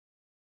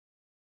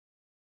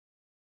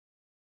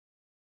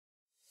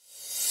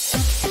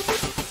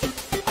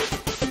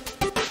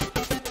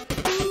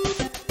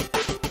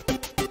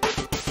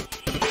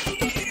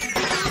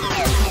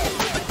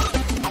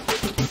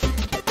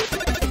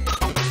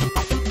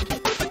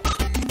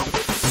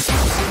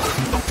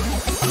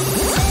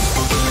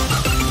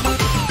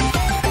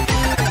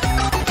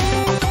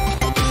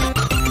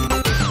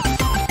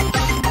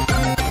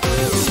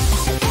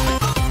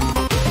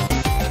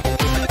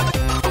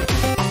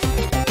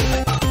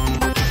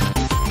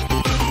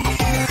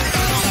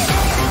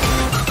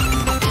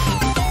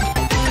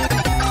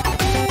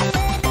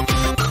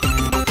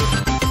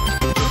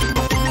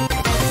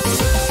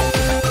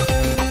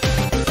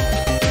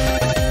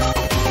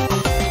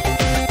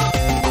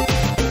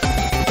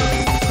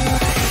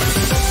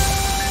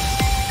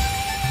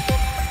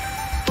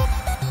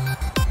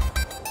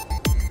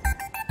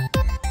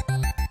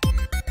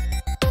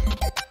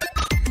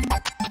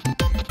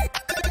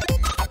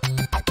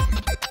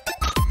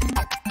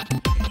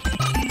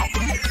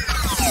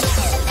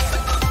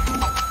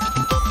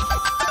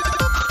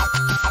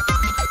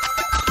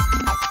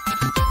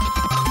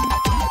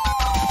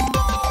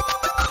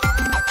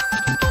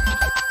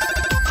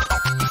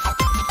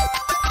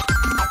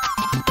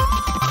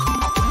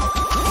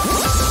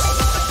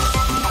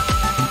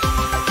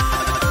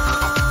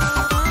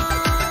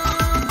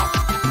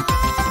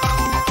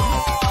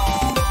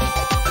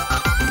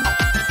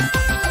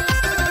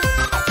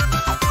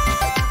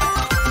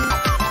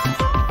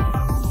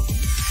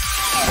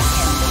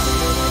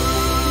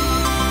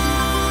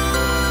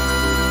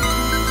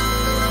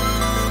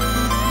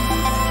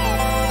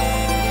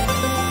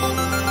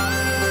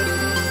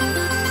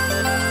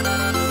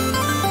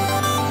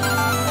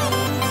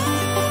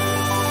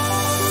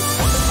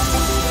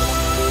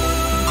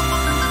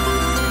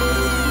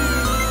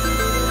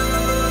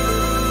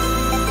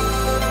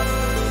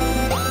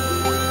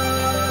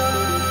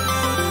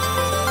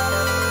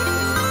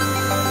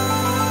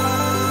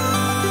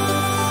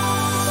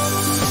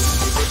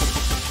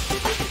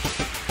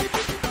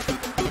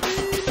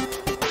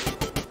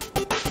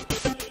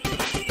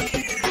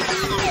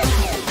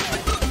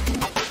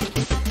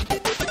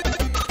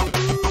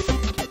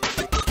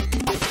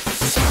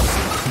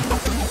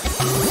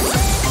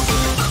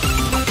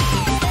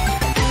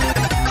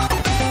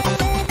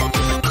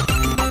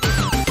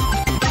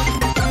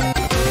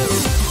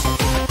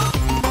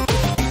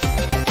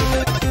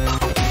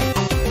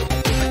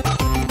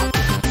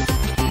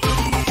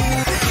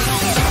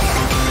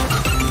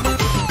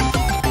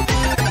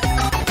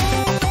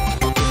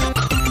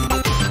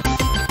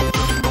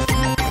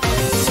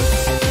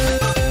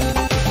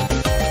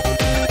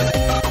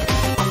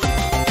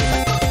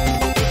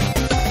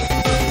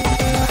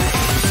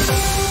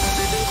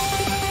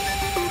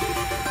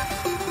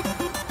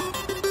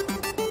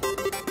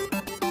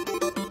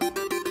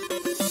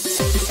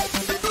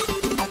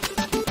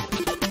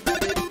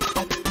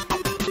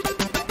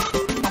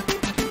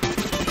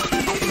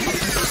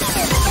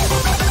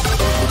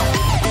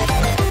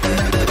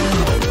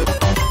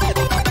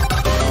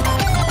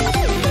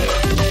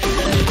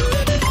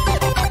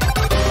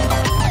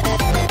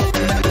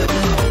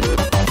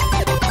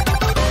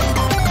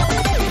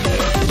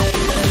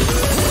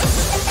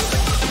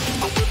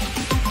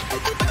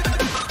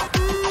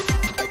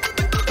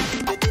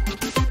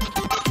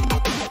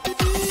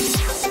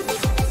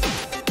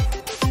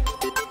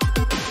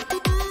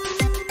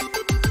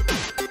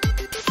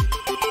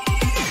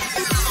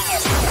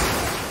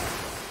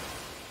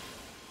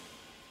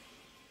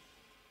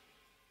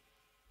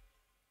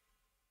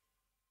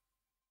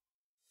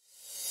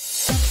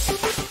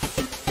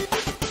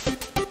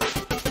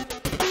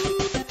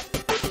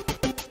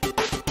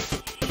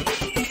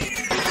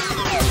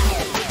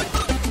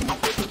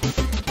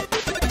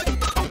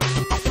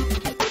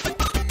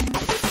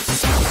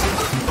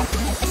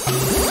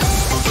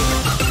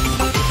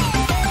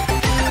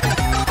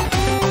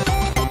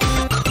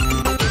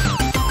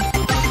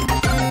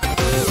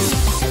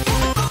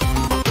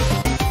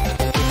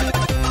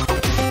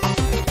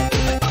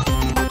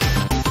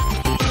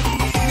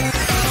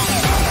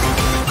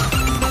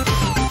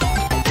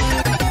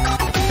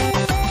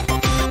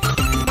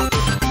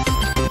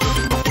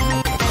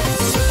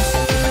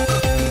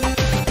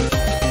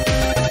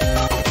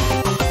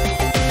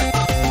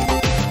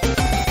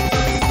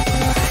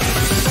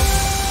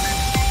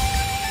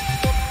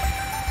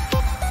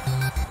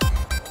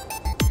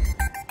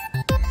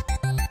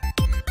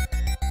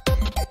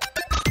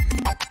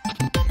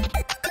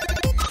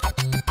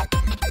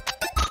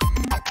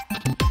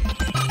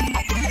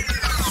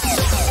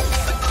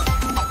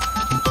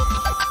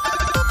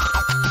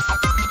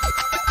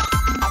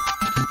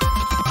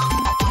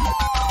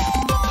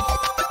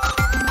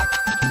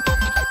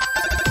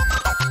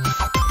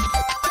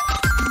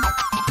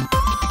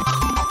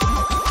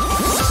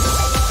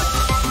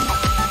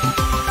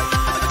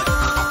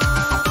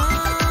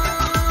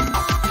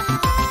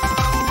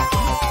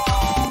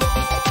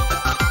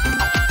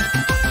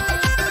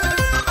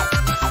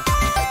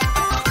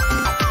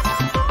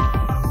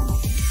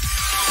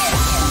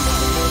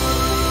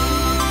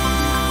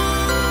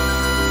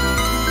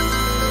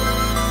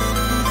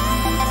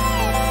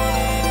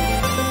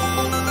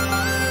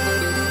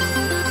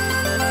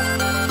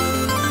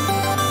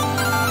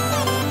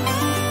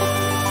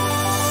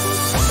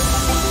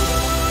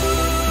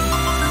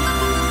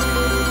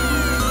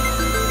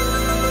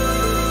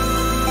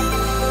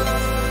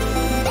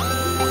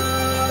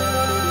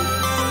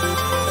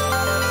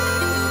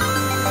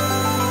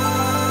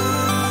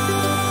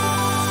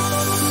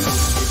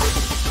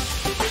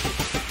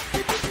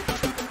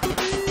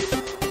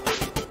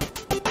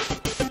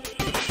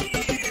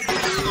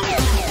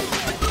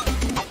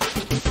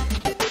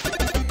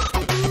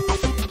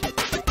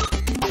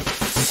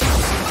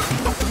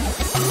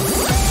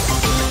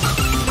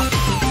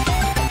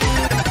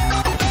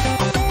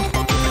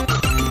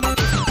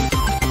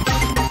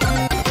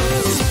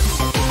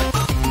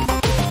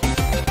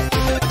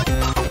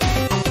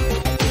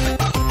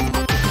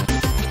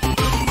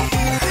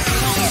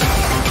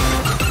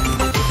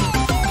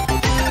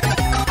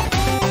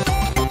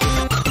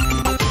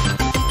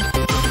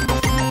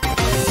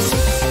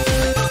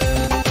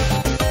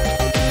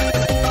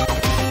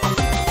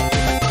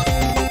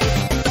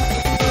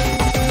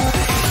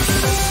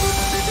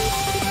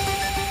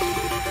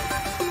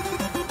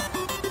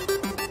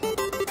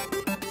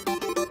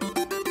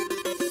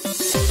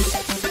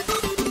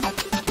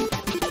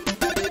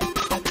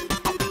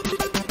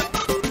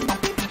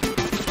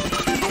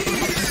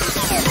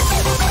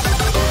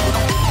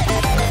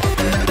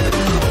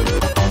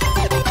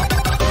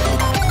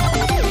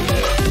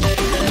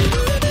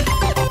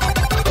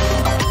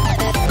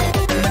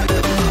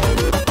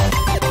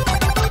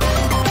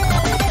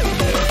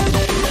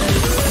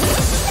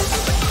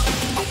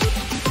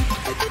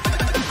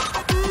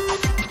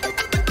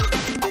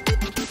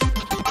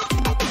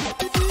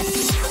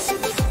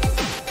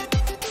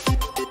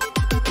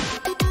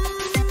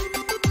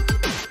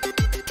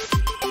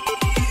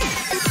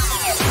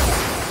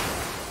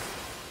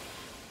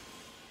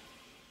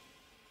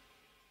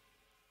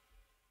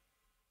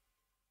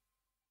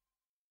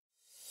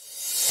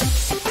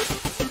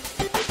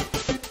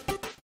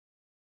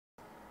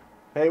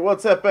Hey,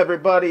 what's up,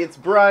 everybody? It's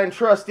Bryan,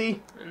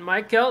 Trusty. And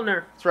Mike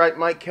Keltner. That's right,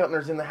 Mike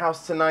Keltner's in the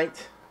house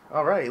tonight.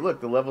 All right,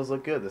 look, the levels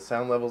look good. The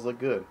sound levels look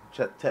good.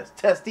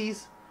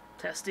 Testes?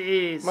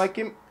 Testes. Mike,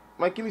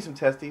 give me some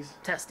testes.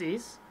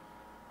 Testes.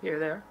 Here,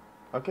 there.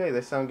 Okay, they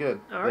sound good.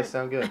 All right. They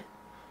sound good.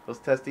 Those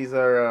testes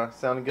are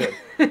sounding good.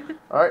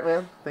 All right,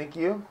 man. Thank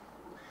you.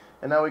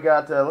 And now we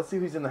got, let's see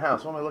who's in the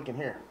house. What am I looking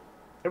here?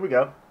 Here we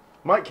go.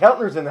 Mike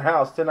Keltner's in the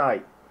house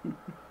tonight.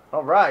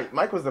 All right,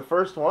 Mike was the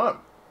first one.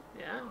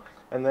 Yeah.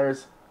 And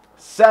there's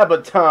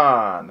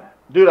Sabaton.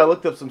 Dude, I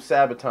looked up some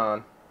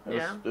Sabaton.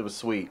 It was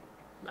sweet.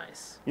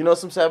 Nice. You know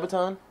some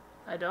Sabaton?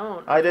 I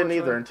don't. I didn't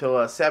either until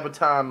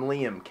Sabaton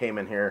Liam came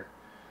in here.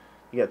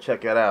 You gotta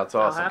check that out. It's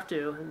awesome. I'll have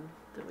to. And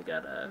then we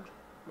got a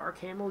Mark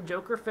Hamill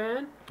Joker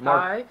fan.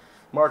 Hi.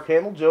 Mark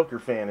Hamill Joker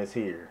fan is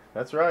here.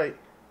 That's right.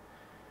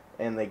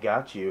 And they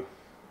got you.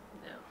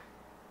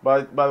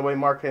 Yeah. By the way,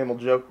 Mark Hamill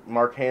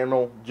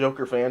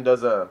Joker fan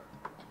does a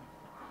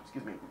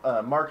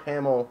Mark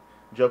Hamill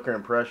Joker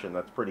impression.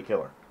 That's pretty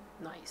killer.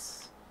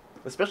 Nice.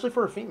 Especially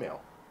for a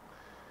female.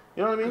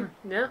 You know what I mean?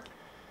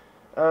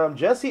 Yeah.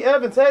 Jesse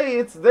Evans. Hey,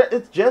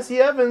 it's Jesse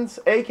Evans,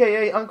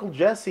 aka Uncle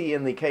Jesse,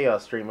 in the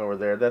Chaos stream over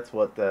there. That's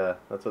what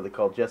they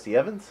call Jesse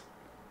Evans.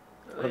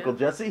 Oh, Uncle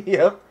Jesse.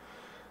 Yep.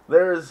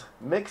 There's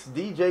Mixed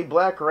DJ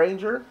Black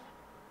Ranger,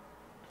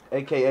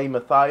 aka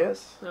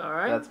Matthias. All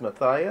right. That's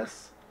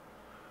Matthias.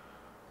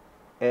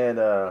 And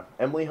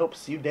Emily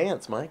hopes you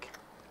dance, Mike.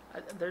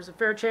 There's a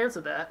fair chance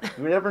of that.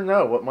 You never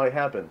know what might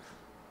happen.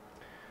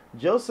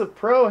 Joseph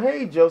Pro.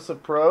 Hey,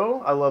 Joseph Pro.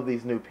 I love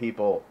these new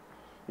people.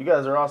 You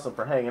guys are awesome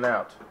for hanging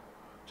out.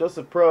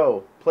 Joseph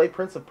Pro. Play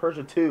Prince of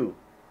Persia 2,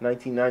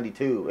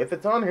 1992. If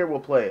it's on here, we'll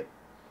play it.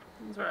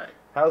 That's right.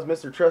 How's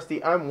Mr.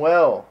 Trusty? I'm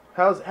well.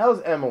 How's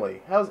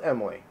Emily? How's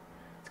Emily?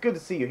 It's good to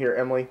see you here,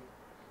 Emily.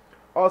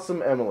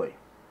 Awesome, Emily.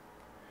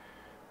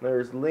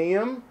 There's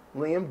Liam.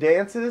 Liam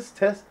dances.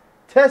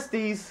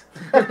 Testes.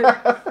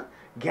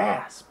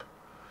 Gasp.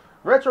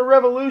 Retro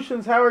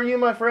Revolutions, how are you,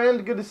 my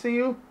friend? Good to see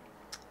you.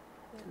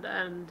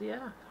 And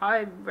yeah,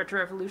 hi,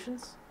 Retro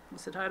Revolutions. You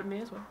said hi to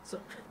me as well.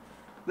 So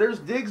there's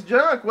Diggs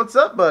Junk. What's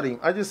up, buddy?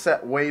 I just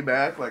sat way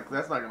back. Like,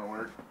 that's not gonna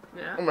work.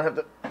 Yeah. I'm gonna have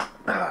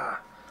to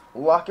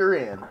lock her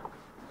in.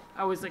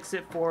 I always like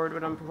sit forward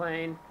when I'm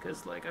playing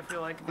because like I feel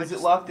like if is I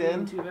it locked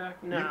in? Too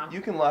back, no. You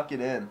can lock it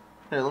in.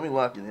 Here, let me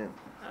lock it in.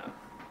 Oh.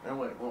 No,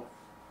 wait. Well,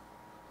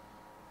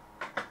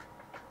 I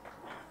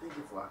think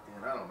it's locked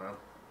in. I don't know.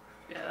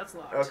 Yeah, that's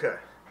locked. Okay.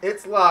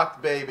 It's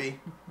locked, baby.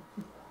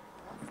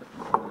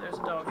 There's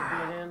a dog in my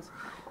hands.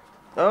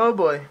 Oh,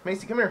 boy.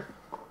 Macy, come here.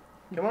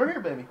 Come over here,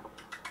 baby.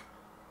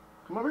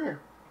 Come over here.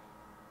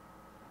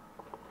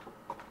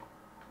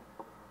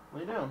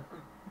 Lay down.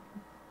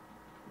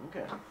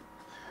 Okay.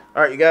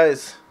 All right, you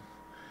guys.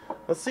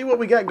 Let's see what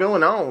we got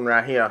going on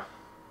right here.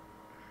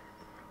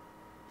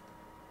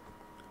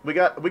 We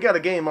got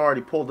a game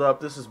already pulled up.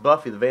 This is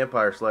Buffy the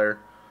Vampire Slayer.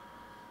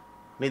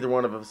 Neither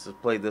one of us has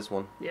played this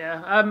one.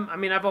 Yeah, I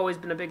mean, I've always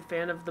been a big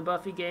fan of the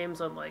Buffy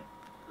games on, like,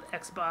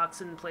 Xbox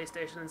and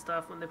PlayStation and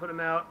stuff when they put them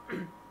out.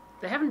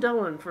 They haven't done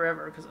one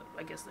forever, because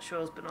I guess the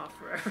show's been off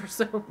forever,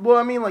 so... Well,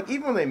 I mean, like,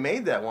 even when they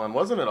made that one,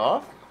 wasn't it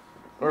off?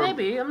 Or,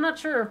 maybe, I'm not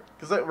sure.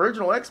 Because the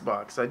original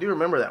Xbox, I do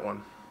remember that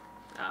one.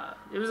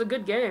 It was a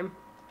good game.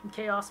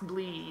 Chaos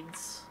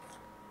Bleeds.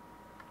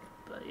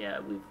 But, yeah,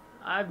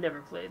 I've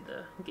never played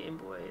the Game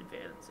Boy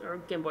Advance, or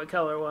Game Boy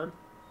Color one.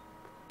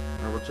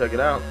 We'll check it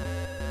out.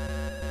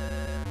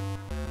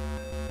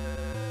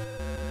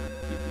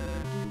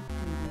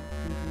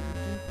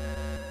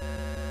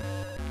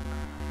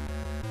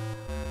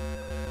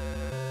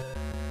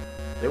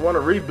 They want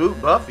to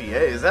reboot Buffy,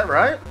 hey, is that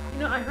right? You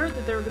know, I heard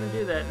that they were going to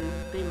do that, and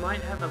they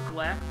might have a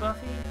black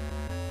Buffy.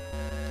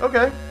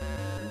 Okay.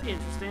 It'd be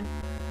interesting.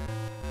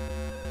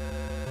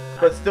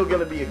 But still going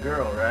to be a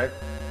girl, right?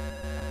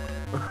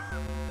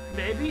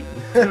 Maybe.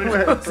 Who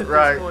knows at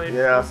right, this point.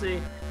 yeah. We'll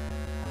see.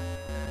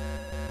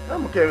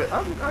 I'm okay with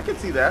it. I can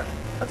see that.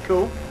 That's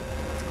cool.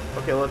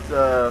 Okay, let's,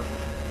 oh,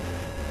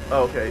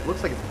 okay. It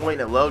looks like it's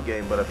pointing at load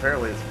game, but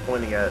apparently it's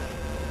pointing at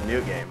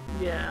new game.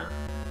 Yeah.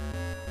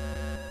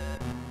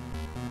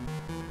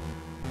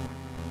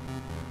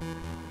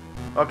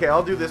 Okay,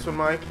 I'll do this one,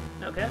 Mike.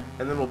 Okay.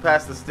 And then we'll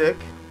pass the stick.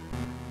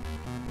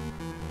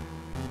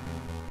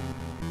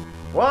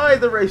 Why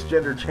the race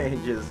gender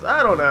changes?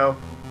 I don't know.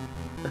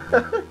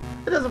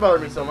 It doesn't bother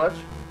me so much.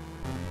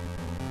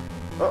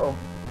 Uh-oh.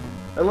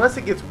 Unless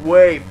it gets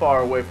way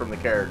far away from the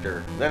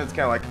character. Then it's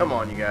kind of like, come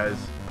on, you guys.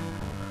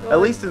 Well, at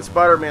least in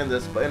Spider-Man,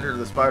 Enter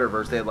the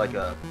Spider-Verse, they had like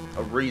a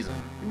reason.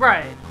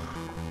 Right.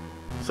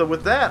 So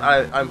with that,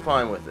 I'm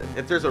fine with it.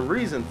 If there's a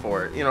reason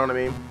for it, you know what I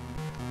mean?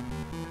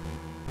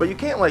 But you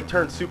can't, like,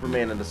 turn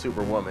Superman into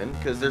Superwoman,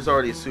 because there's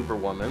already a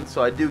Superwoman,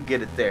 so I do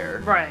get it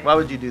there. Right. Why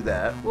would you do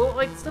that? Well,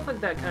 like, stuff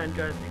like that kind of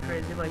drives me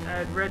crazy. Like, I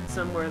had read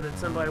somewhere that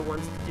somebody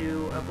wants to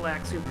do a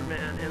black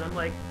Superman, and I'm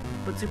like,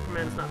 but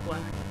Superman's not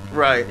black.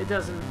 Right. It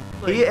doesn't...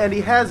 Like,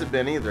 he hasn't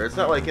been either. It's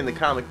not like in the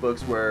comic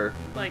books where,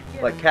 like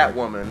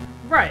Catwoman.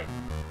 Right.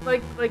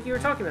 like you were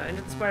talking about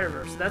Into the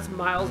Spider-Verse. That's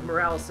Miles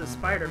Morales'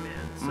 Spider-Man.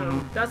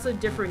 So that's a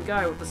different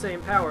guy with the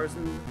same powers,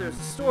 and there's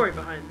a story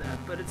behind that.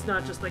 But it's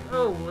not just like,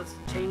 oh, let's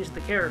change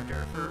the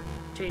character for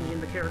changing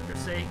the character's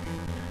sake.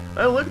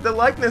 Oh, look at the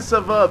likeness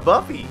of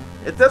Buffy.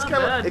 It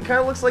kind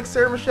of looks like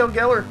Sarah Michelle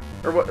Gellar,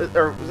 or what?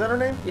 Or was that her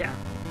name? Yeah.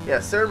 Yeah,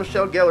 Sarah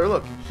Michelle Gellar.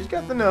 Look, she's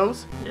got the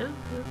nose. Yeah.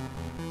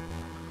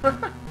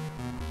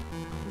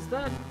 Is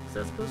that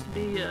supposed to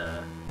be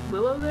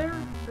Willow there?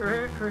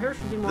 Her hair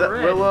should be more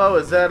red. Willow?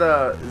 Is that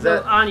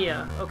No,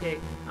 Anya. Okay,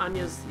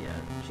 Anya's,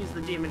 she's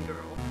the demon girl.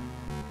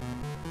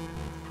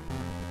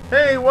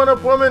 Hey, what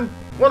up, woman?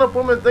 What up,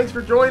 woman? Thanks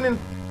for joining.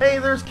 Hey,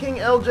 there's King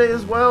LJ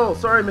as well.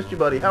 Sorry I missed you,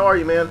 buddy. How are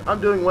you, man?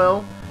 I'm doing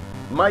well.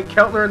 Mike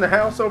Keltner in the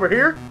house over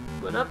here.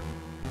 What up?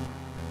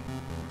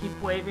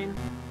 Keep waving.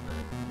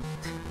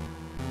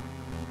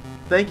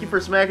 Thank you for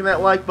smacking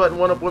that like button,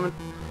 One Up Woman.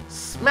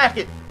 Smack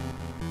it!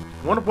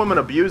 One Up Woman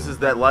abuses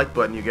that like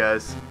button, you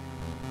guys.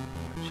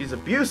 She's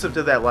abusive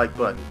to that like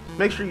button.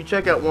 Make sure you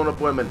check out One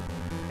Up Woman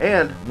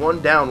and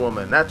One Down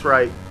Woman. That's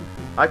right.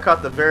 I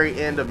caught the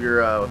very end of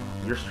your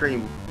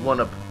stream, One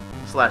Up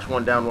 /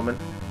 One Down Woman.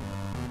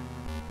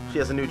 She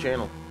has a new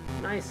channel.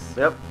 Nice.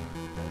 Yep.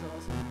 That's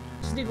awesome.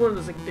 Just need one of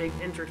those like big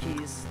enter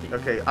keys.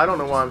 Okay, I don't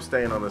know why I'm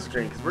staying on the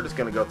screen because we're just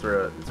gonna go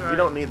through it. Right. You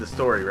don't need the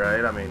story,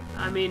 right? I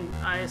mean,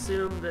 I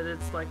assume that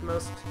it's like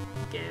most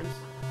games.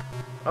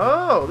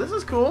 Oh, this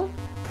is cool.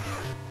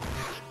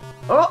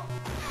 Oh,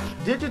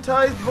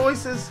 digitized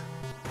voices.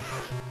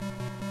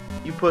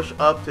 You push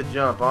up to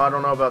jump. Oh, I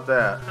don't know about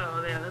that.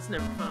 Oh, yeah, that's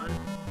never fun.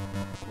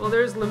 Well,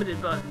 there's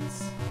limited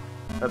buttons.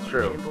 That's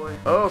true. Game Boy.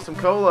 Oh, some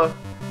cola.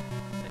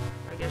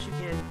 I guess you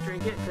can't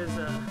drink it because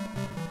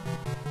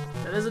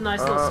that is a nice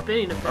little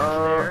spinning effect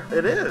there.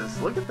 It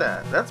is. Look at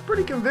that. That's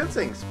pretty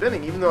convincing.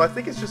 Spinning, even though I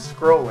think it's just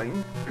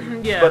scrolling.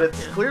 Yeah. But it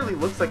clearly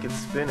looks like it's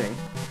spinning.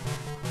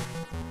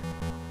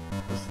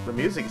 The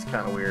music is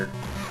kind of weird.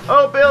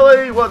 Oh,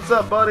 Billy! What's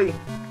up, buddy?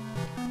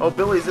 Oh,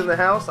 Billy's in the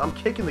house? I'm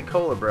kicking the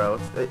cola, bro.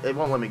 It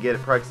won't let me get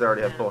it probably because I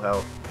already have full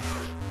health.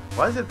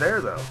 Why is it there,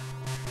 though?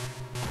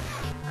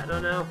 I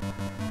don't know.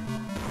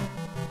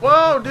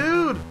 Whoa,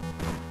 dude!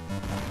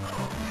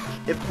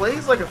 It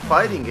plays like a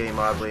fighting game,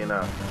 oddly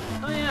enough.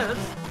 Oh, yeah,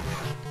 that's...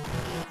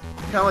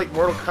 Kind of like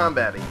Mortal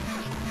Kombat-y.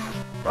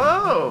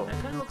 Oh!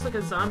 That kind of looks like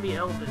a zombie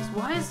Elvis.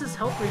 Why is this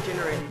health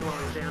regenerating while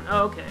he's down?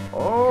 Oh, okay.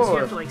 Oh! Because you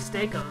have to, like,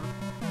 stake him.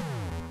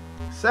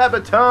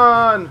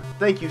 Sabaton!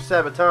 Thank you,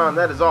 Sabaton.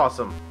 That is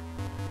awesome.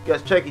 You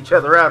guys check each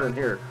other out in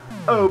here.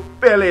 Oh,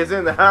 Billy's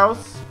in the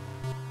house.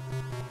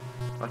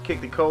 I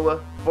kicked the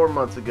cola 4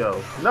 months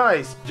ago.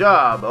 Nice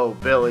job, oh,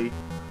 Billy.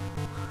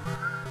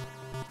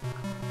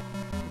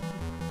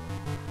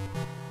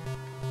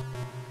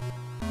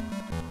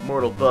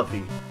 Mortal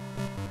Buffy.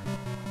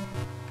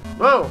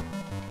 Whoa!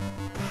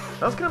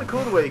 That was kind of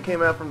cool the way he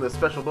came out from the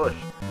special bush.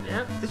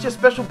 Yeah. It's just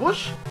special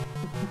bush?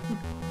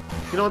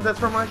 You know what that's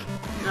from, Mike?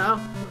 No.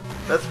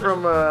 That's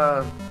from,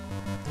 well,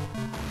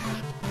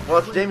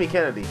 it's Jamie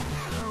Kennedy.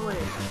 Oh, wait.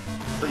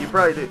 So you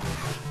probably do.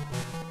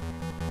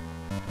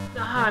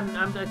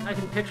 I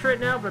can picture it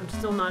now, but I'm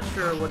still not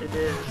sure what it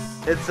is.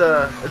 It's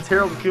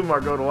Harold and Kumar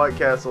go to White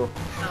Castle.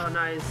 Oh,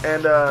 nice.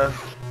 And,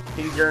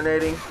 he's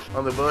urinating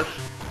on the bush.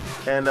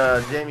 And,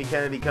 Jamie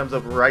Kennedy comes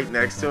up right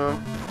next to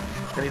him.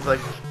 And he's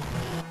like...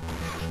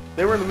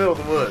 They were in the middle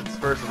of the woods,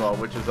 first of all,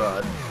 which is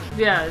odd.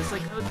 Yeah, it's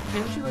like, oh,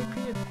 can't you, like,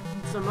 pee at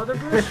some other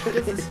bush?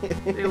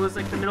 It was,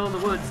 like, the middle of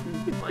the woods,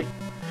 and, like...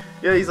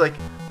 Yeah, he's like,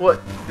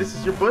 what, this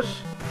is your bush?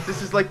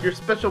 This is, like, your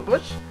special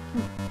bush?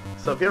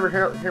 So if you ever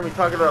hear me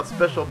talking about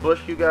special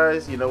bush, you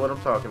guys, you know what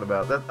I'm talking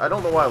about. I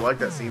don't know why I like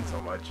that scene so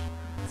much.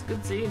 It's a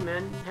good scene,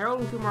 man.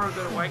 Harold and Kumar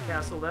go to White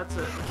Castle. That's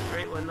a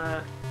great one.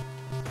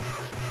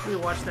 We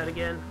watched that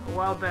again a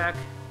while back.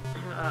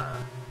 I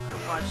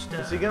watched...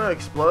 Is he gonna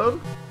explode?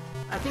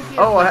 I think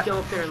you have to go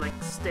up there and, like,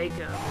 stake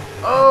him.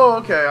 Oh,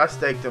 okay, I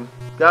staked him.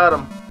 Got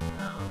him.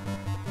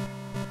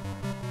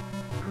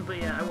 But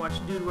yeah, I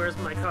watched Dude, Where's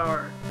My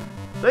Car?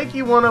 Thank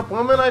you, One Up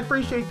Woman. I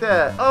appreciate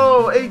that.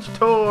 Oh,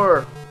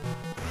 H-Tor.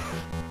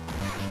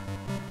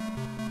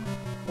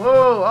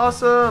 Whoa,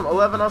 awesome.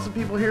 11 awesome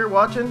people here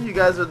watching. You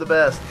guys are the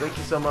best. Thank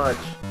you so much.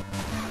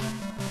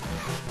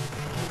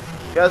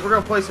 Guys, we're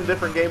going to play some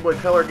different Game Boy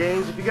Color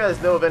games. If you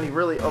guys know of any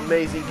really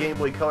amazing Game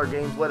Boy Color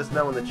games, let us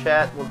know in the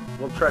chat.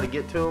 We'll try to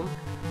get to them.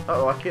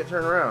 Uh-oh, I can't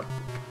turn around.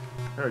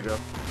 There we go.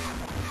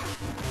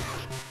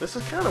 This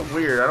is kind of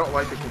weird. I don't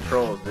like the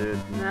controls, dude.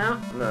 No?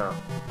 No.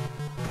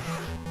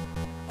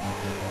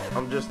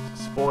 I'm just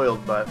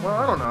spoiled by... Well,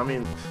 I don't know. I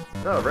mean,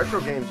 no,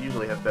 retro games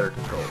usually have better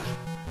controls.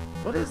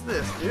 What is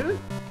this, dude?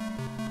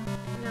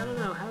 Yeah, I don't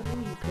know. How do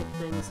you pick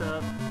things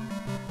up?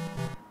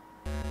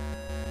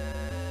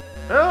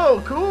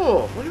 Oh,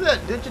 cool! Look at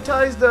that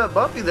digitized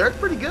Buffy there. It's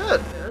pretty good.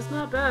 Yeah, that's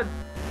not bad.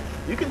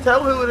 You can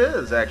tell who it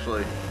is,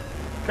 actually.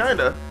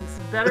 Kinda. It's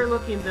better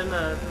looking than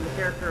the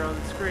character on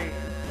the screen.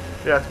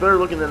 Yeah, it's better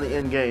looking than the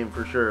in-game,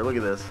 for sure. Look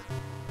at this.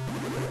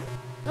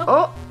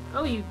 Oh!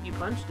 Oh, you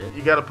punched it.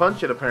 You gotta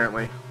punch it,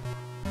 apparently.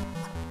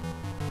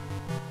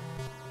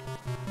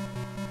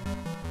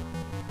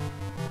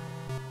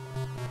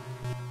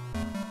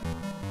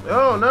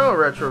 Oh no,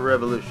 Retro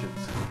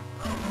Revolutions.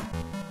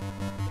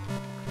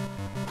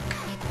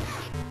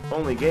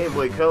 Only Game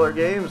Boy Color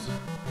games.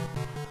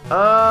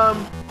 Yeah,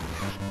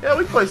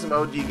 we play some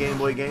OG Game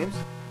Boy games.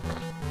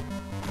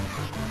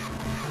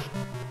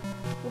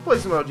 We'll play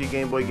some OG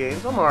Game Boy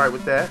games. I'm alright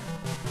with that.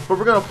 But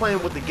we're gonna play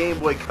them with the Game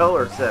Boy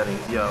Color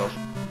settings, yo.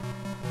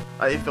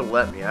 If it'll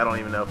let me. I don't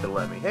even know if it'll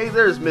let me. Hey,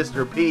 there's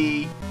Mr.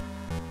 P.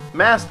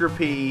 Master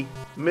P.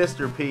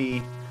 Mr.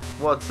 P.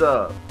 What's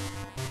up?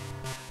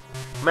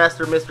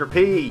 Mr.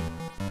 P.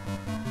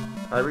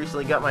 I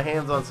recently got my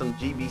hands on some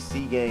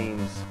GBC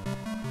games.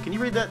 Can you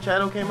read that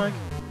chat okay, Mike?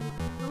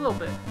 A little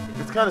bit.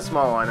 It's kind of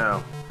small, I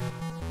know.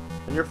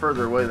 And you're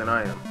further away than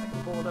I am. I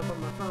can pull it up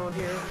on my phone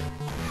here.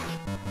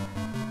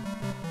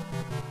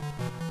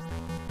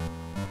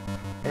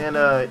 And,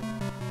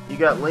 you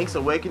got Link's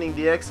Awakening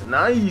DX.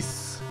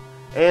 Nice!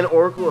 And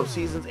Oracle of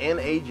Seasons and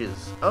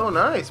Ages. Oh,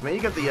 nice, man.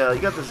 You got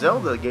the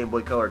Zelda Game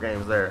Boy Color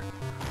games there.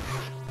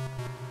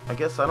 I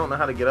guess I don't know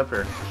how to get up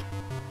here.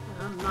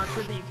 I'm not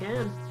sure that you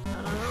can. I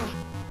don't know.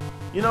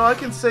 You know, I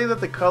can say that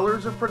the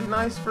colors are pretty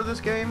nice for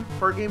this game,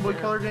 for a Game Boy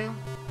Color game.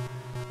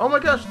 Oh my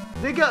gosh,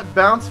 they got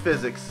bounce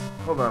physics.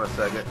 Hold on a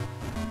second.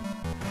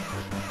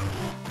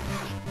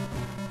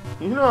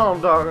 You know what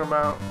I'm talking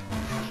about.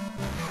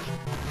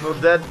 Well,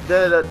 dead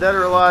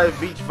or alive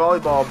beach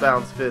volleyball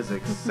bounce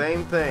physics.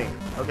 Same thing.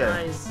 Okay.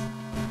 Nice.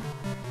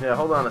 Yeah,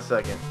 hold on a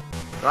second.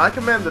 Now, I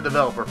commend the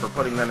developer for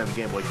putting that in the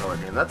Game Boy Color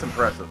game. That's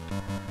impressive.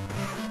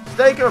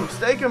 Stake him!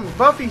 Stake him!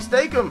 Buffy,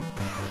 stake him!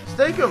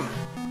 Stake him!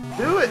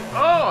 Do it!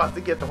 Oh, I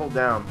think you have to hold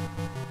down.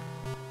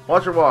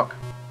 Watch her walk.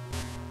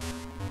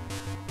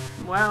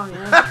 Wow,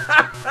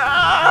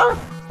 yeah.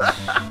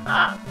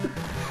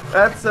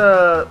 That's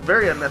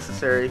very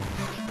unnecessary,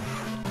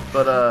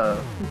 but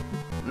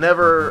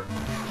never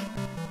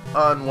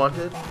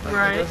unwanted.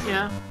 Right,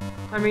 yeah.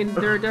 I mean,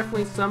 there are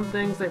definitely some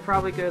things they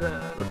probably could.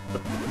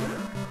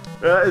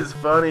 That is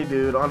funny,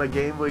 dude. On a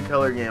Game Boy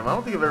Color game, I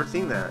don't think I've ever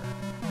seen that.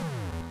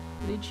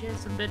 Any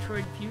chance of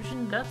Metroid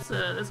Fusion? That's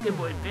Game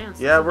Boy Advance.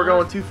 Yeah, we're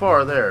going too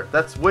far there.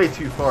 That's way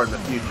too far in the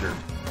future.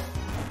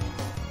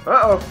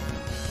 Uh-oh.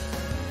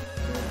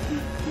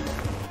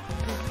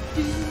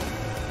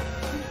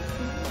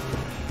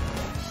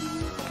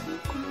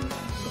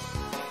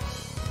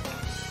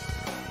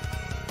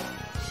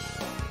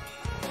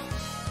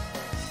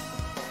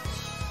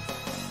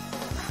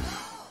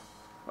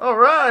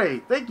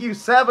 Alright, thank you,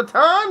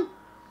 Sabaton.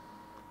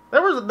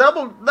 There was a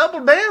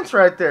double dance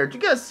right there.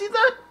 Did you guys see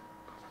that?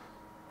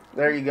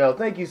 There you go.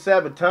 Thank you,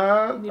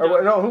 Sabaton.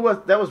 Or, no, who was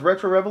that? Was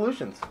Retro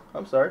Revolutions.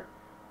 I'm sorry.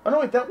 Oh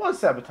no, wait, that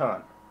was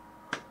Sabaton.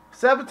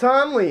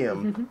 Sabaton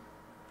Liam.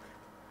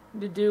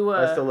 To do.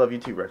 I still love you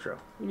too, Retro.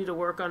 We need to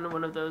work on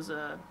one of those.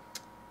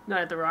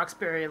 Not at the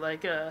Roxbury,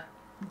 like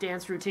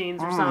dance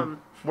routines or something.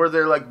 Where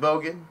they're like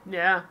voguing.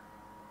 Yeah.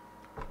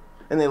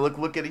 And they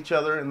look at each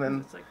other and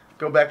then It's like,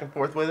 go back and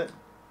forth with it.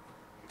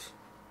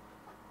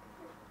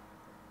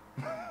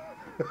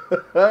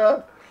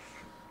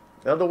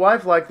 Now the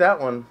wife liked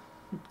that one.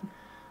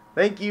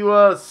 Thank you,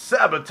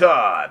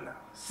 Sabaton.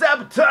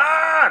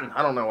 Sabaton!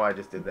 I don't know why I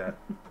just did that.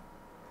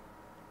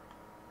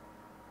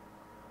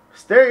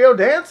 Stereo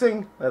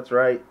dancing. That's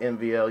right,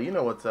 MVL. You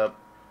know what's up.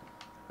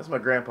 That's my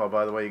grandpa,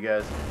 by the way, you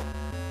guys.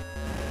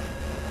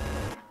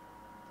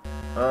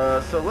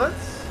 So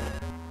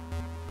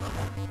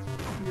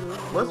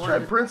let's try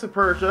Prince of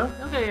Persia.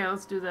 Okay, yeah,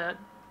 let's do that.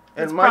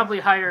 And It's probably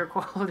higher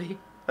quality.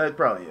 It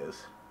probably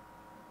is.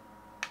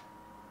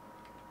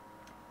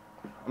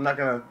 I'm not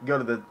gonna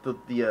go to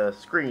the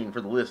screen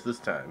for the list this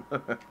time.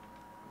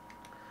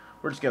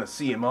 We're just gonna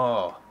see them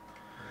all.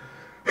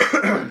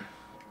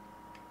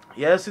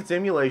 Yes, it's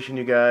emulation,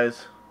 you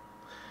guys.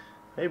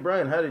 Hey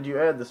Brian, how did you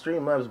add the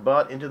Streamlabs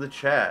bot into the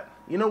chat?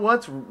 You know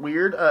what's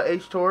weird,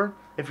 HTOR?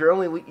 If you're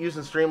only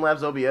using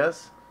Streamlabs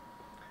OBS,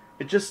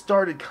 it just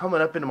started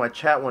coming up into my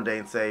chat one day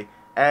and say,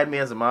 add me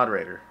as a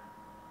moderator.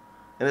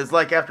 And it's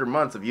like after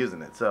months of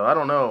using it, so I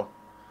don't know.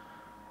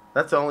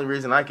 That's the only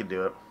reason I could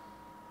do it.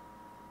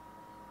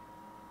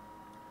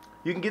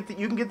 You can get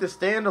the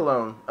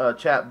standalone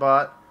chat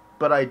bot,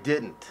 but I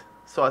didn't.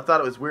 So I thought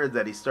it was weird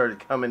that he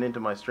started coming into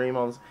my stream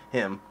on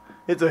him.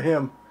 It's a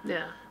him.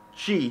 Yeah.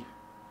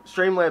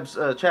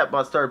 Streamlabs chat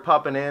bot started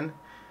popping in,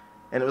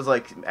 and it was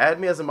like, add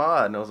me as a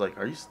mod, and I was like,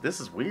 this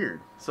is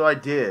weird. So I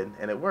did,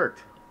 and it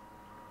worked.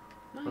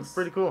 Nice. That's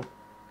pretty cool.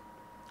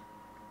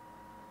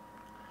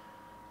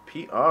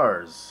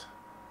 PRs.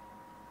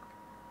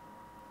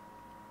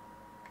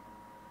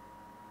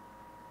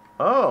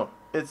 Oh,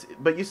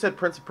 but you said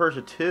Prince of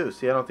Persia 2.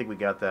 See, I don't think we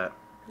got that.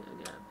 Yeah,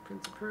 I got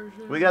Prince of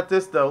Persia. We got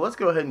this though. Let's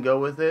go ahead and go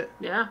with it.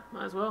 Yeah,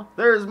 might as well.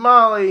 There's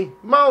Molly.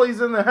 Molly's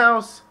in the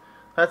house.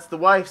 That's the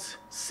wife's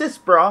sis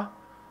bra.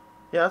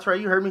 Yeah, that's right.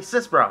 You heard me,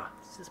 sis bra.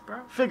 Sis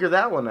bra. Figure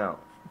that one out.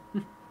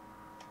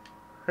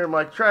 Here,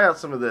 Mike, try out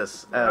some of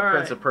this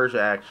Prince of Persia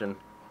action.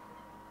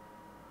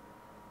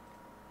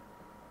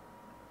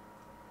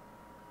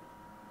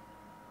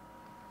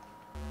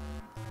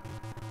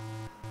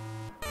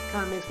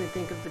 Kind of makes me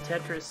think of the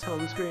Tetris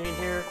home screen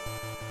here.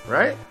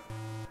 Right?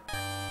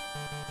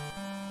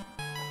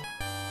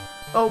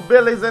 Oh,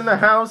 Billy's in the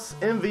house.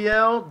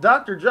 MVL.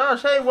 Dr.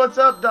 Josh. Hey, what's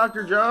up,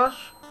 Dr. Josh?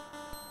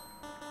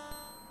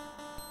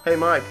 Hey,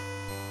 Mike.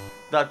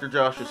 Dr.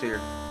 Josh is here.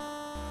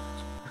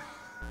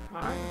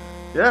 Alright.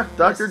 Yeah,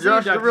 Dr. Nice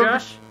Josh, to see you, the real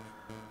Josh.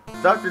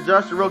 Dr.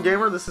 Josh, the real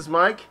gamer. This is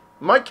Mike.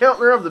 Mike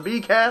Keltner of the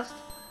B-Cast.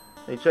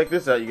 Hey, check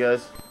this out, you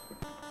guys.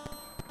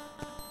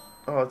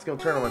 Oh, it's gonna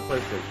turn on my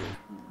PlayStation.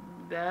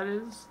 That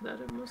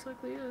it most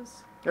likely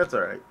is. That's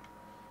alright.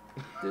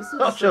 This is,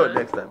 I'll show it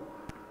next time.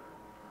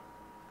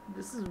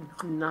 This is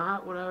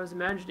not what I was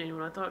imagining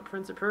when I thought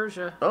Prince of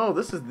Persia. Oh,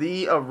 this is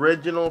the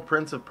original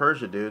Prince of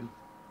Persia, dude.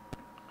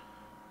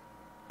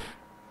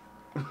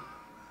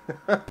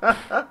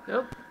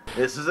 Yep.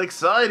 This is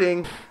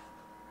exciting.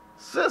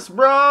 Sis,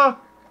 brah.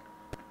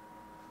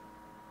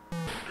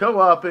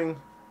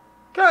 Co-oping.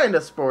 Kinda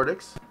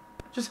Sportix.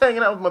 Just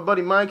hanging out with my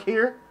buddy Mike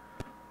here.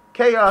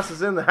 Chaos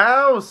is in the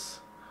house.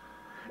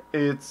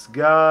 It's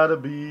gotta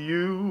be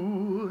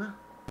you.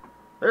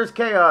 There's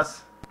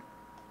Chaos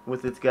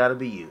with It's Gotta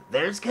Be You.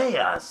 There's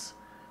Chaos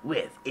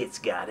with It's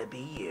Gotta Be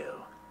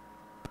You.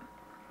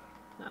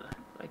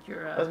 Like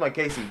your That's my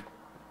Casey.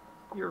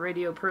 your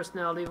radio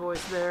personality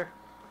voice there.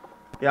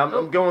 Yeah,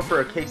 I'm going for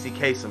a Casey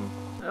Kasem.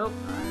 Oh,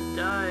 I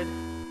died.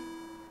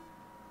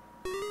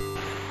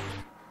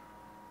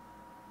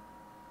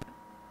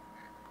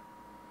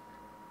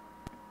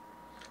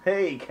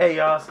 Hey,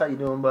 Chaos. How you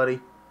doing, buddy?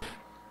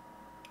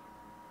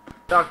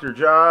 Dr.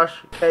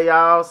 Josh,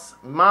 Chaos,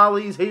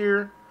 Molly's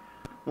here.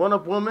 One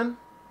Up Woman.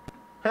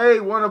 Hey,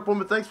 One Up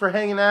Woman, thanks for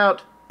hanging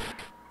out.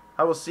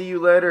 I will see you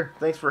later.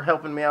 Thanks for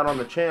helping me out on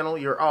the channel.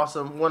 You're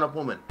awesome. One Up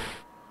Woman.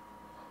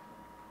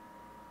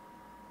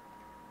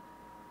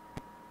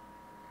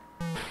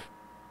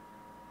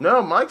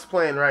 No, Mike's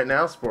playing right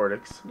now,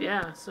 Sportix.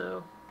 Yeah,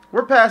 so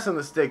We're passing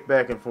the stick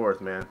back and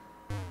forth, man.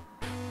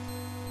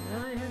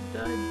 I have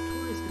died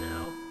twice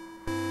now.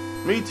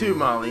 Me too,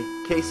 Molly.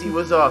 Casey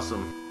was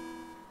awesome.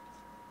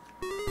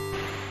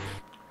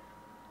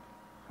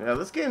 Yeah,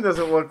 this game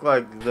doesn't look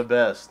like the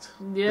best.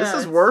 Yeah, this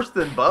is worse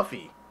than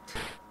Buffy.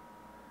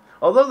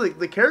 Although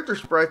the character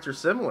sprites are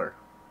similar.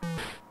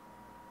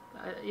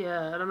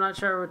 Yeah, and I'm not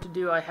sure what to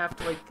do. I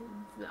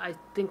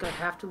think I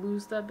have to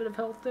lose that bit of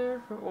health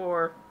there,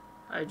 or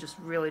I just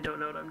really don't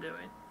know what I'm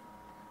doing.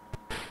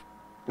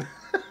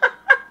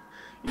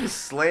 You just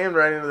slammed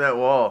right into that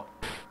wall.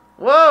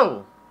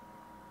 Whoa!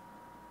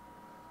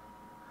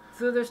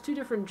 So there's two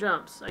different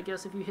jumps. I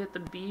guess if you hit the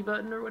B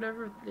button or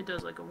whatever, it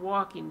does like a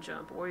walking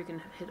jump, or you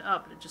can hit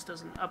up and it just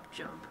does an up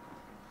jump.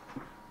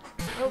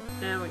 Oh,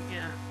 damn it,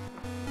 yeah.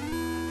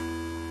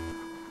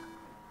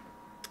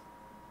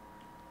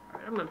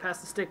 Alright, I'm gonna pass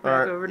the stick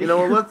back over to you.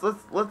 Know,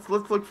 let's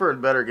look for a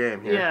better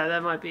game here. Yeah,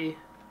 that might be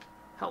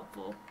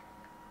helpful.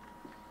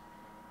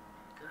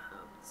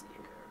 Let's see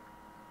here.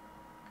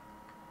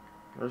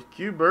 There's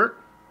Q-Bert.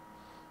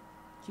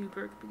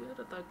 Q-Bert could be good.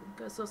 I thought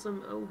I saw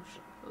some. Oh,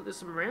 there's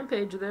some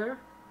Rampage there.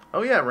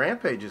 Oh yeah,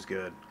 Rampage is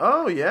good.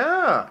 Oh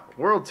yeah,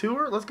 World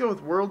Tour. Let's go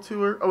with World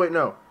Tour. Oh wait,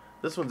 no,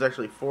 this one's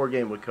actually 4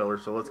 Game Boy Color,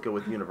 so let's go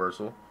with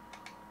Universal.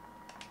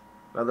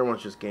 The other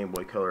one's just Game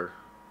Boy Color.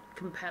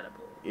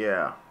 Compatible.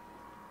 Yeah.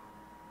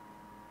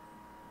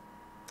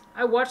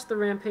 I watched the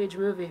Rampage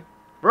movie.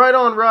 Right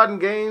on, Rodden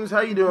Games.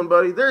 How you doing,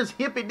 buddy? There's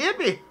Hippy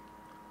Dippy.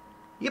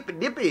 Yippy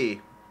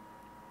Dippy.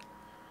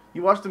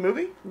 You watched the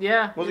movie?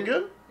 Yeah. Was it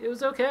good? It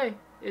was okay.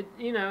 It's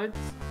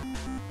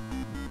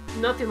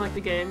nothing like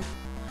the game.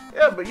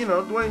 Yeah, but you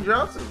know, Dwayne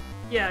Johnson.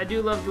 Yeah, I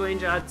do love Dwayne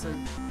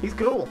Johnson. He's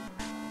cool.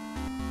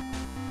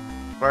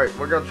 Alright,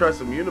 we're going to try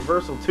some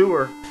Universal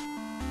Tour.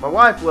 My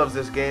wife loves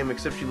this game,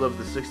 except she loves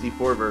the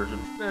 64 version.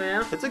 Oh,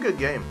 yeah? It's a good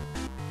game.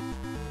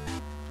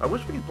 I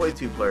wish we could play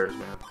 2 players,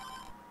 man.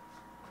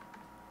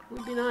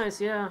 Would be nice,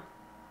 yeah.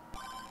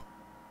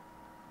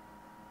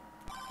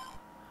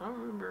 I don't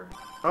remember.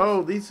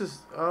 Oh,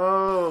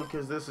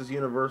 because this is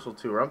Universal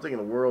Tour. I'm thinking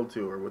of World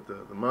Tour with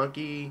the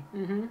monkey.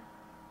 Mm-hmm.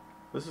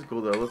 This is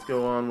cool, though. Let's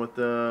go on with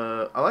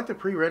the... I like the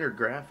pre-rendered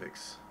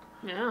graphics.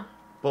 Yeah.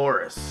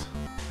 Boris.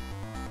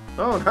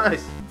 Oh,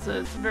 nice. It's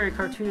a very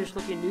cartoonish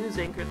looking news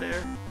anchor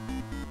there.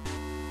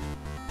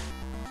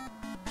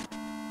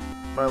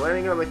 By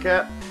landing on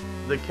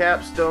the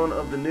capstone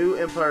of the new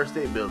Empire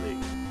State Building.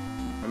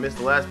 I missed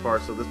the last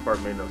part, so this part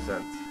made no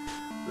sense.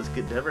 This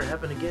could never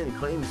happen again,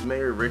 claims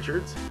Mayor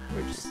Richards.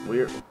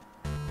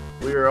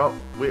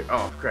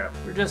 Oh crap.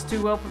 We're just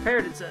too well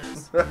prepared, it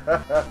says.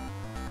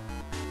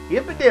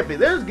 Yippee dippy,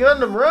 there's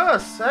Gundam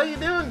Russ. How you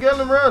doing,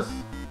 Gundam Russ?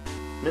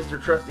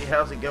 Mr. Trusty,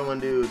 how's it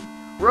going, dude?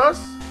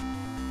 Russing,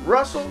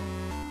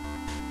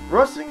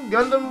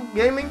 Gundam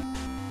Gaming?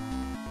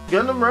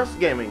 Gundam Russ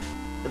Gaming.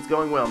 It's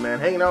going well, man.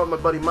 Hanging out with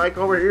my buddy Mike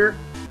over here.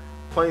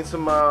 Playing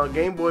some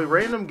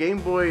random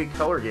Game Boy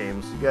Color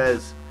games. You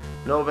guys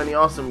know of any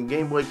awesome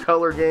Game Boy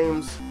Color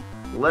games?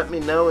 Let me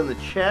know in the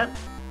chat.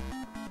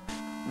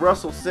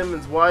 Russell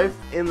Simmons' wife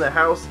in the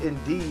house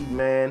indeed,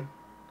 man.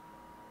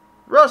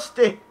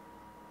 Rusty!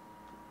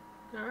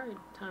 Alright,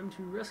 time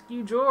to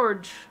rescue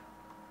George.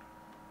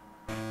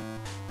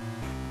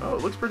 Oh,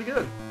 it looks pretty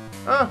good.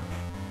 Ah.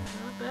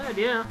 Not bad,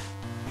 yeah.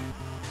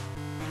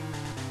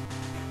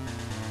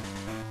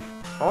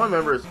 All I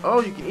remember is,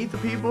 oh, you can eat the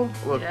people?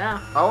 Look,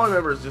 Yeah. all I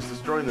remember is just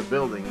destroying the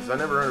buildings. I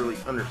never really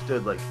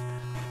understood, like,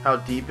 how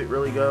deep it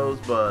really goes,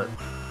 but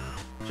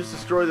just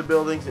destroy the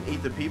buildings and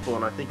eat the people,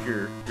 and I think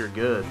you're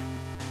good.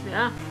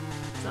 Yeah.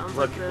 Sounds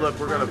Look, like the look,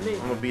 plan to me. I'm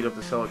gonna beat up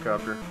this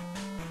helicopter.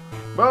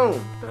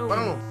 Boom! Boom.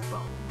 Boom!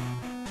 Boom.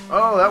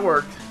 Oh, that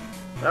worked.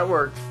 That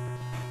worked.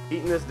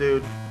 Eating this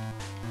dude.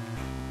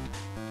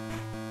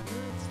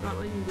 It's not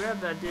letting you grab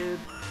that dude.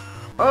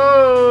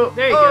 Oh!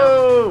 There you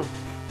go.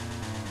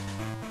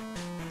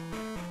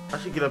 I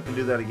should get up and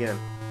do that again.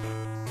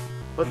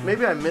 But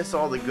maybe I miss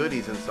all the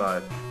goodies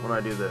inside when I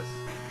do this.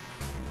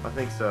 I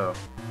think so.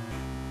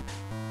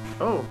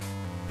 Oh,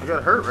 I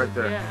got hurt right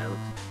there. Yeah.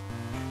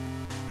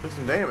 Took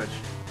some damage.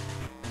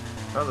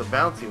 That was a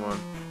bouncy one.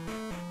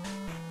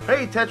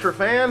 Hey, Tetra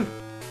fan!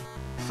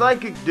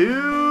 Psychic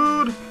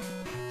dude!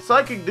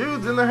 Psychic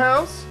dude's in the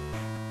house.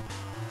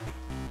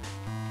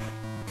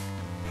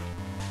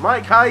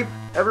 Mike hype,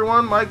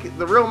 everyone. Mike,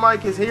 the real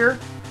Mike is here.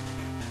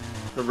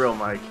 The real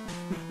Mike.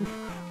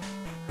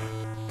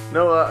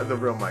 No, the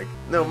real Mike.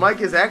 No,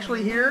 Mike is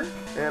actually here,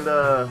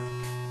 and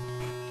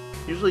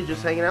usually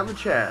just hanging out in the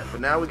chat. But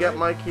now we got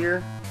Mike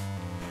here.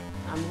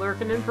 I'm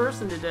lurking in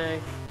person today.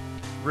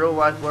 Real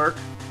life lurk.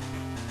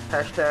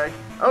 Hashtag.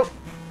 Oh,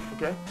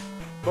 okay.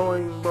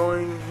 Boing,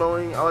 boing,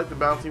 boing. I like the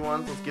bouncy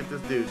ones. Let's get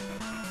this dude.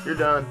 You're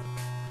done.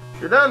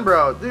 You're done,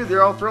 bro. Dude,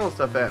 they're all throwing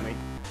stuff at me.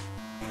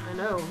 I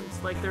know.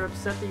 It's like they're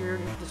upset that you're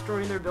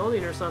destroying their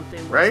building or something.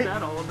 What's Right?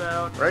 that all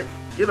about? Right?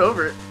 Get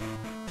over it.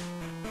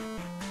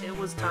 It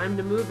was time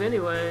to move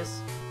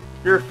anyways.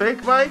 You're a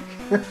fake Mike?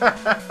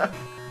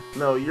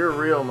 No, you're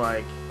real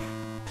Mike.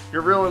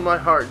 You're real in my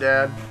heart,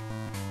 Dad.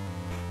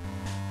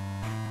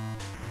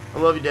 I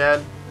love you,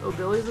 Dad. Oh,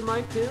 Billy's a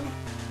mic too?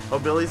 Oh,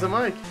 Billy's a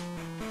Mike.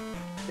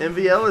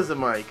 MVL is a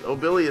Mike. Oh,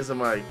 Billy is a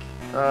Mike.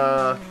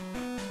 I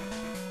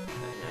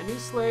knew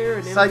Slayer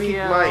and Psychic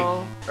MVL.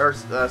 Mike. Or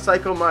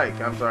Psycho Mike.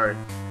 I'm sorry.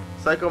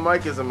 Psycho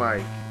Mike is a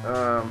Mike.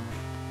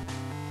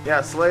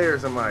 Yeah,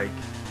 Slayer's a Mike.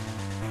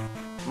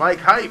 Mike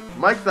Hype.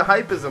 Mike the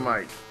Hype is a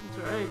Mike.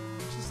 That's right.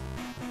 Just,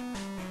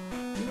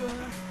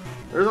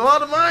 There's a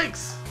lot of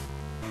Mikes.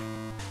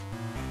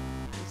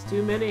 it's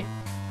too many.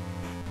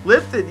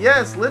 Lifted.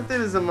 Yes,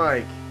 Lifted is a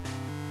Mike.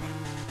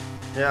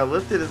 Yeah,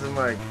 Lifted is a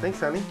Mike. Thanks,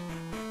 honey.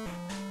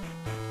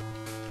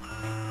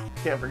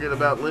 Can't forget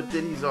about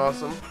Lifted. He's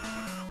awesome.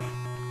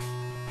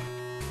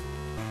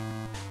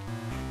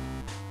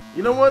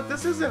 You know what?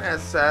 This isn't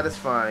as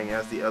satisfying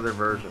as the other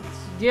versions.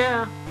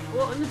 Yeah.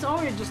 Well, and it's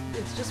always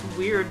it's just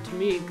weird to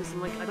me because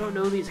I'm like, I don't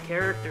know these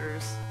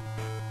characters.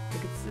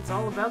 Like it's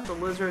all about the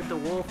lizard, the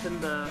wolf, and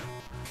the...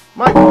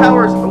 Mike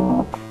Powers.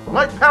 Oh,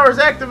 Mike Powers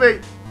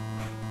activate.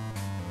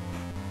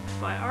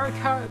 By our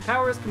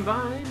powers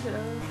combined,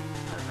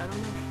 I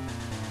don't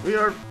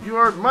know. You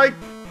are Mike.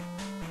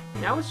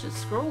 Now it's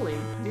just scrolling.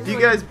 These Do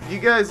are you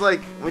guys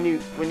like when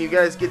you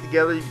guys get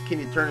together? Can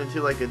you turn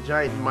into like a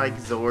giant Mike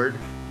Zord?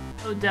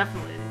 Oh,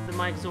 definitely. The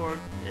Mike Zord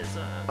is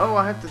Oh,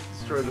 I have to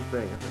destroy the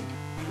thing. I think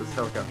this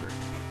helicopter.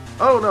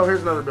 Oh no,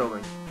 here's another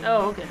building.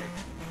 Oh, okay.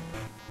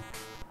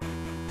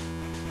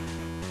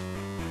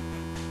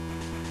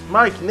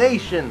 Mike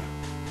Nation.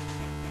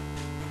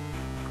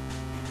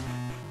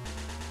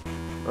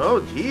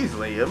 Oh jeez,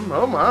 Liam.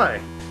 Oh my.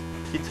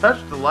 You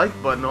touched the like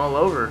button all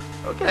over.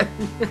 Okay.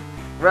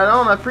 Right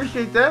on. I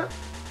appreciate that.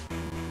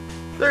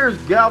 There's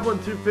Goblin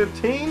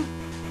 215.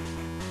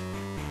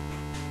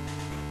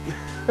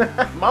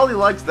 Molly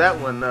likes that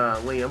one,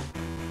 Liam.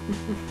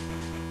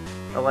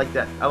 I like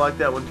that. I like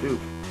that one too.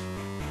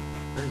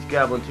 There's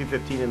Goblin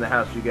 215 in the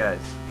house, you guys.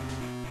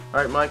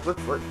 All right, Mike. You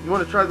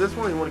want to try this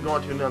one, or you want to go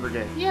on to another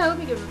game? Yeah, let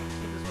me give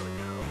this one a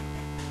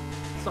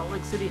go. Salt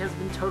Lake City has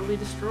been totally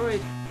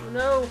destroyed. Oh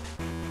no.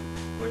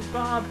 Where's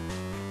Bob?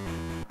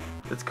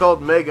 It's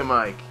called Mega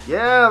Mike.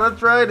 Yeah,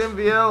 that's right,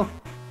 MVL.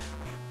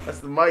 That's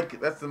the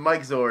Mike. That's the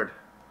Mike Zord.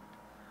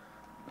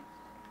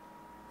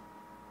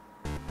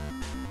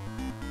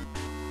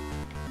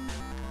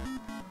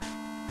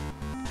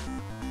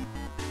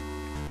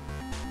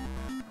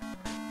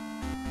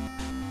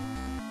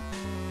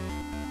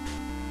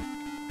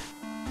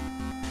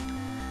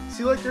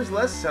 See, like, there's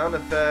less sound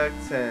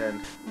effects,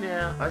 and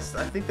Yeah. I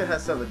think that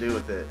has something to do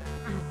with it.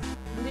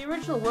 The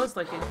original was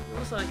like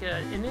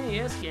an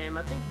NES game.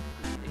 I think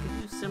it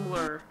could do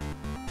similar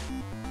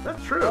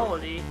That's true.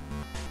 quality.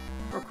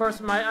 Or of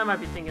course, I might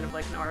be thinking of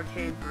like an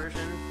arcade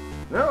version.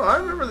 No, I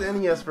remember the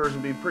NES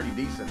version being pretty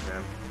decent,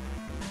 man.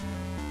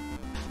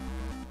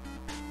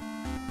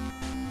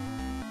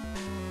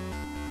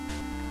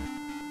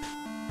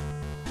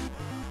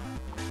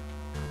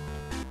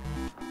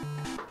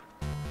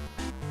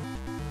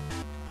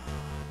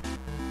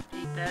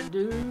 Eat that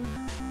dude.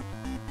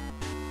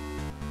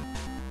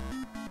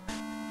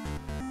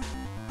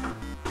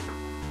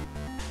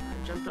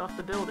 I jumped off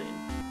the building.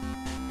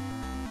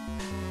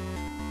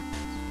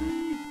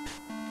 Sweet.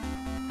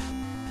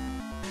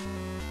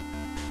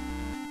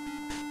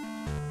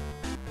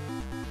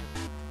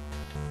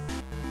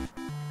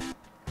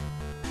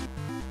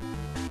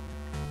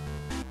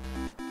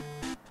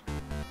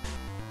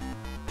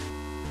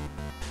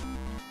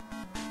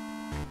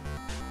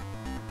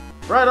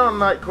 Right on,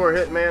 NIGHTCORE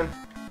Hitman.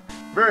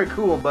 Very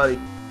cool, buddy.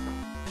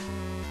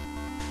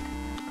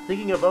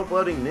 Thinking of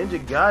uploading Ninja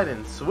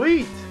Gaiden.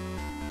 Sweet!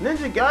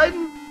 Ninja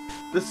Gaiden?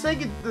 The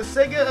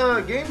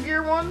Sega Game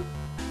Gear one?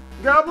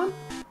 Goblin?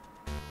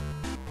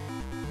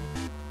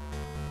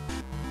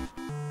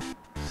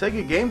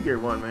 Sega Game Gear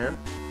one, man.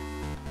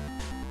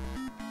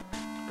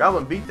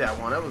 Goblin beat that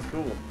one. That was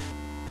cool.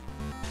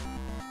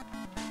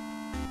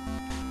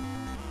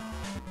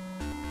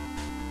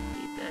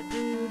 Beat that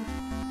dude.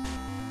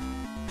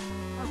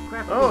 Oh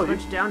crap! I Oh,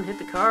 punched down and hit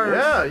the car.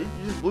 Yeah, you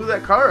just blew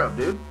that car up,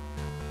 dude.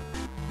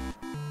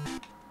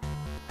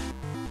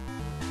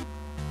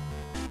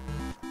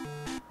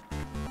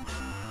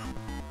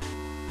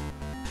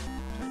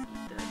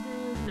 Eat that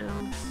dude. Now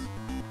let's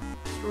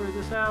destroy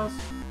this house.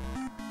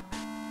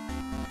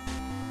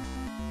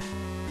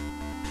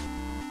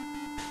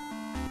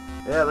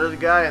 Yeah, there's a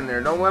guy in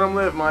there. Don't let him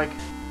live, Mike.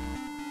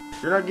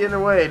 You're not getting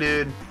away,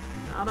 dude.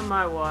 Not on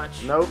my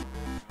watch. Nope.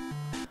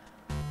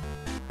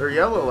 They're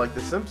yellow like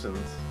the Simpsons.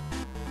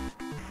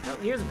 Oh,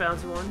 here's a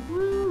bouncy one.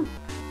 Woo!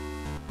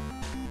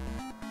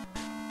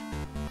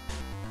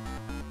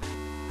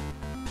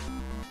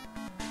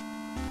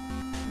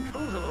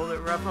 Controls a little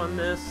bit rough on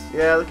this.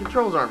 Yeah, the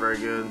controls aren't very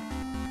good.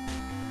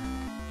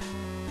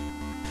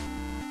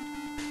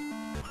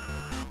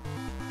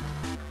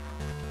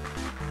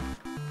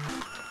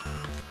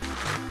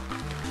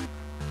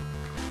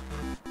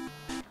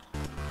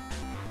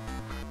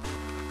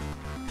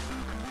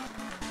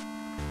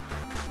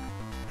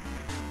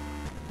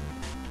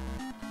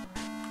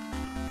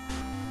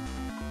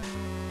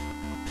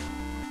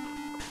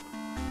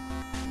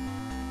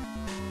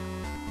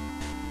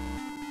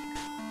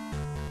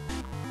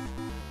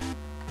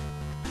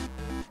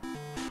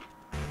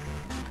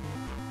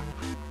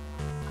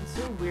 It's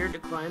so weird to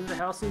climb the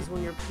houses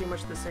when you're pretty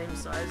much the same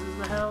size as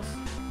the house.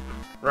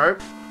 Right?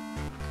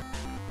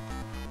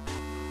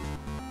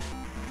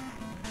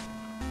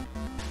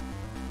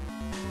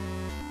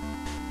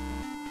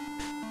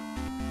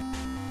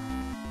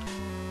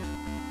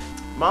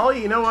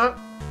 Molly, you know what?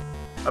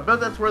 I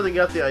bet that's where they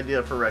got the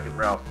idea for Wreck-It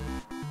Ralph.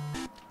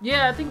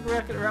 Yeah, I think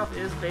Wreck-It Ralph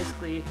is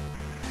basically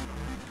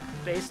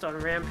based on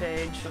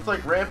Rampage. It's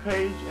like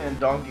Rampage and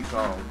Donkey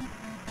Kong.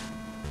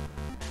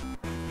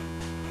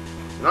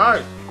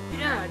 Nice.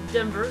 Yeah,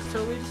 Denver is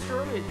totally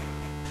destroyed.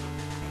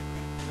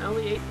 I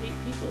only ate 8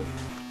 people.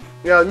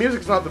 Yeah, the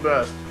music's not the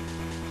best.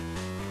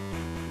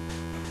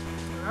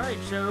 Alright,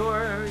 so,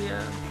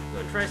 yeah.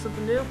 Wanna try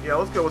something new? Yeah,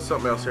 let's go with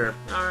something else here.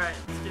 Alright,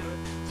 let's do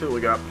it. See what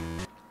we got.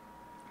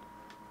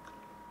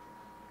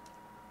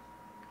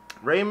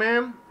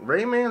 Rayman?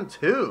 Rayman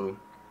 2?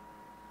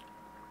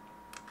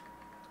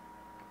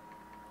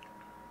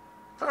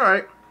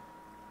 Alright.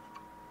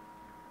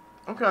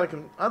 I'm kind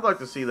of... I'd like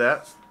to see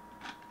that.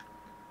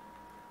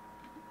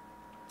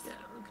 Yeah,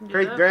 we can do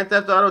Great, that. Grand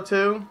Theft Auto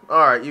 2?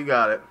 Alright, you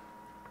got it.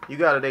 You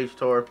got it,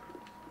 H-Tor.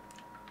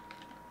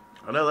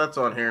 I know that's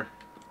on here.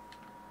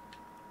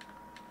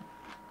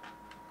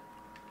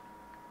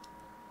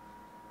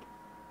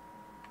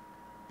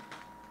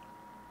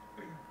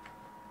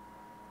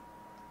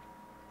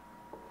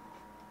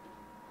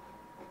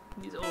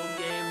 These old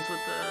games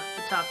with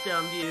the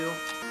top-down view.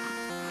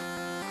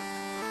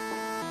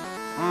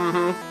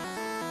 Mm-hmm.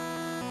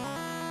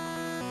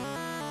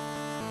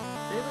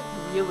 They like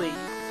really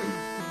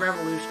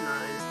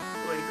revolutionized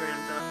the way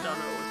Grand Theft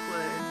Auto was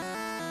played.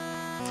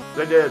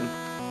 They did.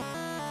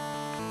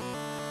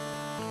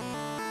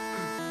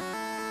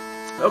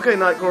 Okay,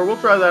 NIGHTCORE, we'll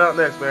try that out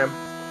next, man.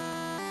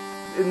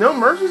 No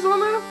Mercy's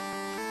on there?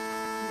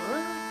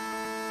 What?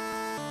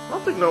 I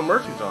don't think No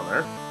Mercy's on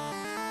there.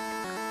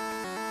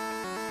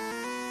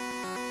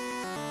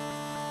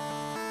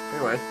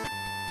 Anyway,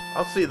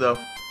 I'll see though.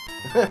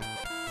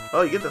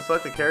 Oh, you get to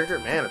select a character?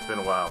 Man, it's been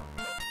a while.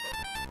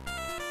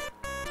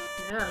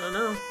 Yeah, I don't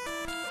know.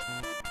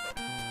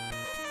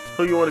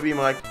 Who you want to be,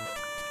 Mike?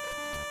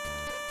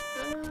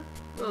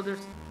 Well,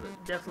 there's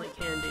definitely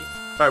Candy.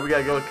 Alright, we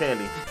gotta go with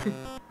Candy.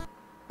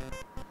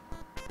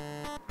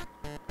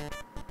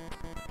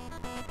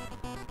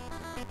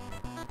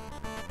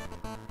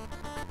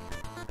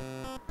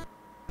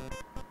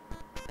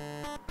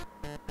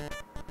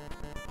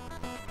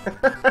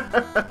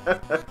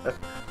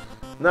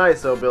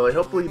 Nice, oh Billy.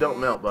 Hopefully you don't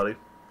melt, buddy.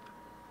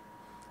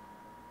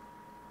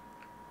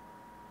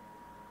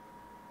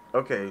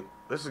 Okay,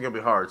 this is gonna be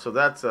hard. So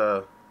that's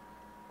Zabatsu,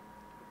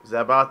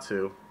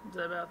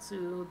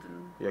 Zabatsu,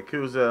 then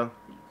Yakuza,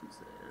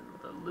 and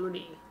the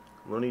Looney.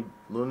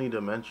 Looney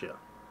Dementia.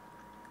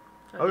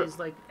 Are Okay. these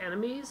like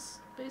enemies,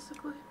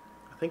 basically?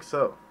 I think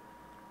so.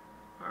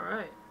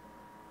 Alright.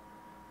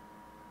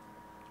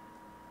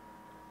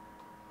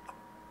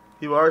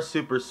 You are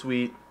super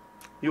sweet.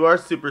 You are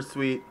super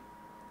sweet.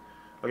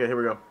 Okay, here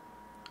we go.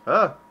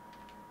 Ah!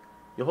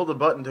 You hold the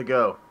button to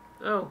go.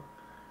 Oh,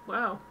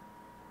 wow.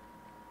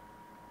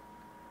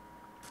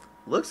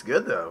 Looks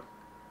good, though.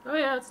 Oh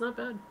yeah, it's not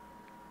bad.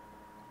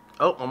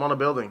 Oh, I'm on a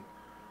building.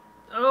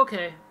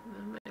 Okay,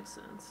 that makes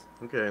sense.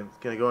 Okay,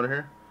 can I go in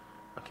here?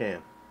 I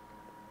can.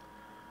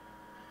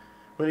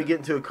 We need to get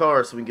into a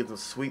car so we can get some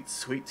sweet,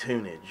 sweet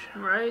tunage.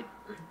 Right?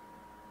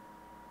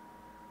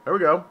 There we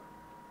go.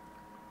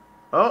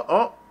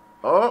 Oh.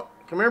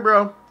 Come here,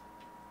 bro.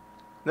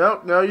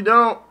 No, you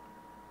don't.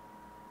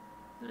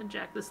 I'm gonna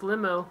jack this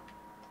limo.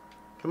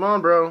 Come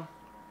on, bro.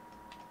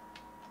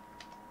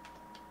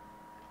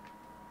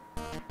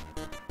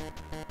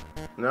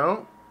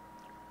 No.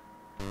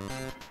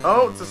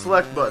 Oh, it's a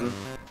select button.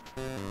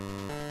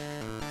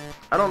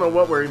 I don't know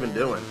what we're even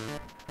doing.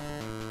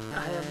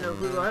 I have no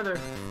clue either.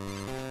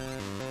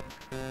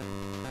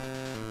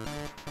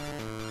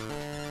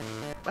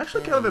 I'm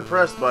actually kind of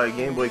impressed by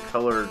Game Boy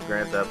Color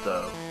Grand Theft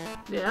Auto.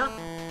 Yeah?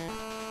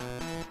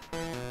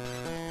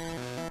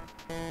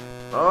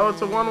 Oh,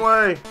 it's a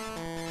one-way.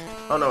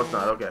 Oh, no, it's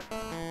not. Okay.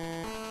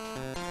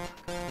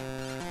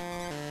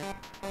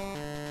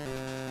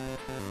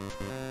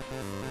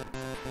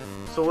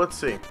 So let's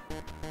see.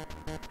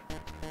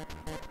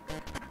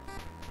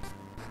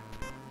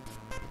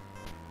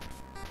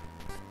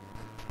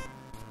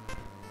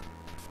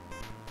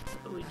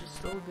 We just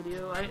stole a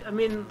video. I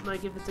mean,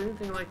 like, if it's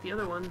anything like the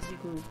other ones, you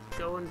can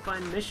go and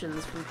find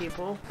missions from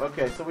people.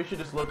 Okay, so we should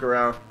just look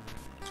around.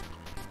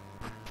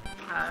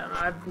 I don't know.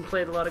 I've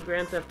played a lot of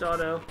Grand Theft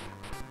Auto.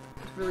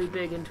 I was really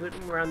big into it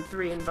around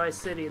 3 in Vice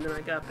City, and then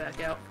I got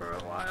back out for a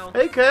while.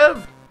 Hey,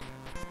 Kev!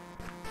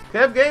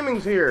 Kev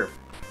Gaming's here.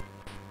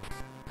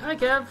 Hi,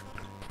 Kev.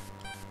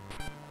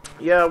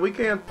 Yeah, we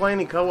can't play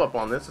any co-op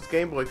on this. It's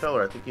Game Boy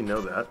Color. I think you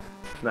know that.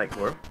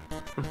 NIGHTCORE.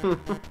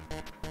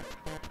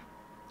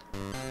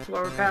 That's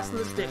why we're passing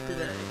the stick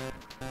today.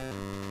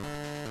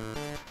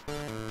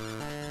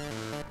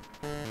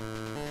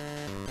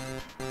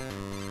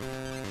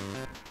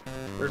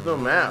 There's no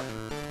map.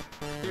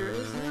 There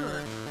is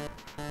not.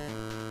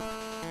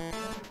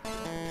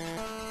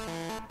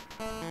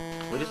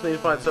 We just need to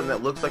find something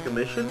that looks like a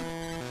mission.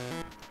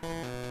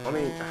 I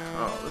mean,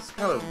 oh, this is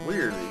kind of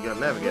weird that you gotta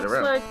navigate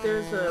around. Looks like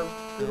there's a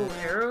little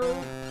arrow.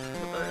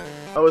 With a,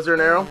 Oh, is there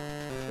an arrow?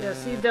 yeah,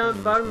 see down at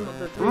the bottom of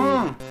the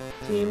 3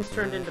 teams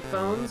turned into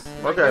phones?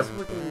 Okay. I guess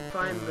we can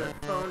find the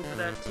phone for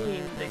that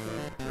team. They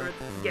can, or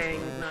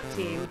gang, not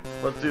team.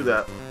 Let's do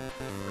that.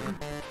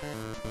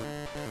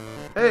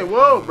 Hey,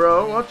 whoa,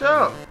 bro, watch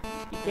out.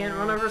 You can't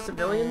run over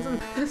civilians in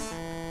this?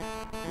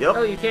 Yep.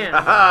 Oh, you can.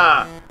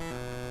 Haha!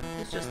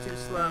 It's just too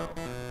slow.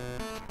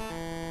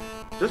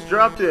 Just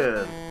dropped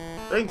in.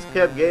 Thanks,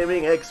 Kev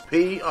Gaming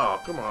XP.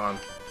 Oh, come on.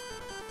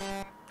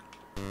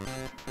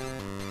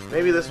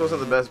 Maybe this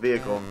wasn't the best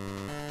vehicle.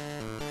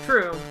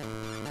 True.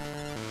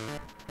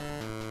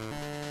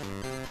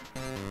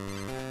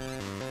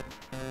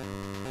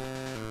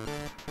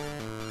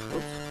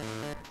 Oops.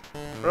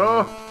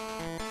 Oh!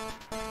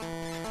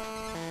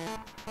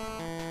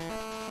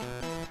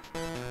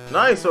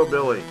 Nice,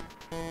 OOOHBILLY.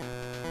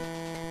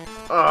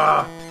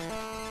 Ah!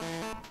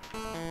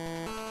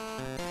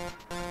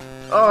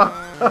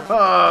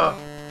 Oh!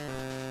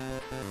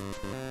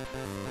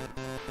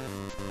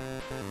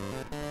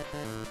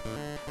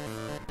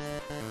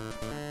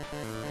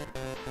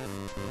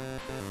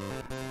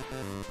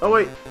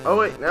 Oh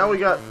wait, now we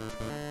got...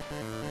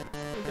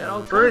 We got all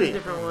kinds Three. of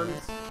different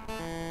ones.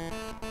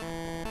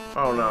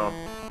 Oh no.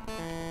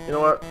 You know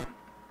what?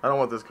 I don't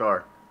want this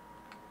car.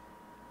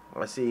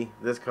 I see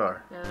this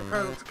car. Yeah, that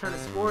car looks kind of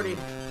sporty.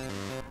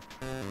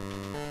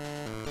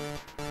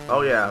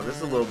 Oh yeah, this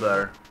is a little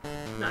better.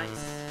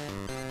 Nice.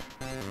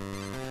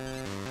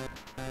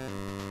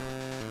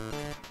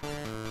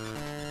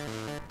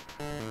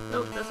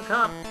 Oh, that's a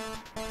cop.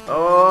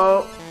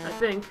 Oh, I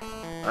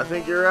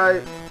think you're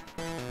right.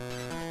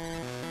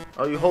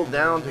 Oh, you hold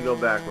down to go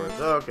backwards.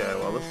 Okay,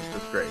 well this is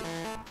just great.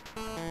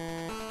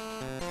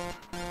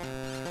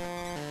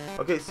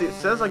 Okay, see, it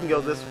says I can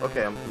go this...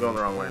 Okay, I'm going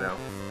the wrong way now.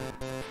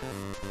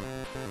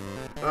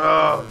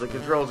 Oh, the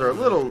controls are a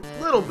little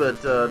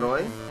bit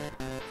annoying.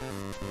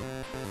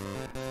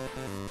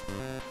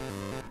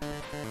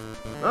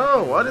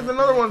 Oh, why did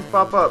another one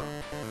pop up?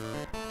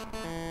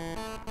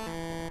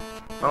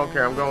 I don't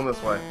care, I'm going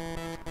this way.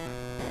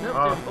 Nope,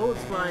 Oh. there's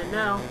bullets flying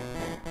now.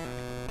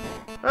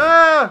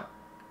 Ah!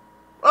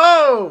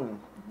 Oh!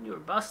 You were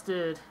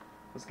busted.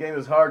 This game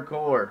is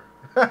hardcore.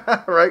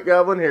 Right,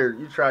 Goblin? Here,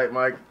 you try it,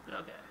 Mike.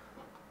 Okay.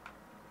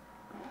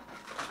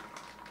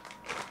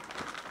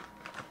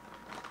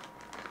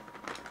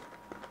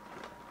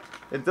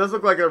 It does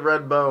look like a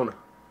red bone.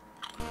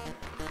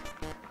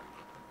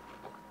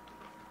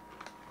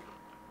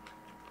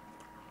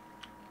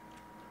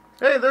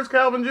 Hey, there's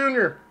Calvin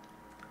Jr.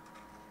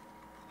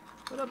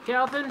 What up,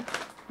 Calvin?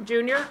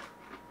 Junior?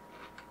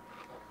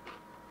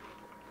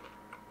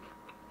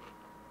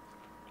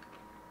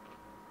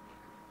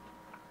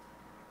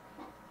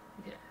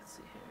 Okay, let's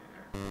see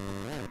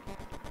here.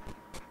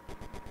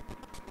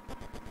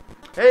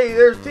 Hey,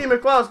 there's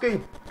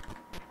TMCLOSKY.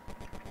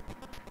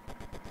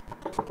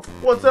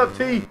 What's up,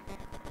 T?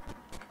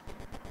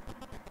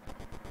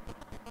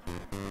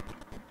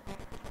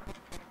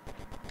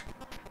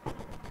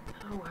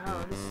 Oh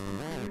wow, this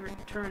is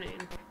returning.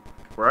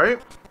 Right?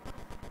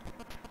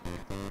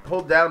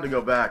 Hold down to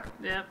go back.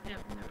 Yep, there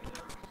we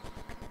go.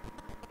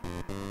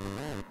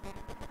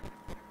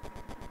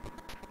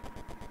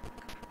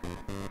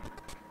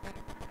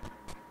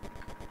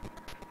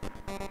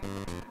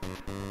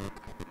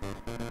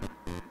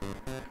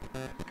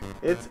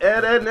 It's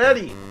Ed, Ed, and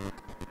Eddie.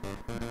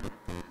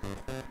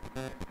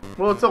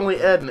 Well, it's only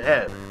Ed and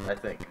Ed, I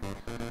think.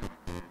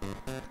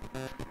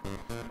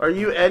 Are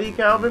you Eddie,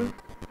 Calvin?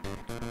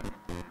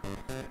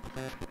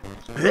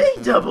 Hey,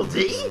 Double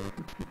D!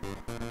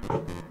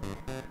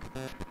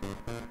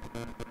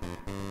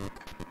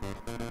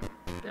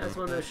 That's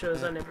one of those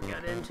shows I never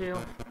got into.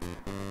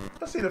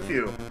 I've seen a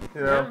few,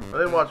 you know. Yeah. I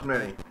didn't watch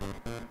many.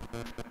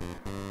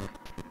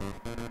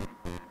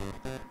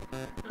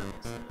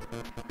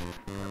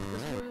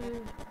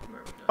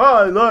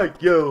 I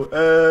like you,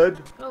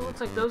 Ed. Oh,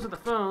 looks like those are the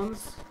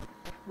phones.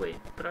 Wait,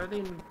 but are they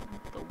in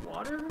the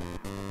water?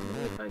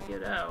 Maybe if I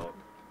get out.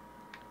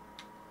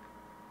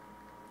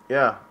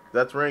 Yeah,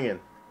 that's ringing.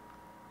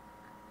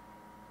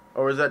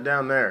 Or is that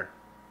down there?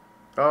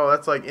 Oh,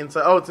 that's like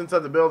inside. Oh, it's inside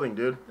the building,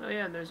 dude. Oh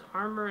yeah, and there's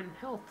armor and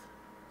health.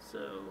 So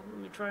let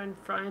me try and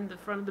find the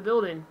front of the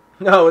building.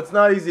 No, it's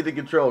not easy to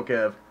control,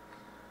 Kev.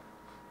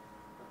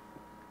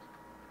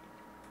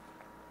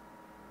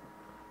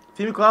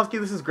 TMCLOSKY,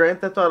 this is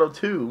Grand Theft Auto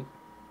 2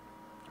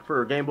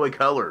 for Game Boy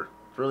Color.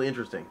 It's really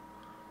interesting.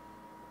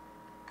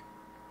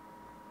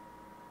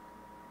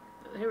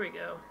 Here we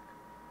go.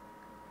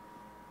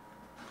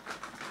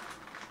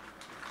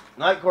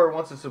 NIGHTCORE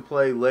wants us to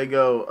play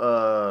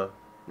Lego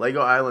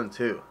Island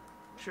 2.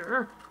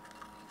 Sure.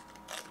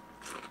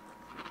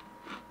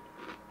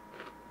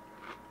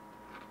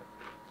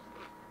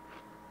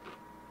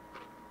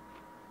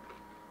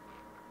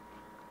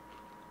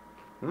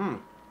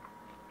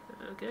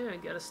 Okay, I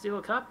gotta steal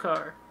a cop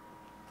car.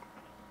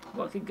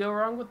 What could go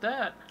wrong with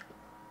that?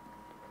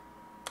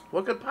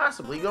 What could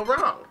possibly go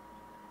wrong?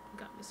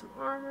 Got me some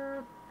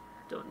armor.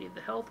 Don't need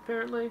the health,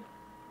 apparently.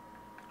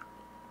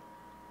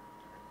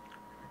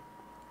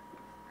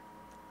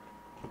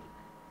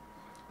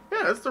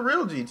 Yeah, it's the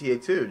real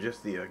GTA 2,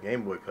 just the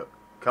Game Boy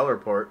Color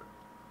port.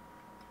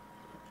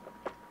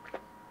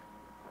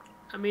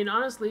 I mean,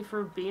 honestly,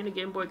 for being a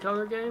Game Boy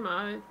Color game,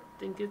 I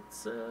think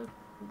it's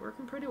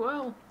working pretty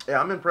well. Yeah,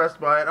 I'm impressed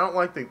by it. I don't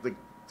like the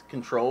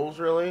controls,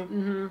 really.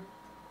 Mm-hmm.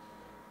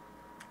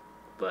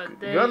 But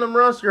they... Gundam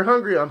Rust, you're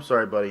hungry? I'm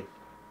sorry, buddy.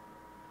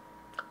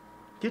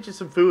 Get you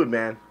some food,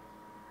 man.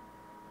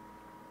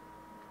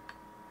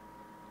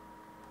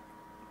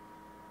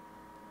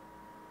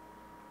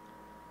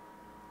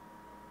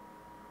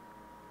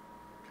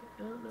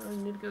 I don't know, I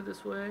need to go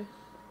this way.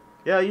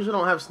 Yeah, I usually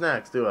don't have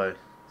snacks, do I?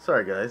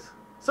 Sorry, guys.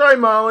 Sorry,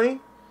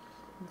 Molly.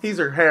 These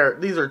are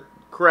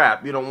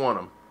crap. You don't want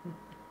them.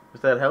 If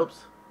that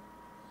helps.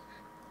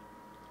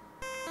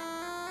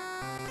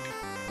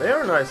 They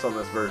are nice on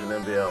this version,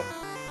 MVL.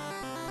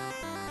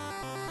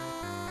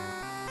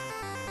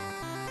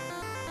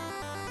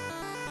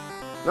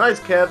 Nice,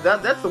 Kev.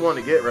 That's the one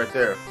to get right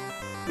there.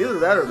 Either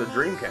that or the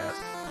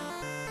Dreamcast.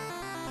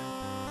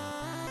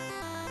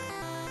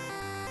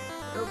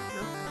 Oh,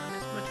 no, I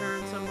missed my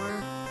turn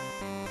somewhere.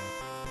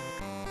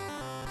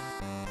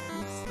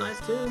 It's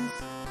nice tunes.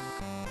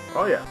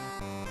 Oh, yeah.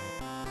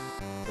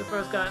 So far,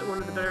 it's got one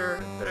of the better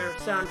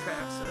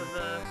soundtracks of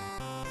the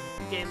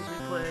games we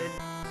played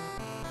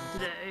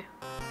today.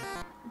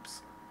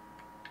 Oops.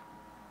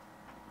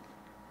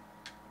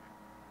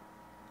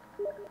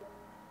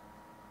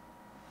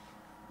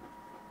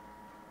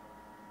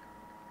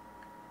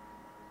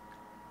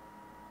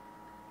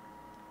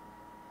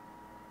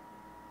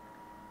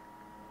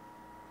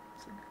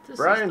 So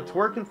Bryan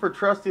twerking for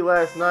Trusty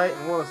last night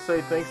and want to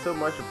say thanks so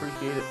much.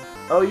 Appreciate it.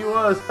 Oh, you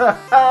was?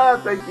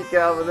 Thank you,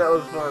 Calvin. That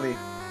was funny.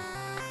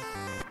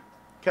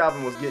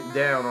 Calvin was getting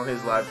down on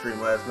his live stream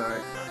last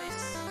night.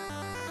 Nice.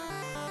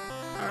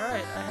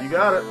 Alright, I have You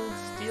got to it.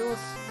 go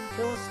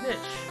kill a snitch,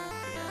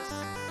 I guess.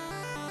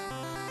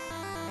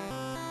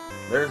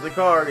 There's the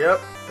car.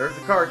 Yep. There's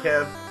the car,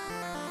 Kev.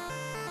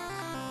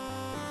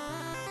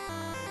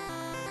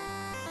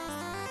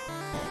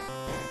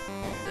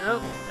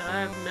 Nope,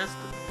 I've pissed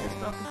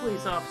off the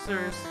police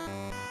officers.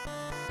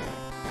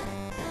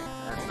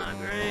 That's not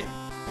great.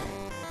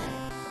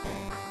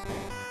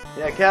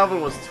 Yeah,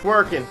 Calvin was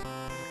twerking.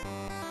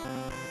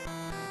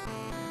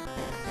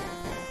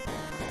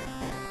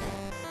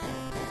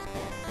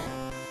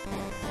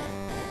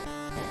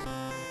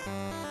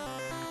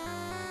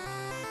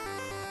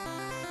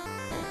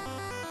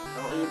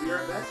 Oh, you'll be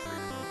right back,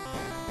 Screen.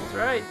 That's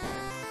right.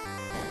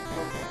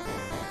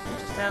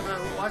 Just have a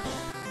watch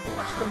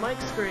the mic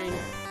screen.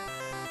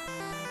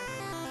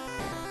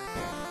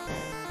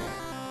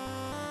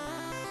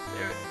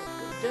 There it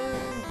goes. Go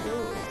down, go.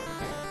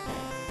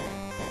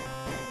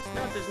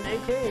 Snap, there's an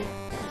AK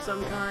of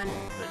some kind.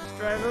 Should I just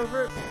drive over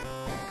it?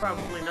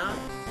 Probably not.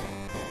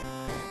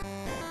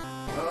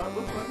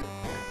 Looks like it.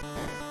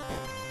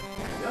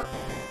 Yep.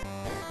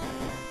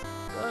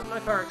 But my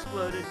car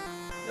exploded.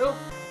 Nope.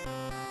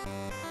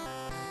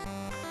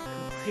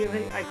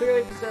 I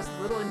clearly possess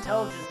little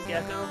intelligence,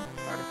 Gecko,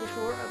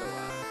 artificial or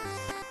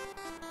otherwise.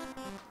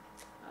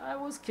 I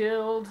was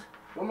killed.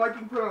 Well, Mike, you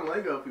can put it on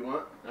Lego if you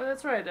want. Oh,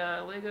 that's right,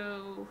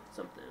 Lego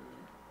something.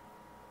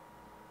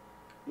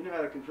 You know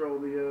how to control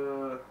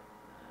the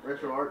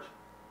retro arch?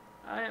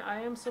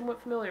 I am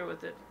somewhat familiar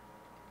with it.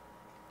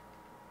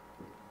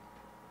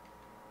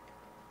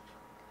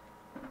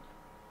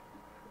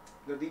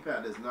 The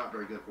D-pad is not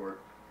very good for it.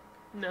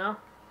 No?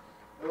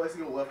 It likes to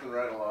go left and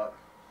right a lot.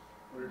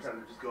 We were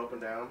trying to just go up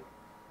and down.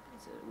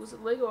 Was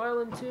it Lego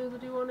Island 2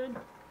 that you wanted?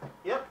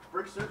 Yep,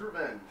 Brickster's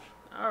Revenge.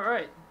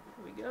 Alright,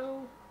 here we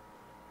go.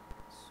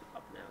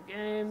 Swap now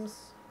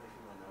games.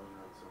 Making my nose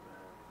run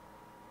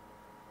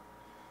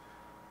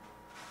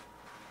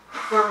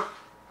so bad.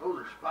 Those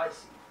are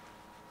spicy.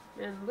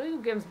 Man, Lego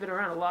game's been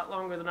around a lot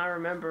longer than I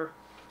remember.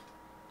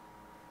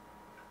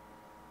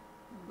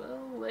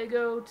 Well,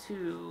 Lego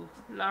 2,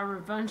 La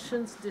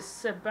Revengeance de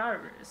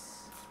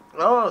Cerberus.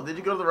 Oh, did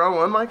you go to the wrong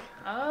one, Mike?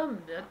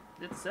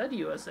 It said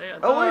USA.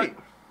 Oh, wait.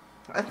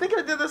 I think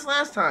I did this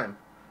last time.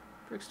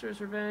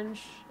 Brickster's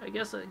Revenge. I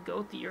guess I'd go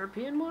with the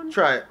European one?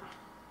 Try it.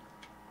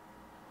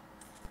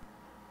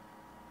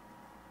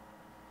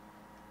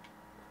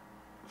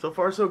 So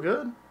far, so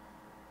good.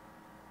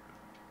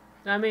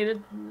 I mean, it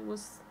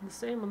was the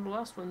same on the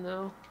last one,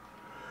 though.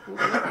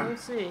 We'll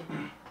see.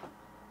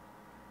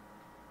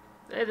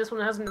 Hey, this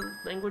one has a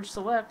language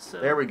select, so...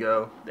 There we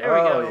go. There we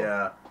go. Oh,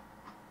 yeah.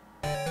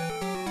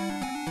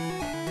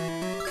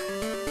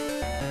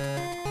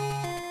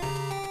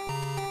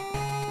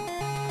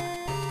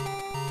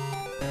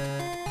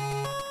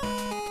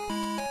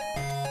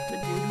 The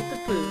dude with the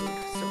food,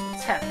 so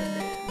what's happening?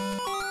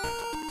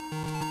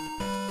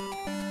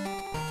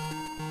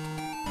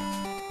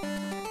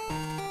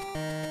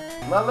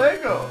 My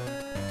Lego!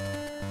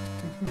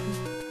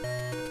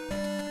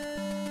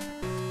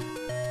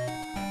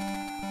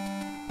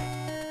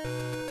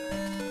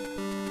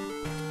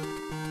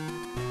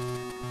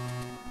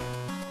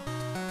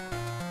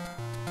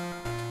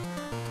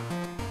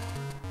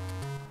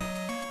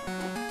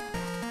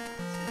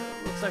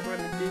 Looks like we're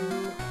gonna do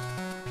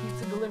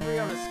pizza delivery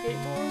on a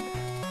skateboard.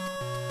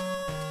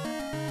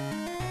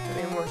 I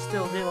mean, we're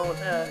still dealing with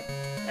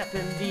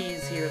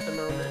FMVs here at the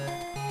moment.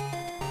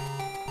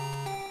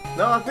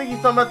 No, I think he's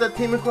talking about that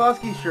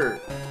TMCLOSKY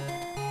shirt.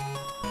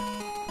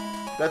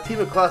 That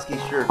TMCLOSKY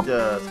shirt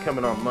is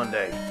coming on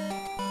Monday.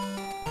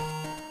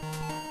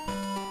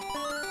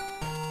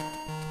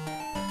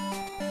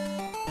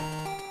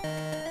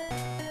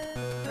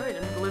 Alright,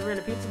 I'm delivering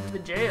a pizza to the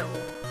jail.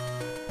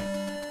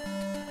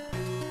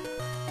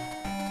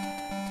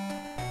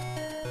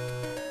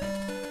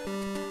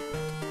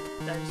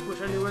 I just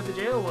wish I knew where the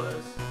jail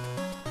was.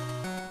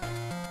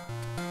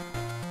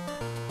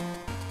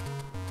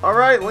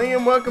 Alright,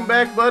 Liam, welcome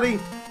back, buddy.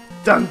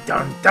 Dun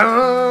dun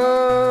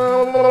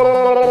dun!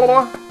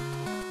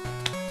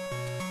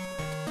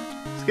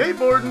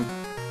 Skateboarding.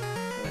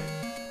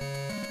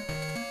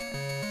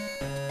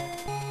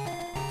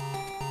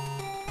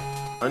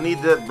 I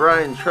need that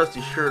Bryan Trusty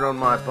shirt on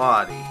my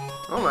body.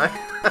 Oh my.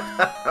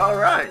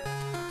 Alright.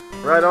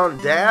 Right on,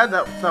 Dad.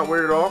 That's not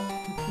weird at all.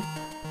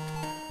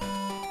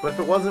 But if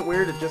it wasn't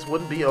weird, it just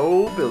wouldn't be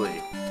old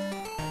Billy.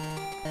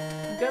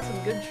 You got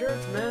some good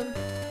shirts, man.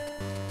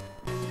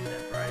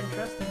 That Bryan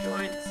Trusty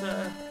joints,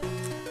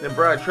 Them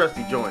Bryan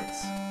Trusty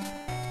joints.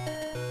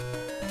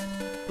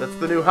 That's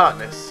the new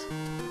hotness.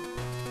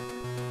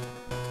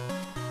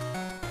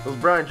 Those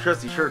Bryan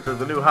Trusty shirts are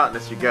the new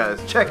hotness, you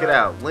guys. Check it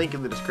out. Link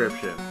in the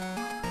description.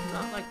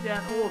 not like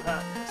that old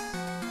hotness.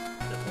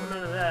 Don't want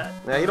none of that.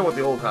 Nah, you don't want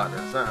the old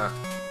hotness.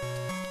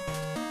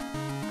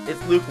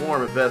 It's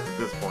lukewarm at best at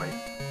this point.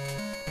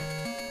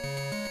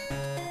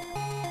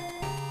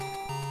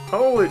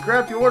 Holy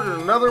crap, you ordered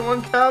another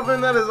one,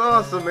 Calvin? That is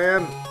awesome,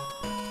 man.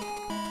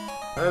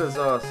 That is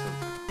awesome.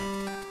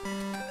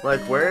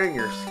 Like wearing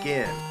your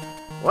skin.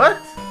 What?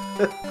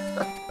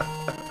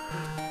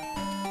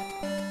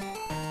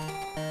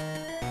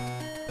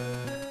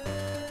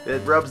 It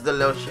rubs the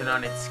lotion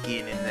on its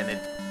skin and then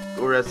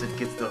or else it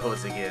gets the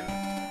hose again.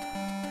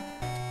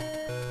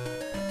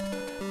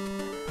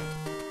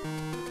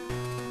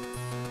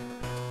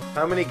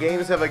 How many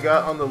games have I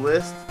got on the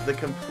list? The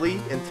complete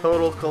and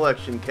total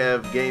collection,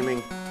 Kev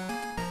Gaming.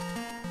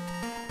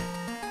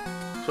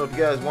 So if you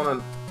guys want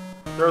to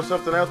throw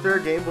something out there,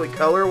 Game Boy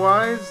Color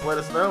wise, let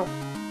us know.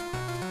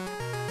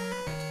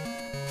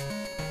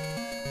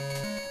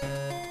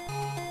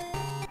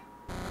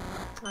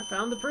 I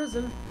found the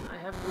prison. I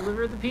have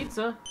delivered the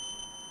pizza.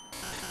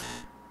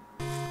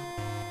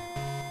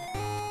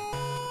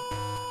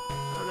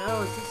 Oh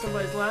no, is this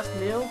somebody's last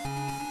meal?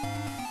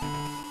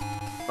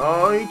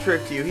 Oh, he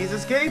tricked you. He's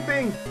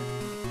escaping.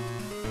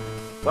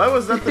 Why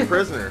was that the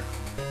prisoner?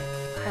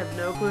 I have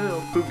no clue.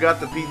 Who got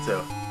the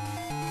pizza?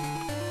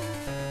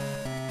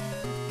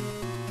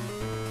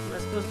 Am I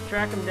supposed to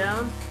track him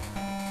down?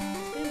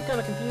 Seems kind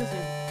of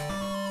confusing.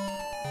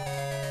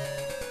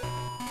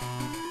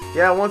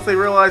 Yeah, once they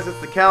realize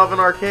it's the Calvin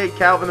arcade,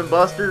 Calvin and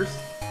Buster's,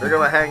 they're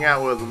gonna hang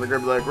out with them. They're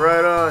gonna be like,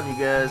 right on, you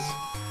guys.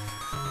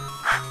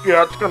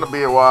 Yeah, it's gonna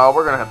be a while.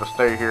 We're gonna have to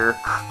stay here.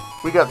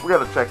 We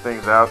gotta check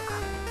things out.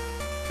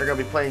 They're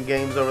gonna be playing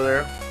games over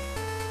there.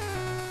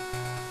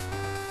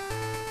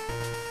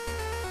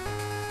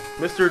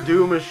 Mr.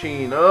 Do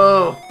Machine.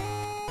 Oh,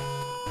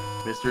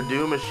 Mr.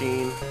 Do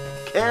Machine.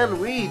 Can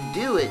we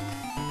do it?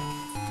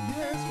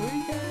 Yeah.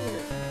 we can.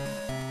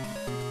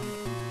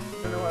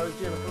 I don't know why I was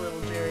doing like a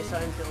little Jerry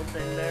Seinfeld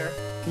thing there.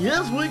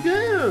 Yes, we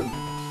can.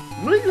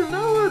 We can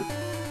do it.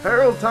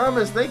 Harold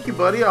Thomas, thank you,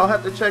 buddy. I'll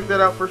have to check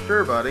that out for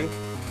sure, buddy.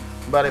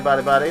 Buddy.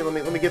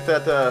 Let me get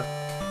that.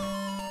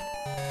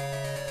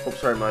 Oh,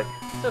 sorry, Mike.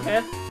 It's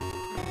okay.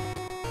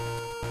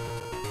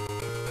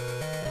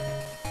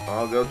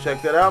 I'll go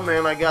check that out,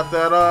 man. I got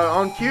that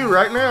on cue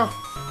right now.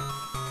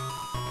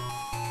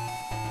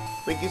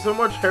 Thank you so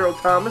much, Harold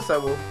Thomas. I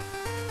will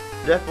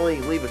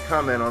definitely leave a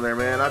comment on there,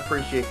 man. I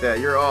appreciate that.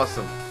 You're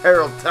awesome.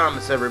 Harold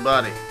Thomas,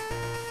 everybody.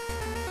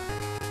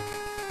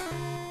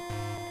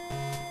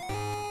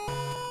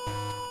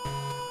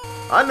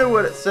 I knew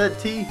what it said,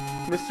 T.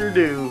 Mr.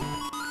 Do.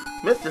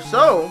 Mr.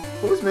 So?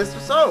 Who's Mr.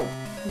 So?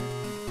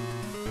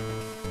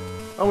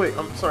 Oh, wait.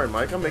 I'm sorry,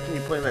 Mike. I'm making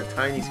you play on that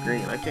tiny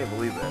screen. I can't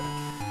believe that.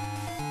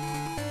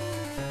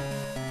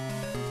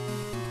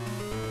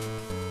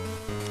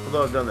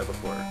 Although I've done that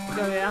before.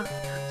 Oh, yeah?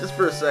 Just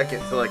for a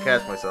second till I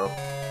catch myself.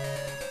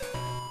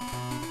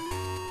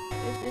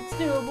 It's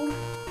doable.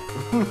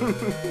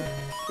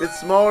 It's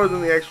smaller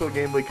than the actual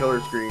Game Boy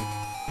Color screen.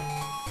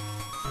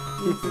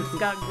 It's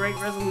got great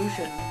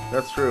resolution.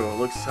 That's true. It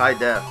looks high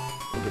def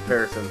in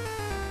comparison.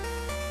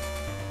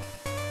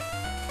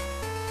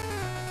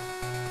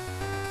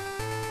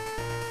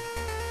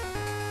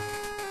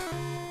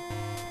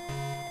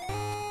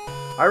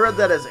 I read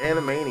that as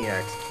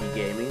Animaniacs Key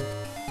Gaming.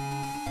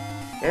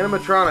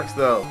 Animatronics,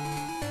 though.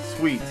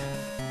 Sweet.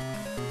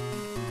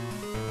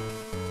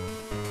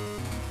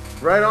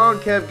 Right on,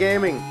 Kev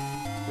Gaming.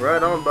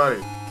 Right on,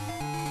 buddy.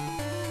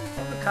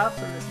 All the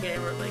cops in this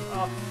game are like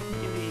off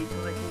duty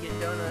so they can get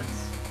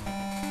donuts.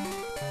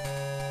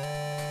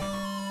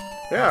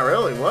 Yeah,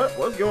 really? What?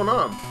 What's going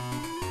on?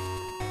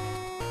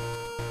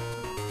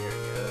 There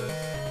it goes.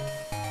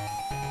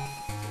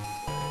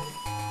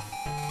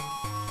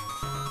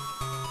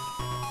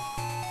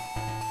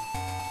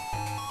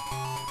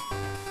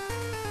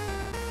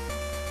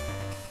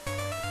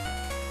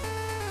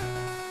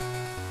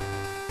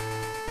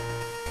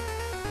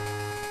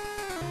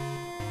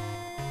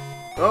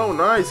 Oh,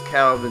 nice,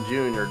 Calvin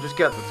Jr. Just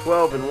got the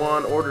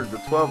 12-in-1, ordered the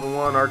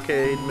 12-in-1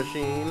 arcade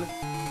machine,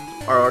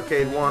 our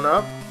arcade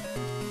 1-up,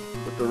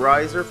 with the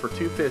riser for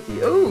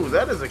 $250. Ooh,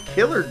 that is a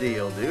killer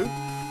deal, dude.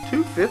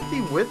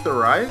 $250 with the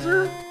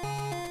riser?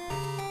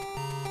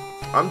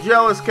 I'm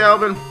jealous,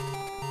 Calvin.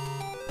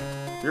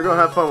 You're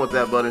gonna have fun with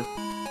that, buddy.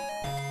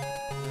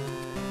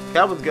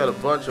 Calvin's got a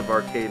bunch of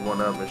arcade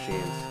 1-up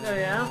machines. Oh,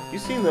 yeah? You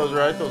seen those,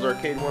 right? Those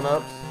arcade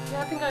 1-ups?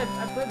 Yeah, I think I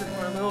played with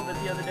one a little bit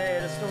the other day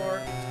at a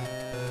store.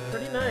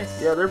 Pretty nice.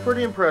 Yeah, they're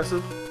pretty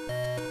impressive.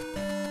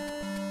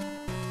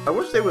 I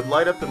wish they would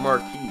light up the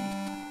marquee.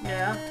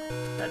 Yeah.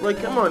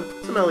 Like, come on,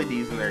 some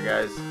LEDs in there,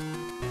 guys.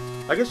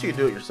 I guess you could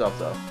do it yourself,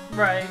 though.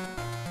 Right.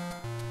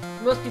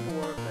 Most people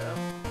won't, though.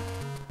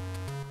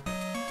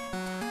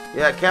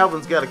 Yeah,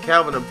 Calvin's got a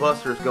Calvin and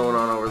Buster's going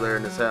on over there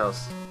in his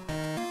house.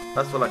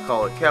 That's what I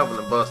call it, Calvin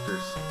and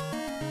Buster's.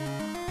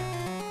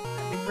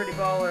 That'd be pretty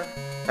baller.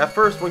 At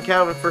first, when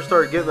Calvin first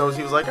started getting those,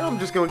 he was like, I'm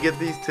just going to get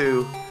these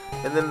two.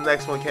 And then the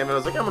next one came in, I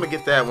was like, I'm going to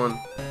get that one.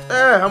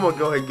 I'm going to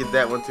go ahead and get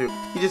that one, too.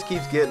 He just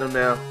keeps getting them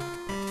now.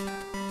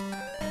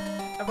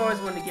 I've always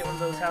wanted to get one of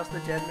those House of the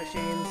Dead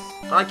machines.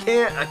 I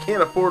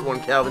can't afford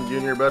one, Calvin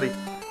Jr., buddy.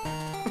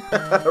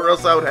 Or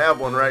else I would have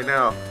one right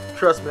now.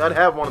 Trust me, I'd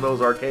have one of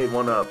those arcade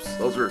 1-ups.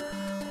 Those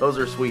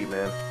are sweet,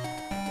 man.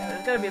 Yeah,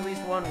 there's got to be at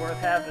least one worth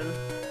having.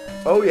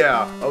 Oh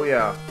yeah, oh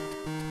yeah.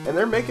 And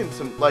they're making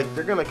some, like,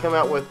 they're gonna come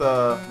out with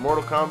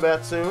Mortal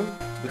Kombat soon.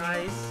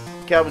 Nice.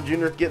 Calvin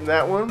Jr.'s getting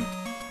that one.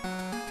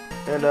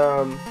 And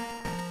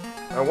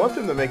I want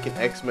them to make an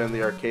X-Men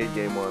the arcade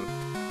game one.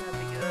 That'd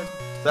be good.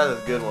 That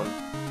is a good one.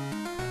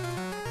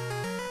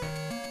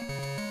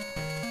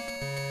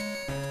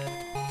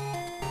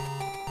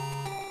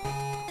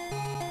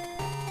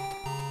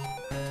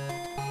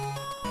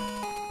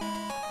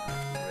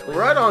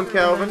 Really Right on,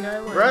 Calvin.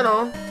 Right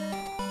on.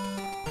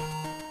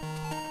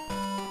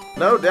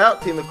 No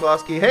doubt,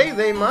 TMCLOSKY. Hey,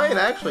 they might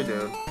actually,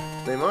 dude.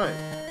 They might.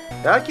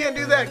 I can't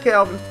do that,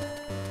 Calvin.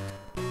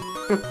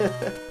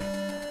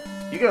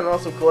 You got an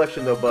awesome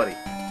collection, though, buddy.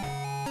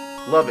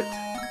 Love it.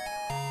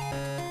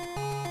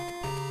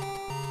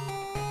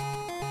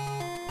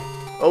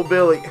 Oh,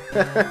 Billy.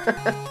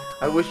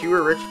 I wish you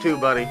were rich, too,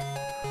 buddy.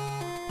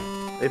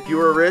 If you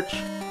were rich,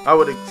 I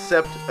would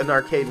accept an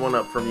arcade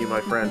 1-up from you,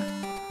 my friend.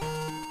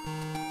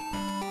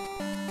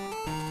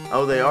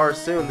 Oh, they are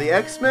soon. The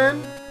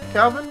X-Men,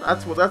 Calvin?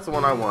 That's the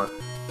one I want.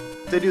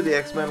 If they do the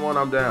X-Men one,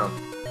 I'm down.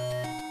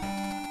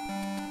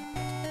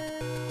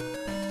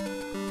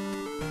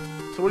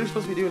 So what are you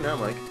supposed to be doing now,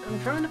 Mike?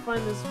 I'm trying to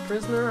find this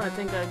prisoner. I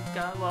think I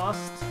got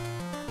lost.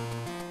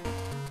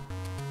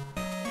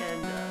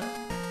 And,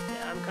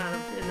 yeah, I'm kind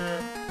of in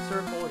a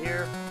circle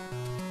here.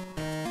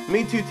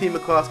 Me too,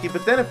 TMCLOSKY,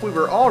 but then if we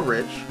were all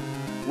rich,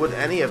 would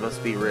any of us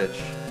be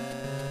rich?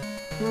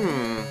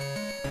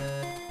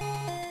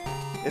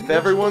 If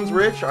everyone's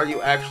rich, are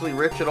you actually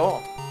rich at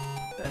all?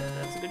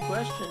 That's a good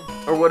question.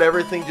 Or would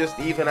everything just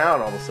even out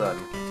all of a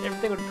sudden?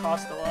 Everything would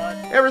cost a lot.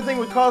 Everything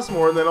would cost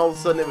more, and then all of a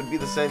sudden it would be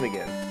the same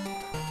again.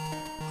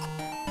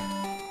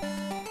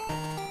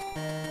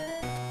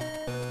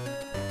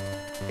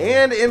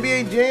 And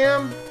NBA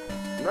Jam.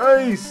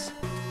 Nice.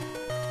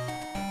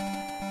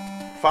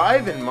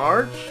 5 in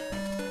March.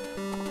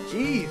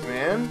 Jeez,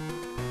 man.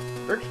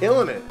 They're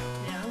killing it.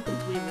 Yeah, I'm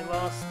completely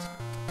lost.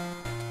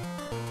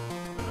 I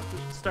don't know if we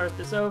should start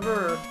this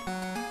over or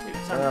maybe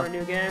it's time for a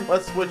new game.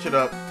 Let's switch it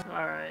up.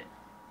 Alright.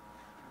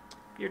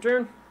 Your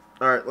turn?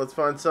 Alright, let's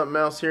find something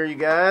else here, you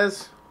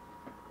guys.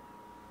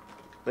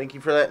 Thank you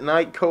for that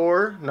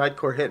NIGHTCORE.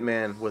 NIGHTCORE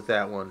Hitman with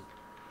that one.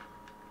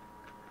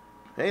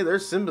 Hey,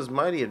 there's Simba's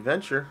Mighty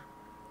Adventure.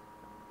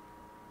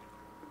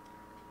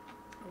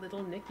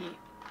 Little Nicky.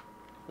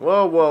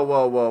 Whoa, whoa,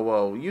 whoa, whoa,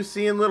 whoa. You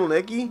seeing Little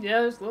Nicky?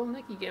 Yeah, there's Little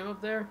Nicky game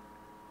up there.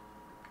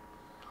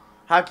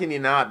 How can you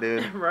not,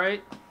 dude?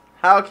 Right?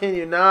 How can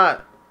you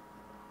not?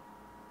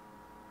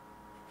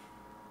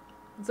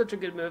 It's such a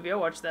good movie. I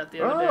watched that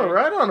the other day. Oh,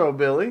 right on,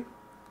 OOOHBILLY.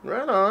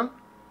 Right on.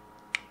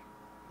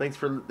 Thanks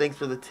for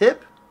the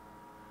tip.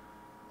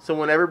 So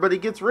when everybody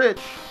gets rich,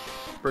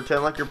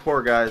 pretend like you're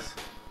poor, guys.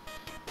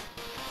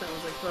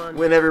 Sounds like fun.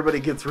 When everybody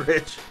gets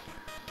rich.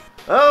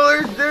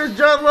 Oh, there's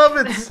John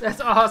Lovitz.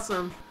 That's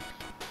awesome.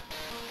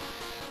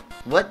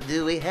 What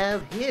do we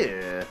have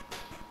here?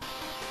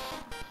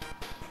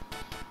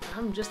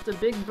 I'm just a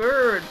big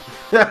bird.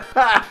 Yes!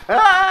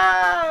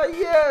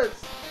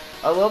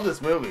 I love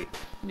this movie.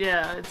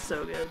 Yeah, it's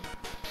so good.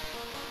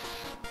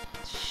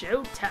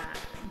 Showtime.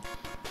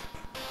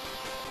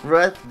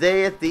 Rough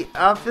day at the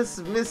office,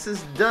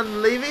 Mrs.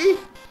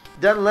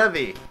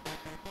 Dunlevy.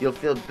 You'll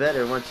feel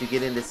better once you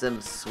get into some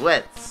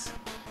sweats.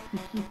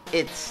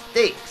 It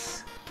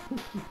stinks.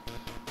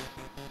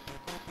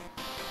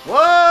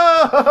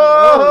 Whoa!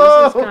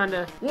 Oh, this is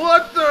kinda...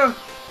 What the?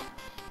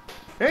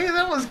 Hey,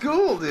 that was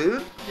cool,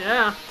 dude.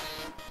 Yeah.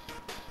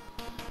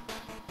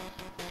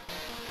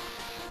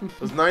 It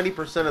was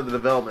 90% of the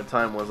development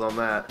time was on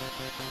that.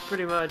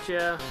 Pretty much,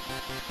 yeah.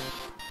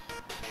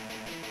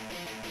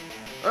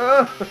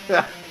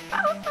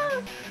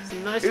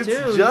 Some nice tunes.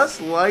 It's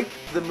just like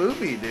the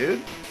movie,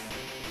 dude.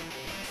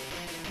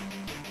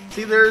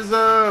 See, there's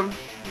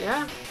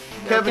yeah.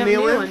 Kevin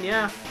Nealon.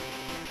 Yeah.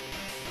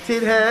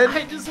 Tidhead.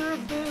 I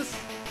deserve this.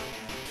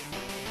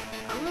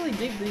 I really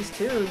dig these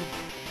tunes.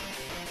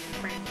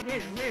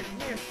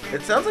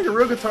 It sounds like a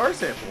real guitar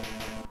sample.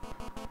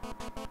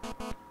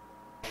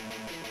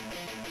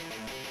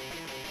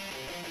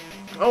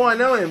 Oh, I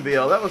know,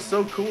 MBL. That was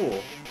so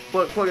cool.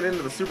 Plug it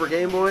into the Super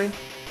Game Boy.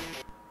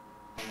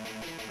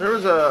 There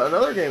was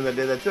another game that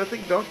did that too. I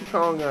think Donkey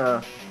Kong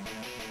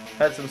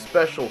had some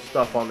special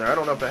stuff on there. I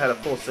don't know if it had a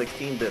full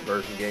 16-bit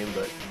version game,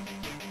 but...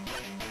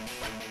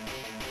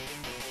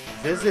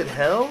 Visit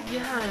Hell?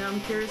 Yeah,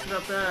 I'm curious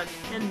about that.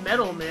 And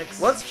Metal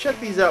Mix. Let's check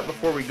these out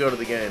before we go to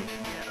the game.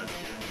 Yeah,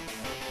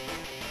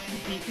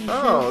 let's do it.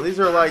 Oh, these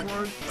are like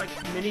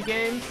mini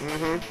games.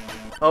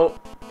 Mm-hmm. Oh,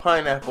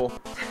 pineapple.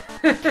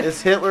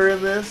 Is Hitler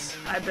in this?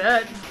 I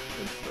bet.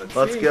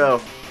 Let's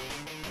go.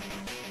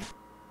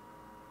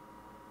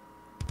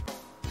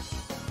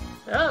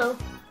 Uh-oh.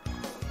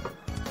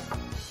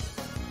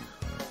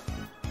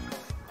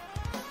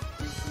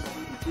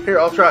 Here,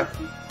 I'll try.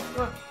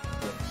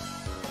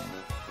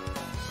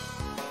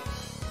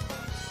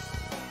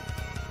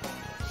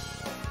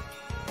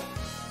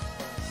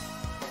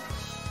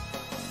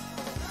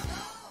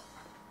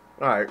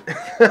 Alright.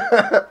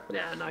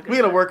 Yeah, not good. We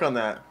gotta work on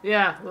that.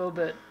 Yeah, a little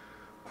bit.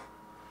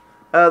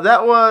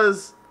 That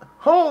was...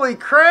 Holy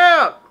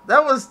crap!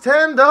 That was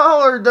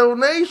 $10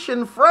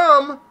 donation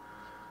from...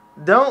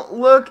 Don't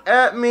look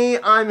at me,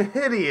 I'm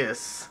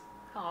hideous.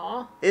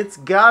 Aw. It's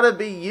gotta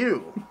be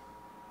you.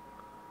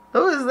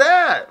 Who is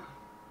that?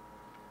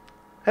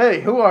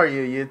 Hey, who are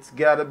you? It's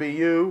gotta be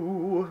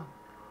you.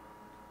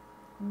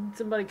 Did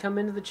somebody come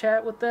into the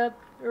chat with that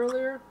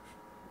earlier?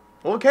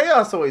 Well,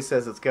 Chaos always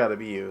says it's gotta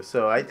be you,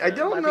 so I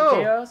don't know.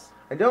 Chaos?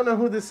 I don't know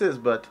who this is,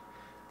 but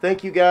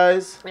thank you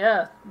guys.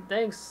 Yeah,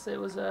 thanks. It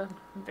was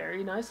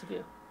very nice of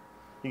you.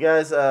 You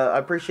guys, I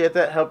appreciate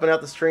that, helping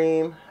out the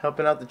stream,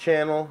 helping out the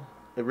channel.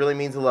 It really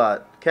means a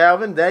lot.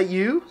 Calvin, that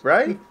you,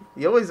 right?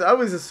 I always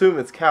assume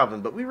it's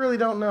Calvin, but we really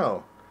don't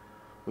know.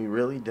 We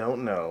really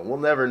don't know. We'll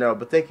never know,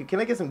 but thank you. Can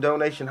I get some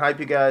donation hype,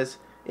 you guys,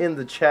 in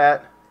the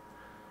chat?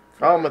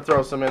 Oh, I'm going to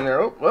throw some in there.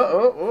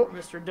 Oh.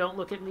 Mr. Don't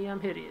Look at Me, I'm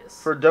Hideous.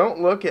 For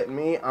Don't Look at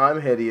Me, I'm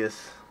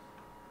Hideous.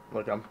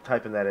 Look, I'm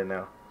typing that in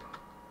now.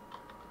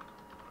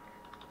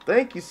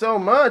 Thank you so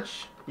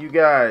much, you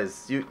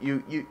guys.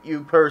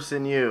 You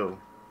person, you.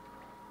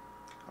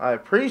 I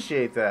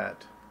appreciate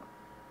that.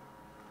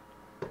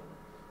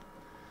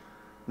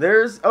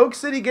 There's Oak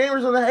City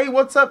Gamers on the... Hey,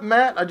 what's up,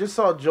 Matt? I just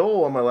saw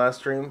Joel on my last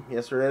stream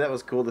yesterday. That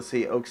was cool to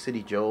see Oak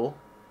City Joel.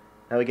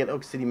 Now we get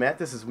Oak City Matt.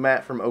 This is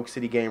Matt from Oak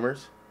City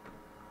Gamers.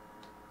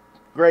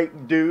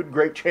 Great dude,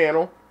 great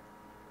channel.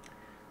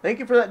 Thank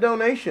you for that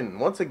donation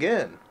once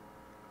again.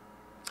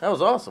 That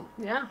was awesome.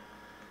 Yeah.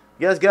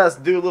 You guys got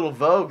to do a little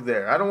Vogue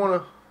there. I don't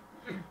want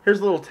to... Here's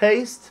a little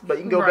taste, but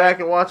you can go back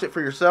and watch it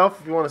for yourself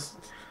if you want to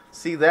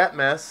see that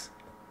mess.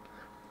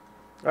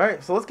 All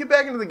right, so let's get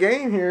back into the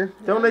game here.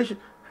 Yeah. Donation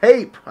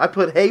HAPE. I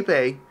put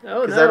HAPE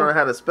because I don't know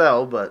how to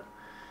spell, but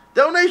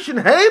donation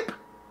HAPE.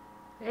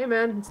 Hey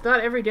man, it's not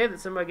every day that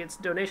somebody gets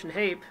donation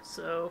HAPE,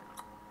 so.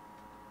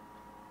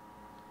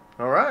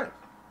 All right.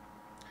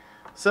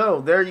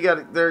 So there you got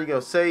it. There you go.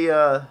 Say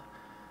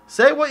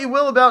what you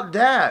will about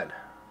Dad,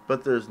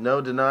 but there's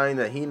no denying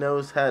that he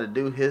knows how to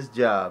do his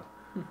job.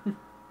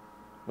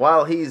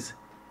 While he's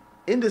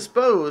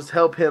indisposed,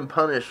 help him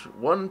punish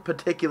one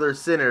particular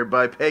sinner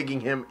by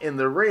pegging him in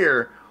the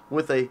rear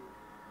with a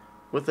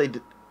what's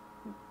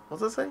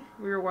that say?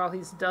 Rear while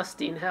he's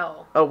dusting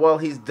hell. Oh, while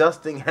he's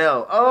dusting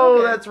hell. Oh,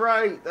 okay. That's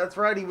right. That's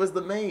right. He was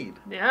the maid.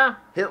 Yeah.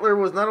 Hitler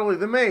was not only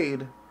the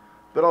maid,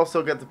 but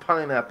also got the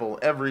pineapple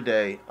every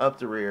day up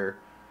the rear.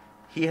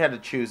 He had to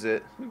choose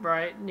it.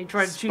 Right, and he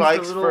tried to choose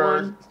the little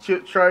one.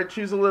 Try to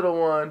choose a little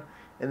one,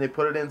 and they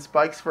put it in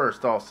spikes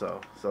first also.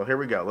 So here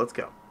we go. Let's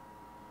go.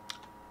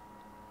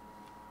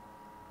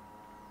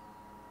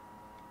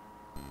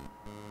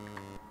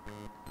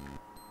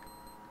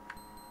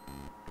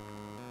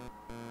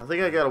 I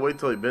think I gotta wait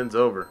till he bends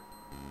over.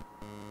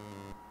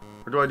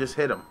 Or do I just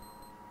hit him?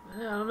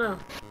 I don't know.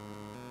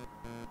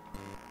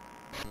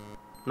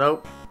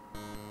 Nope.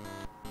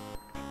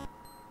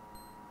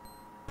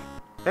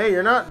 Hey,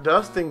 you're not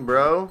dusting,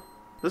 bro.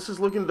 This is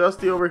looking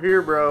dusty over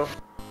here, bro.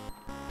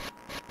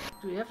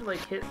 Do we have to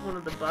like hit one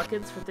of the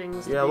buckets for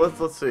things? Yeah,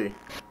 let's see.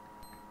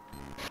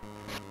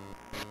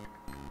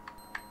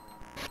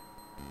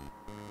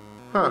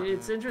 Huh.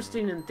 It's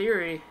interesting in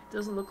theory. It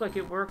doesn't look like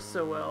it works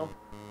so well.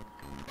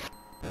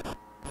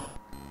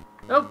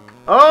 Oh!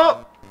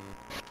 Oh!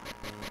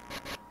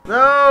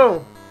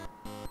 No!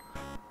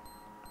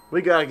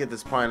 We gotta get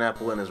this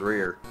pineapple in his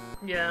rear.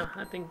 Yeah,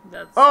 I think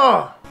that's...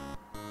 Oh!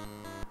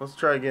 Let's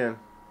try again.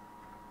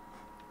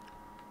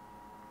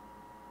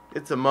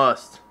 It's a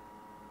must.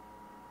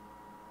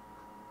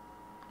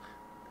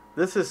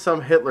 This is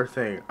some Hitler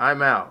thing.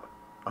 I'm out.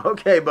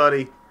 Okay,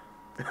 buddy.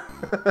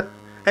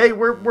 Hey,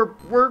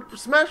 we're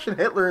smashing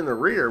Hitler in the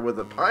rear with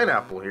a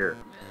pineapple here.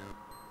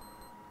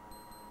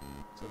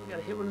 So we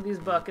gotta hit one of these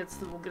buckets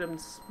that will get him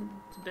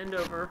to bend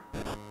over.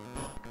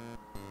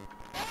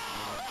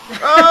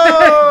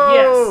 Oh!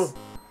 Yes!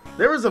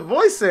 There was a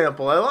voice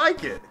sample. I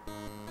like it.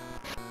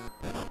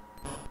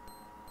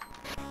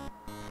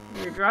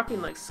 You're dropping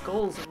like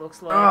skulls, it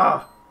looks like,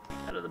 out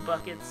of the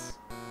buckets.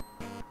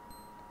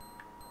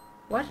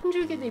 Why didn't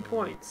you get any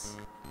points?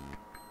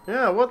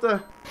 Yeah, what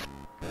the...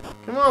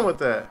 Come on with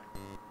that.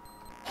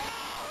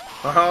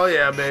 Oh,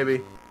 yeah,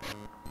 baby.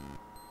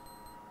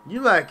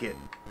 You like it.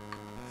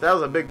 That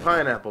was a big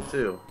pineapple,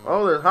 too.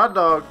 Oh, there's hot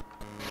dog.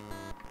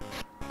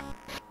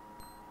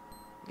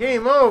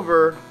 Game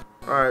over.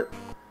 Alright.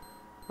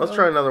 Let's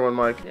try another one,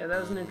 Mike. Yeah,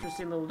 that was an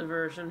interesting little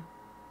diversion.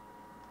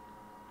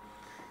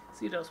 Let's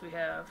see what else we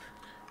have.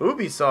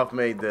 Ubisoft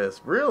made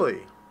this.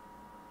 Really?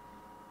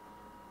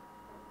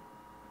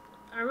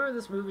 I remember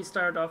this movie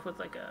started off with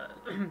like a...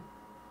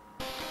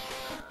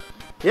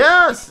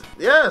 Yes!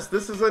 Yes!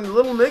 This is a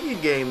little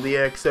Niggy game, the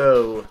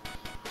XO.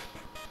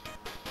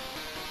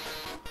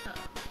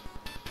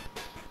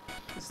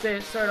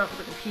 It started off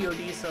with like a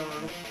POD song,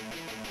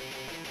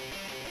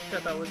 which I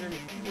thought was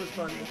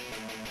funny.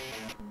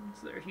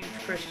 So they're a huge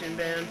Christian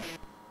band.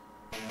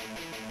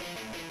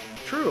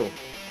 True.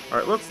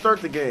 Alright, let's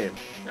start the game.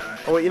 Alright.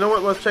 Oh wait, you know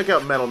what? Let's check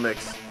out Metal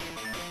Mix.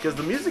 Because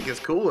the music is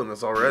cool in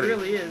this already. It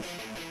really is.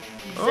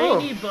 Oh.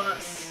 Zany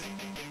Bus.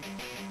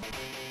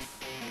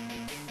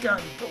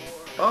 Gunboard.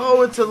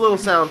 Oh, it's a little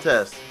sound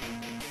test.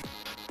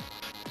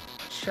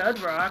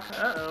 Chud Rock.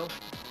 Uh-oh.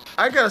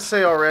 I gotta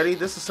say already,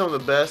 this is some of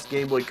the best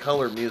Game Boy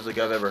Color music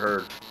I've ever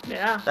heard.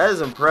 Yeah. That is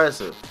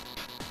impressive.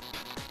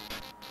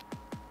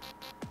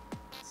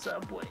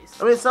 Subways.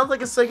 I mean, it sounds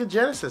like a Sega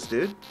Genesis,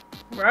 dude.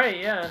 Right,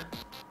 yeah.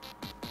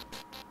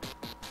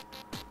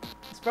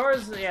 As far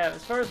as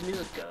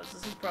music goes,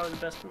 this is probably the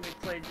best one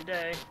we've played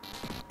today.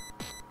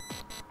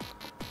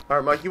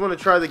 Alright, Mike, you want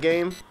to try the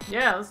game?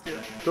 Yeah, let's do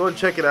it. Go and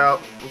check it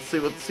out. Let's see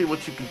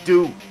what you can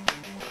do.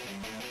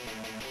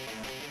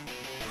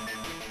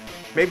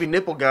 Maybe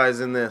Nipple Guy's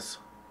in this.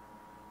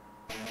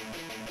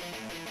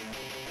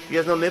 You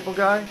guys know Nipple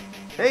Guy?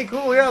 Hey,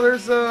 cool, yeah,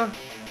 there's that's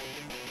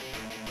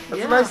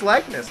a nice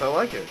likeness. I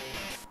like it.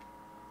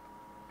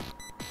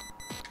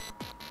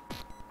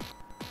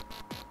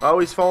 Oh,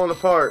 he's falling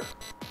apart.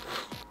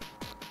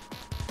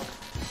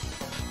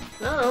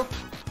 Uh-oh.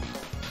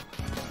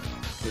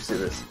 Let's see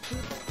this.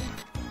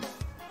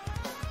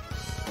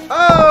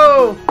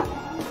 Oh!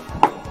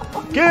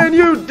 Can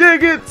you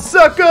dig it,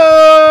 sucker?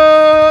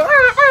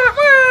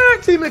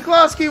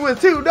 TMCLOSKY with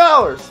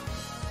 $2.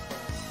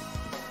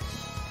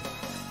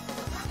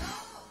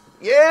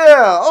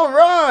 Yeah, all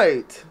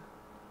right.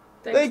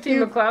 Thank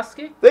you,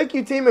 TMCLOSKY. Thank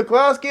you,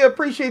 TMCLOSKY. I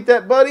appreciate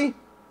that, buddy.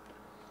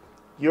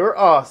 You're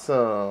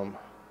awesome.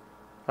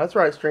 That's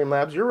right,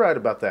 Streamlabs. You're right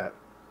about that.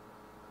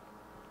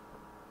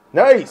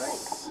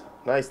 Nice.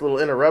 Nice little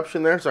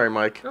interruption there. Sorry,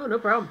 Mike. Oh, no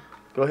problem.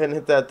 Go ahead and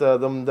hit that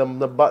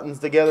the buttons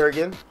together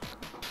again.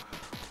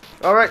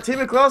 Alright,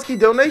 TMCLOSKY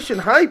donation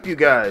hype, you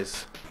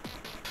guys.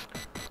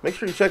 Make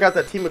sure you check out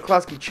that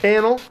TMCLOSKY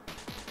channel.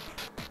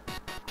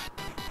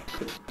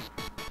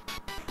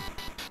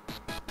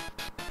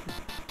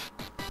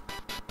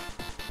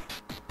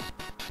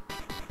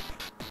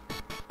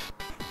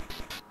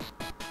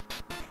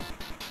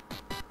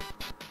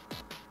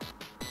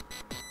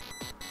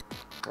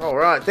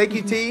 Alright, thank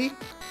you, T.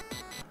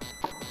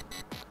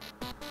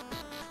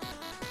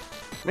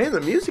 Man, the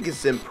music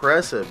is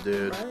impressive,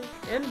 dude. Right?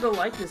 And the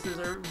likenesses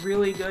are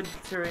really good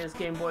considering it's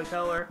Game Boy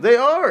Color. They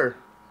are.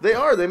 They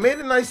are. They made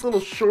a nice little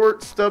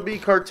short, stubby,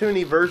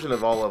 cartoony version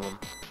of all of them.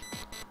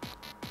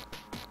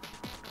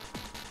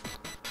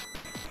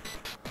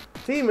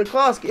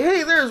 TMCLOSKY.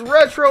 Hey, there's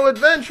Retro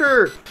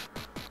Adventure.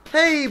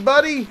 Hey,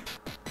 buddy.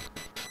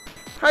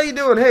 How you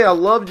doing? Hey, I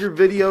loved your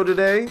video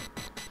today.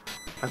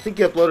 I think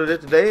you uploaded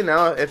it today.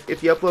 Now,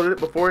 if you uploaded it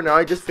before, now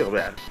I just feel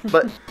bad.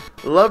 But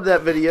loved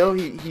that video.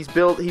 He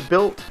built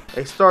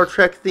a Star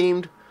Trek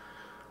themed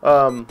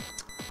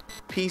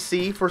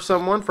PC for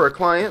someone, for a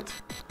client.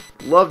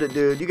 Loved it,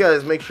 dude. You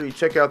guys make sure you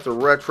check out the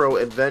Retro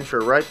Adventure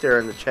right there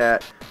in the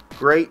chat.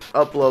 Great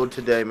upload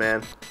today,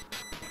 man.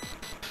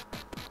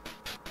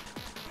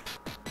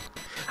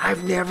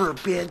 I've never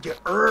been to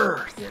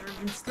Earth. Never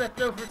been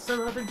slept over at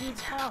some other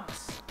dude's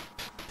house.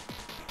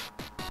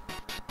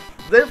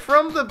 They're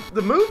from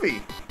the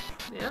movie.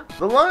 Yeah.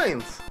 The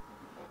lines.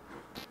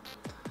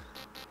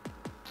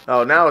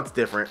 Oh, now it's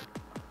different.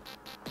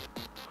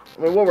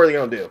 I mean, what were they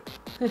gonna do?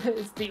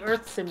 It's the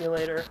Earth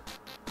simulator.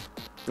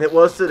 It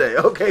was today.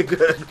 Okay,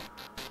 good.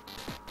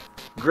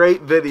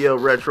 Great video,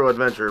 Retro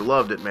Adventure.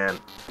 Loved it, man.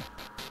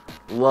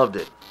 Loved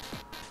it.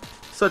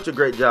 Such a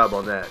great job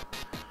on that.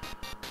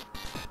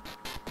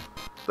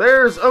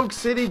 There's Oak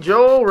City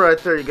Joel right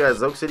there, you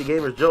guys. Oak City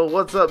Gamers Joel.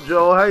 What's up,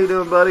 Joel? How you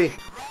doing, buddy?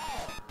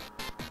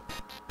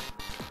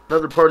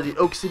 Another part of the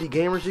Oak City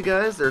Gamers, you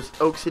guys. There's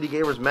Oak City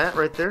Gamers Matt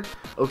right there.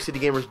 Oak City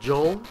Gamers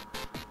Joel.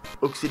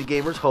 Oak City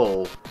Gamers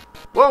Hole.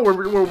 Well,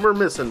 we're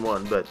missing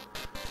one, but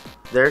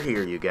they're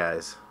here, you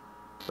guys.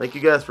 Thank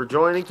you guys for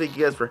joining. Thank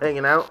you guys for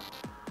hanging out.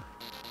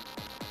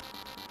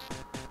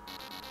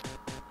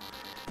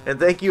 And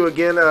thank you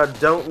again,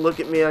 Don't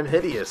Look at Me, I'm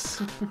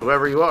Hideous.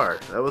 Whoever you are.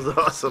 That was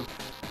awesome.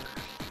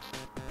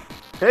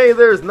 Hey,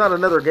 there's Not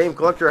Another Game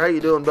Collector. How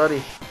you doing,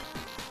 buddy?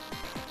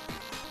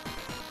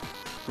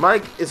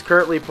 Mike is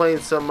currently playing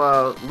some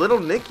Little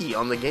Nicky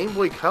on the Game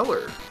Boy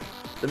Color.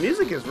 The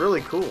music is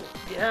really cool.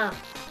 Yeah.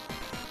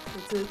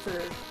 It's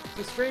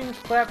a strange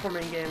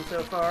platforming game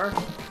so far.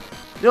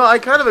 You know, I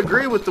kind of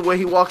agree with the way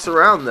he walks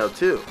around, though,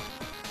 too.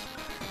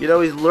 You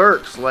know, he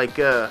lurks like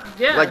yeah,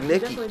 like he Nicky.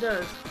 definitely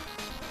does.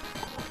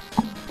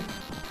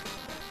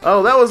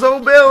 Oh, that was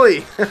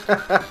OOOHBILLY.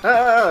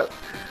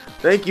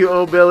 Thank you,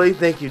 OOOHBILLY.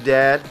 Thank you,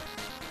 Dad.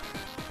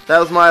 That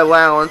was my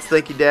allowance.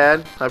 Thank you,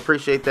 Dad. I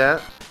appreciate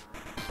that.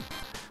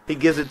 He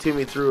gives it to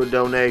me through a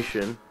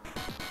donation.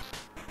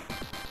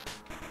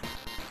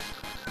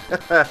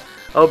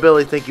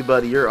 OOOHBILLY, thank you,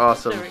 buddy. You're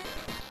awesome. There we go.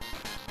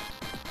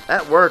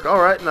 At work.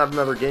 Alright, Not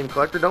Another Game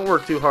Collector. Don't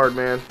work too hard,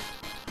 man.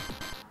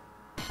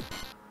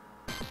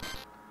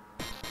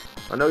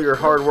 I know you're a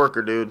hard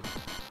worker, dude.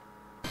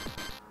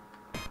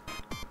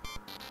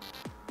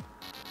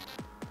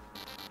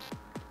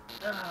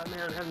 Oh man,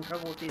 I'm having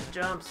trouble with these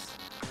jumps.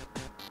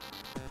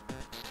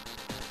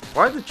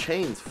 Why are the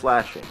chains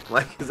flashing?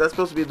 Like, is that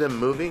supposed to be them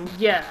moving?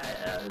 Yeah,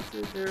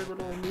 they're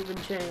little moving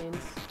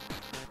chains.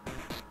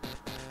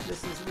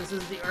 This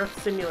is the Earth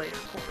simulator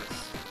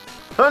course.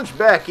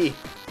 Hunchbacky.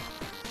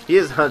 He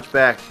is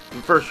hunchback,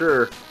 for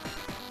sure.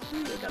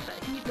 I got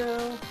that heat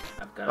now.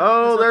 I've got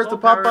Oh, there's the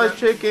Popeye's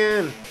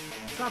chicken.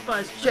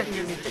 Popeye's chicken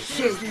is the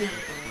shit.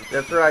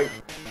 That's right.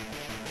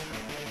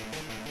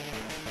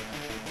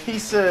 He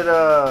said,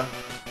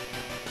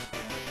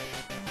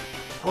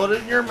 put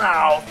it in your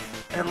mouth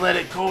and let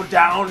it go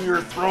down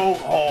your throat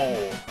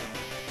hole.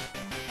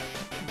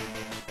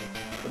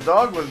 The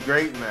dog was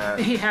great in that.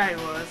 Yeah, he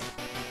was.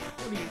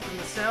 What are you, from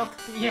the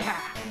south? Yeah,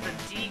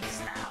 the deep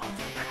south.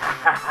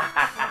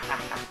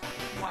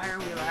 Why are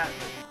we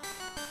laughing?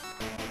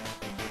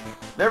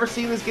 Never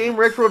seen this game,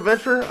 Retro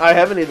Adventure? I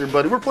haven't either,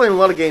 buddy. We're playing a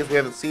lot of games we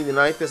haven't seen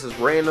tonight. This is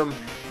random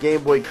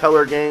Game Boy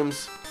Color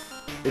games.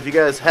 If you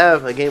guys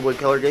have a Game Boy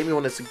Color game you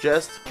want to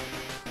suggest,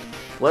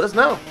 let us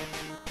know.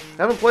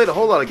 I haven't played a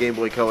whole lot of Game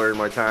Boy Color in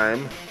my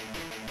time.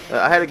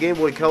 I had a Game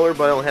Boy Color,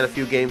 but I only had a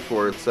few games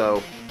for it,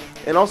 so...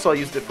 And also I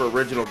used it for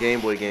original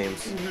Game Boy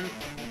games. Mm-hmm.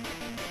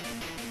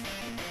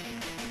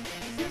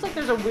 Seems like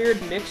there's a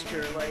weird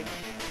mixture, like,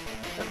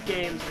 of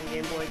games in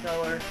Game Boy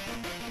Color.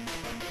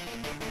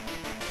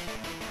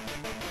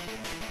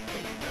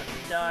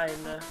 Die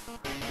in the...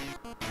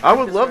 I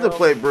would love to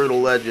play Brutal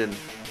Legend.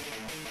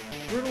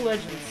 Brutal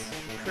Legend's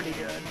pretty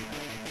good.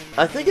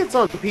 I think it's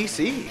on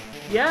PC.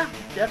 Yeah,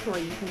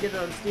 definitely. You can get it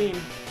on Steam.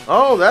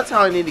 Oh, that's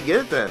how I need to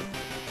get it then.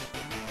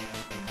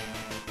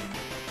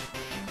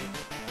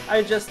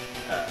 I just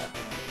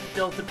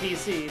built the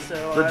PC,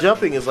 so... The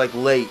jumping is like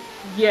late.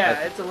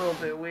 Yeah, it's a little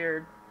bit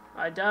weird.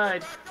 I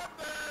died.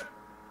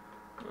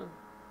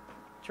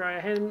 Try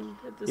a hand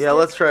at this. Yeah,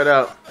 let's try it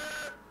out.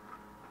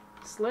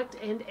 Select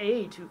and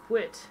A to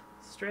quit.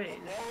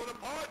 Strange.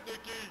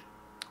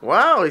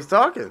 Wow, he's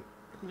talking.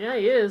 Yeah,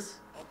 he is.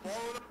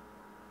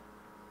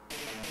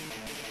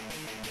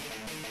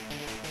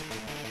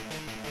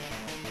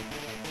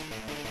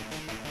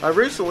 I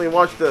recently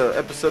watched the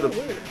episode of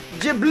Weird.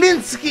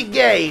 Jablinski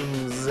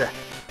Games,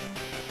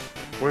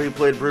 where he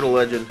played Brutal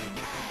Legend.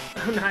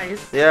 Oh,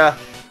 nice. Yeah.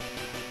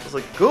 I was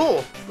like,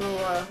 cool.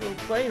 Little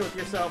playing with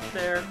yourself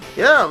there.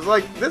 Yeah, I was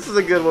like, this is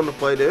a good one to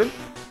play, dude.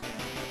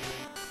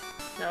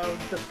 Now,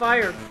 the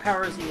fire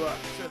powers you up,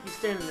 so if you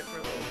stand in it for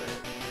a little bit,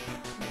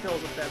 it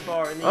fills up that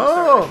bar, and then you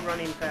start like,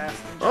 running fast.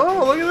 And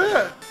oh, look at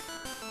that.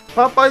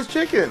 Popeye's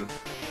chicken.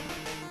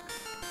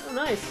 Oh,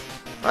 nice.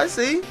 I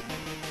see.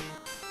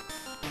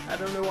 I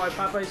don't know why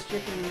Popeye's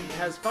chicken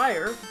has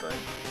fire, but...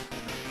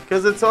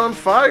 Because it's on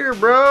fire,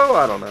 bro.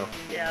 I don't know.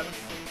 Yeah.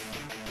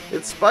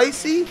 It's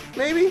spicy,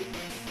 maybe?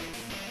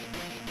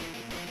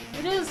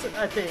 It is,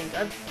 I think.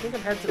 I think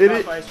I've had some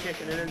Popeye's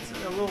chicken, and it's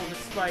a little bit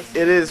spicy.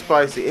 It is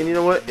spicy. And you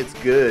know what? It's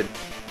good.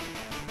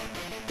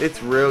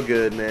 It's real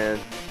good, man.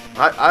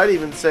 I'd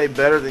even say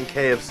better than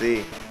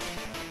KFC.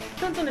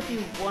 Depends on if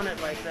you want it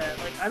like that.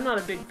 Like, I'm not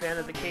a big fan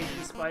of the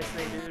Cajun spice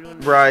they do when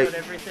right. they put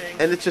everything.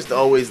 And it's just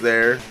always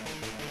there.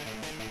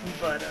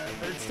 But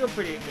it's still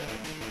pretty good.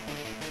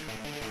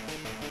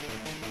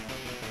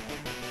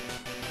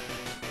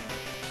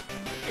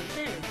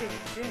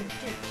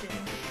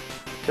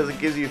 Because it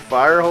gives you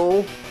fire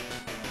hole?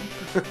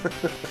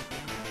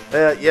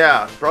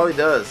 Yeah, probably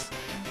does.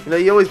 You know,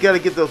 you always got to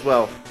get those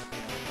well.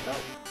 Oh,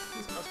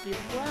 this must be a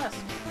blast.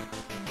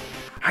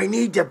 I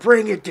need to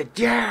bring it to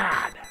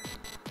Dad.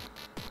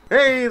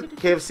 Hey,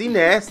 KFC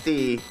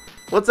Nasty.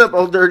 What's up,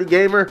 old dirty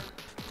gamer?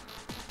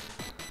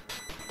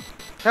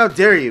 How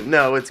dare you?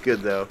 No, it's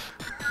good though.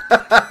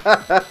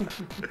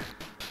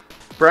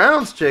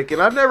 Brown's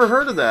chicken. I've never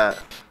heard of that.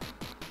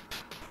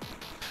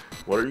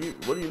 What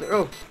do you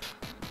know?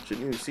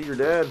 Shouldn't you see your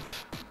dad?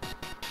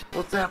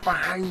 What's that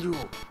behind you?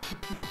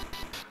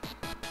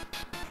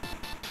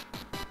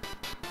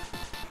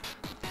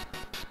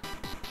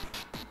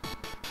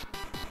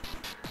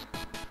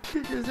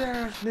 Kick his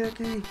ass,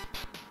 Nicky.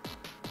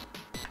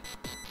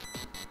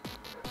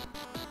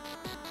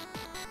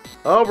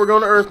 Oh, we're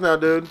going to Earth now,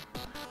 dude.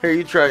 Here,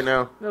 you try it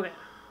now. Okay.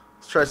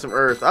 Let's try some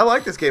Earth. I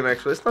like this game,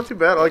 actually. It's not too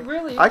bad. Like,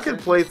 really I could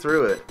play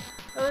through it.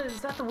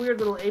 Is that the weird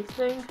little ape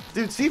thing?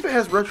 Dude, see if it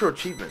has retro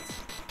achievements.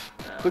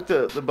 Click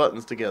the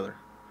buttons together.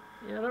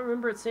 Yeah, I don't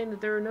remember it saying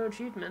that there are no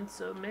achievements,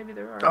 so maybe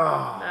there are.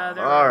 Oh, nah,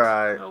 there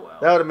alright. Oh, well.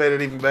 That would have made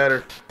it even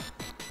better.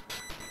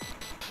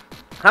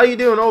 How you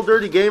doing, old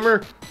dirty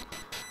gamer?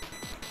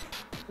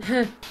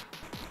 He's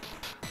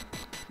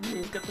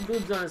got the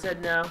boobs on his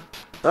head now.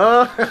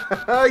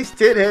 Oh, he's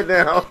tit head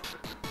now.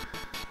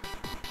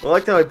 I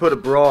like how I put a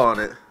bra on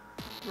it.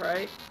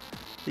 Right.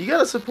 You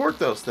gotta support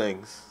those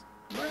things.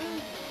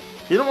 Right.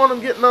 You don't want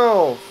them getting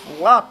all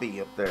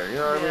floppy up there, you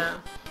know what I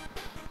mean?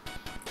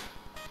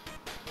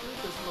 That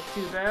doesn't look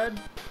too bad.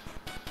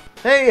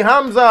 Hey,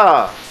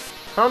 Hamza!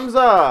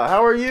 Hamza,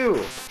 how are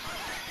you?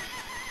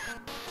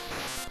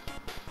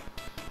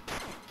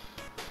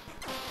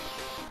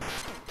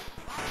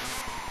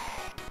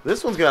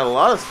 This one's got a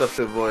lot of stuff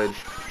to avoid.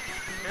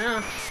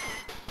 Yeah.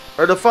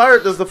 Or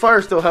does the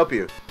fire still help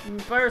you?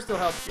 Fire still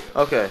helps you.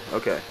 Okay,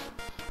 okay.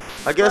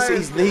 I guess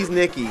he's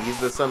Nicky. He's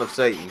the son of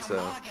Satan, so.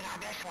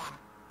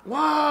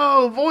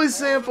 Whoa, voice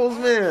samples,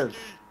 man.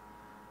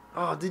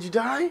 Oh, did you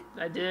die?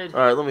 I did.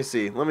 All right, let me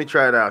see. Let me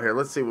try it out here.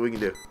 Let's see what we can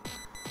do.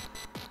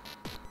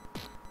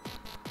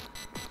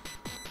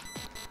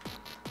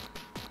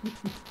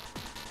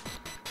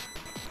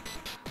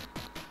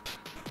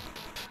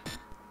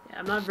 Yeah,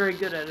 I'm not very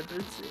good at it, but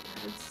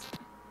it's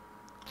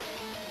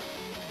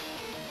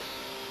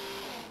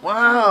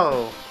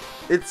Wow.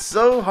 It's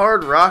so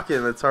hard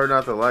rocking, it's hard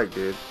not to like,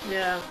 dude.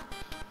 Yeah.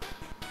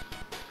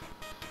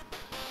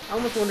 I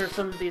almost wonder if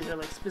some of these are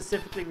like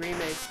specifically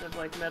remakes of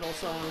like metal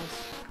songs.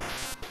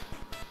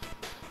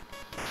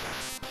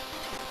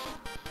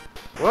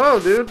 Whoa,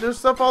 dude, there's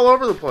stuff all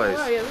over the place.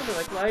 Oh yeah, those are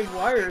like live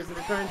wires that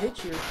are trying to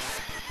hit you.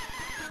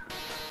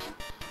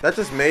 That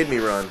just made me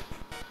run.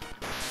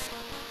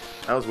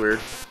 That was weird.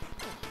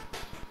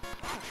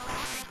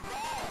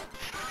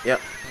 Yep.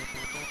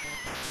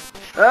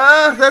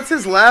 Ah, that's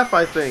his laugh,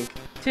 I think.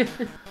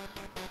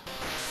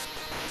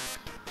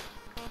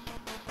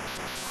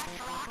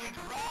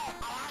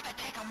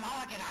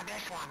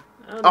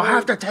 I'll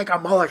have to take a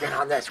mulligan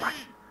on this one.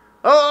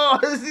 Oh,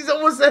 he's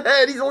almost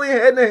ahead. He's only a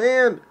head and a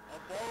hand.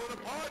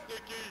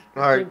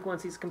 I think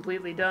once he's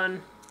completely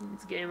done,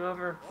 it's game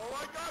over.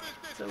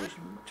 So we should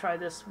try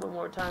this one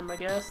more time, I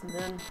guess, and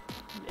then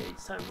maybe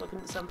it's time to look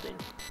into something.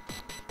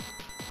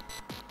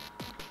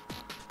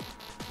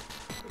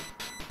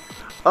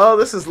 Oh,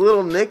 this is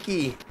Little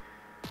Nicky.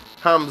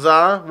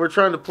 Hamza. We're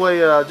trying to play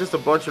just a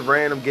bunch of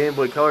random Game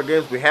Boy Color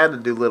games. We had to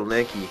do Little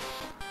Nicky.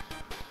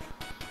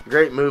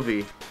 Great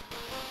movie.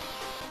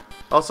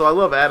 Also, I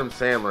love Adam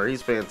Sandler.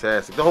 He's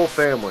fantastic. The whole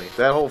family.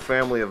 That whole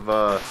family of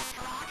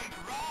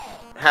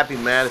Happy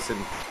Madison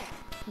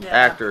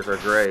actors are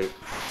great.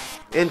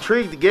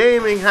 Intrigued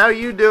Gaming, how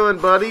you doing,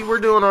 buddy? We're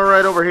doing all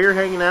right over here,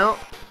 hanging out,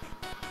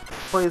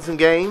 playing some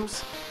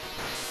games.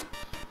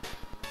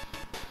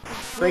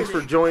 Thanks for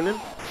joining.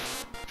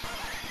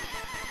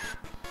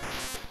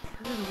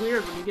 It's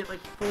weird when you get like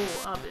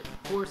full up, it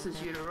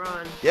forces you to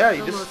run. Yeah, it's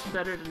you almost just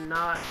better to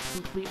not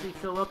completely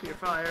fill up your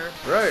fire.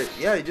 right.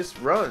 Yeah, he just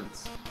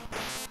runs.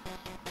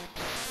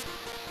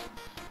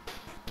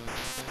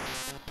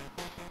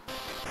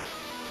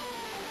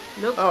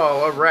 Nope.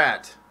 Oh, a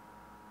rat.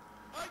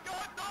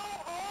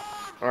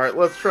 All right,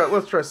 let's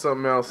try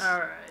something else. All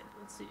right,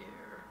 let's see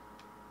here.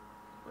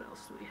 What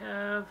else do we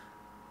have?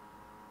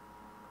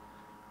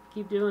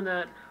 Keep doing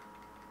that.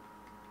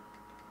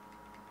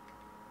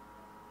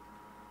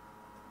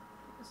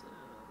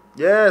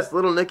 Yes,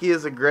 Little Nicky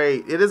is it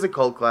is a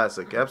cult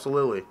classic,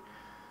 absolutely.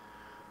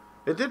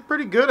 It did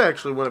pretty good,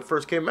 actually, when it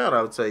first came out,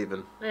 I would say,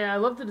 even. Yeah, I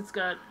love that it's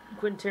got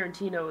Quentin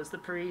Tarantino as the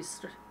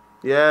priest.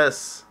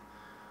 Yes.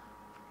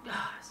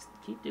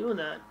 Keep doing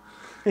that.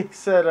 He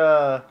said,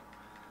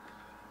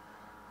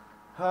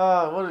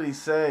 what did he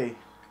say?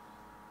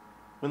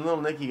 When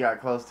Little Nicky got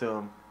close to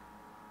him.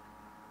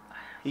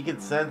 He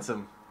could sense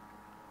him.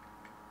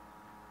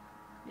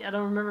 Yeah, I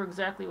don't remember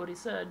exactly what he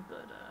said,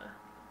 but,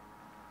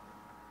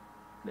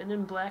 Men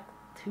in Black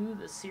 2,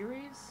 the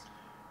series?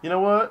 You know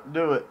what?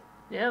 Do it.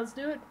 Yeah, let's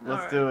do it.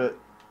 Let's do it.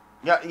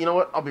 Yeah, you know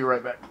what? I'll be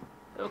right back.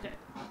 Okay.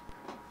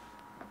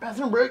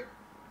 Bathroom break.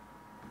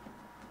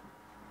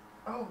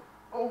 Oh,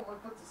 my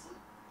foot's asleep.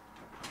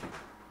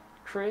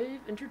 Crave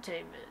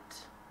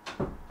Entertainment.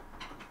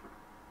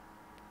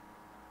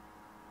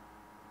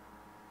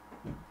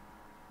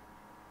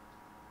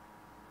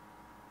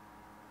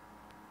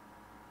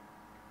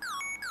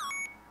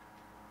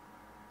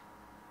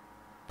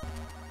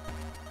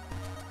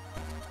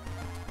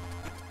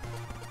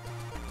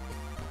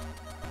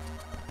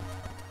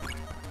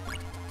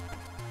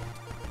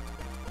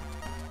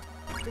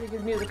 Pretty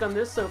good music on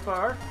this so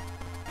far.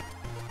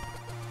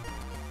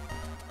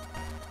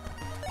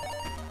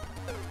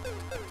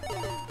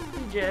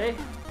 DJ.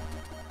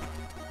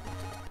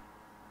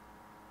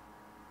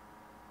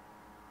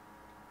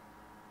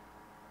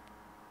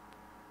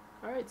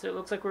 Alright, so it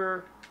looks like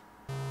we're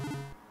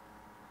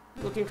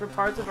looking for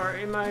parts of our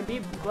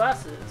MIB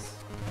glasses.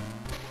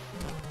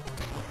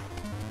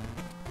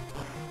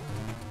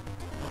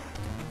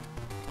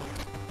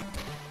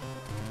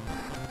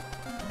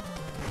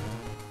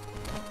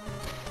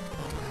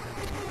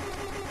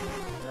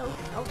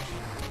 Ouch.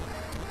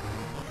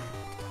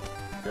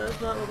 Does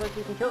not look like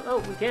we can kill. Oh,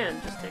 we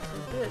can. Just take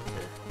some bit.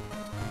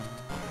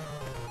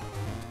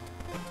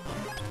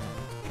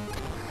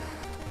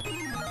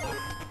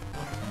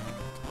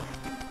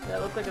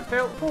 That looked like a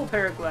full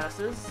pair of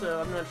glasses, so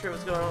I'm not sure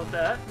what's going on with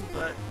that,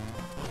 but.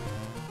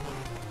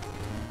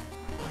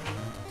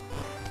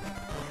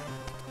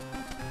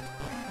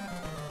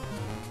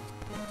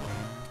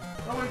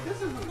 Oh wait, this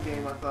isn't the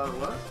game I thought it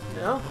was.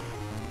 No.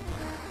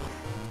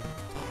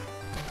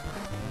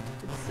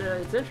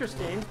 It's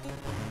interesting.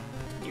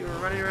 You were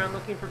running around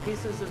looking for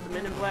pieces of the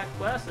Men in Black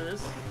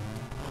glasses.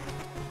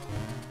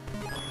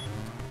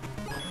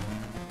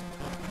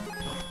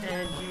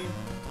 And you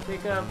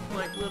pick up,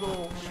 like,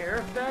 little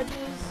sheriff badges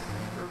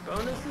or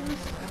bonuses.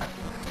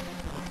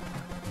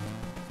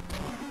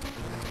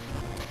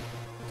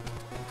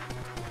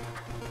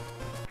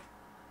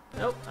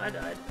 Nope, I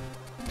died.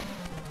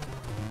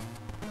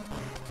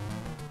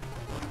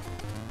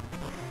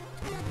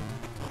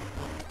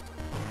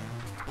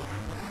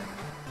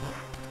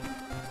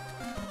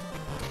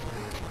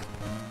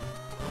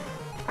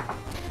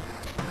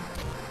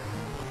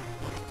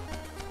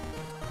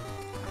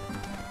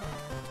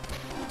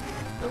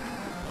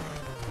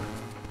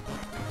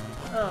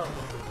 Oh,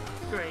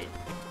 great.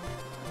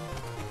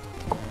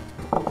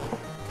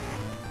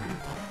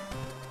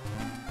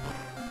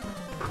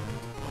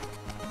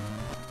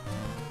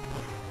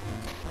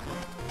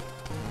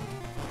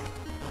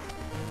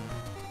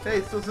 Hey,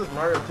 it still says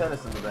Mario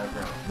Tennis in the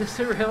background. Is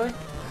it really?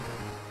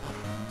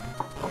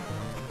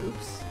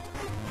 Oops.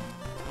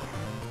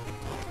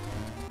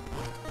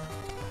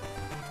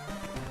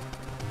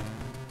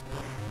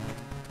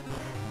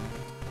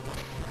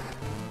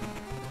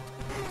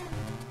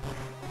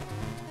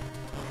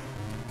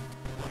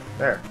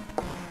 There.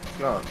 It's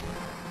gone.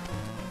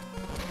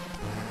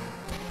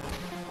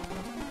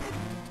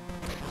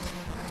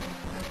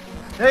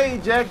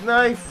 Hey,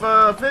 Jackknife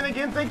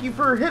Finnegan, thank you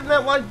for hitting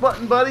that like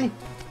button, buddy.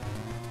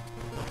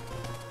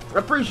 I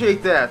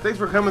appreciate that. Thanks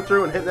for coming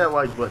through and hitting that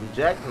like button.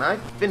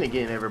 Jackknife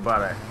Finnegan,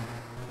 everybody.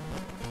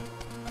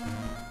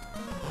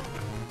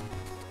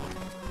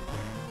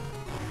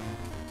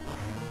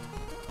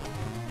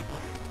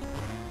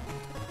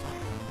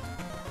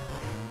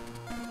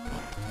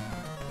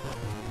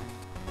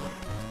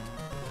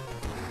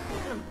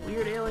 What kind of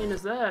weird alien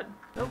is that?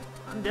 Nope,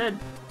 I'm dead.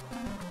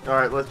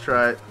 Alright, let's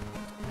try it.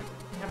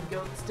 Have to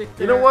go and stick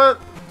there. You know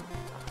what?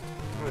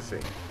 Let me see.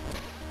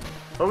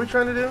 What are we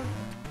trying to do?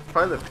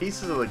 Find the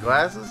pieces of the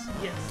glasses?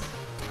 Yes.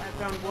 I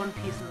found one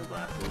piece of the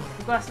glasses.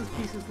 The glasses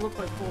pieces look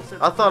like full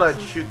sets I of thought I'd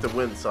glasses. shoot the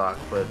windsock,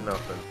 but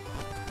nothing.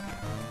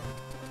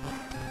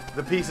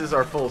 The pieces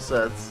are full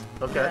sets.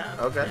 Okay, Yeah,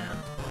 okay. yeah.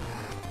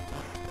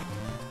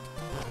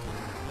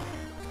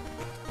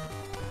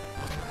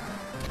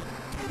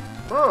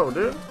 Whoa,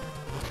 dude.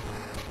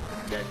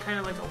 Got kind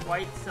of like a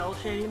white cell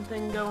shading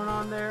thing going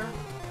on there.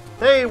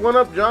 Hey, what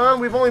up, John?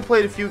 We've only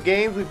played a few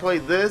games. We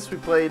played this. We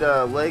played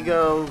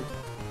Lego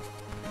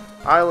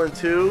Island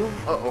 2.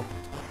 Uh-oh.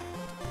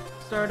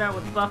 Started out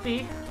with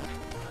Buffy.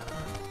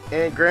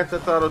 And Grand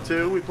Theft Auto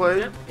 2 we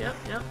played. Yep.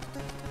 I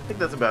think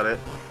that's about it.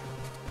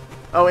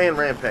 Oh, and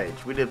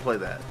Rampage. We did play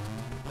that.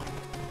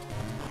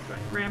 Right,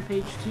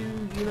 Rampage 2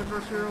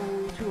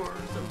 Universal Tour or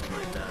something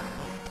like that.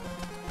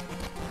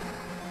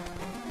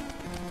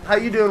 How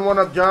you doing, One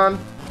Up John?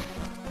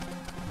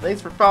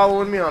 Thanks for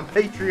following me on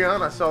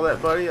Patreon. I saw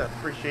that, buddy. I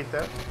appreciate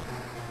that.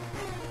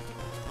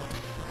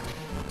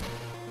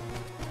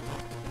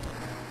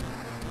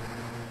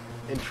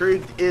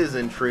 Intrigued is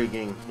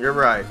intriguing. You're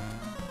right.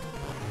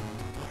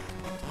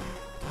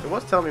 It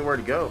was telling me where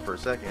to go for a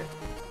second.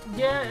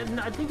 Yeah, and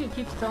I think it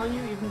keeps telling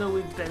you, even though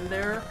we've been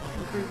there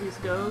in previous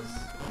goes,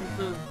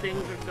 those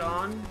things are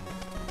gone.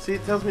 See,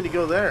 it tells me to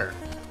go there.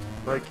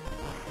 Like,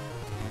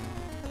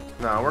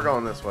 no, we're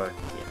going this way.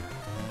 Yeah,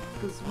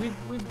 because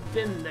we've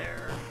been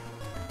there.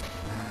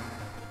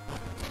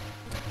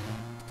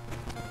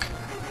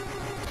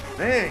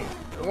 Dang!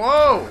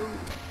 Whoa!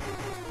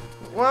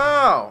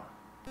 Wow!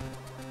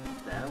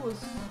 That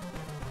was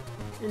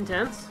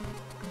intense.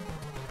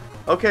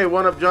 Okay,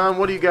 One Up John,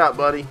 what do you got,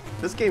 buddy?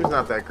 This game's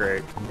not that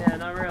great. Yeah,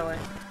 not really.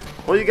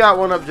 What do you got,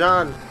 One Up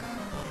John?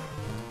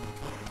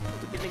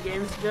 We get a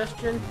game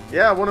suggestion.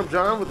 Yeah, One Up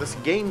John with this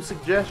game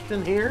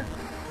suggestion here.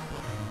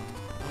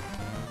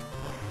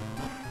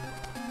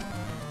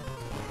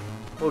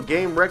 Little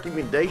game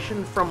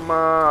recommendation from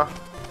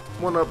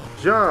One Up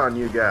John,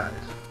 you guys.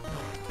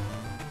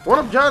 One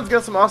Up John's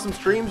got some awesome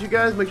streams, you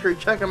guys. Make sure you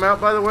check him out,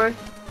 by the way.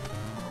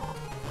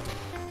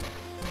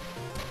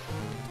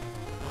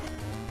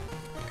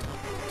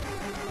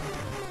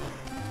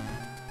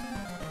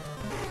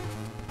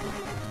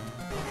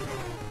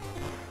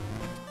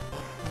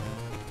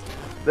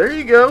 There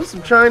you go,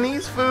 some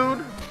Chinese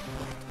food.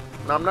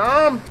 Nom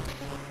nom.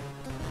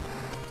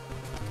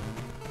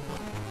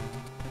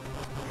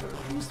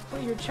 Refuse to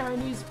play your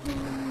Chinese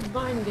food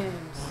mind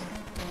games.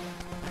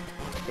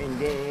 And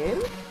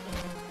then...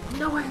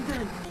 No and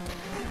then.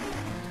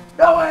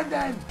 No, and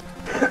then...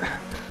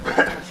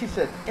 She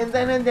said, and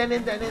then.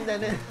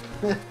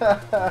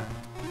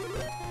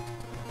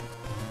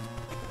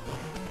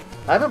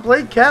 I haven't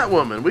played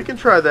Catwoman. We can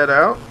try that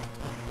out.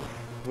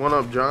 One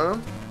Up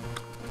John.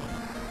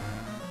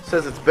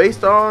 Says it's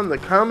based on the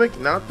comic,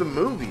 not the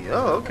movie.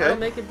 Oh, okay. That'll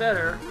make it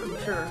better,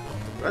 I'm sure.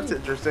 That's Hey,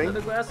 interesting.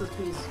 Another glasses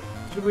piece.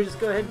 Should we just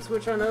go ahead and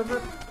switch on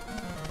over?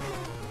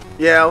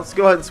 Yeah, let's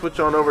go ahead and switch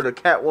on over to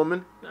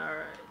Catwoman.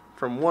 Alright.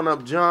 From One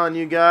Up John,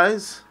 you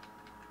guys.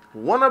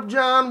 One Up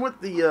John with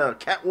the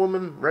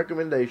Catwoman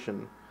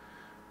recommendation.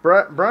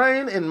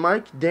 Bryan and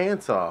Mike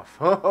dance off.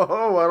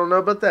 Oh, I don't know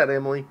about that,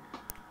 Emily.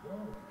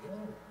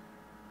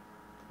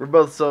 We're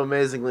both so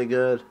amazingly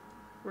good.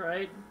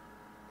 Right.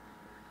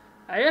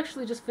 I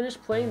actually just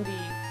finished playing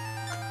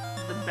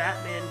the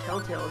Batman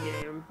Telltale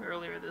game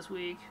earlier this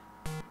week.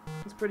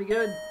 It's pretty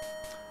good.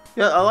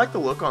 Yeah, I like the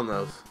look on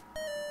those.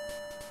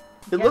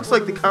 It looks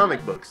like the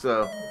comic book,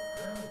 so...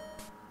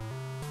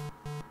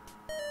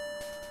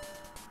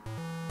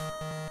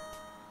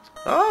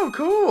 Oh,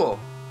 cool!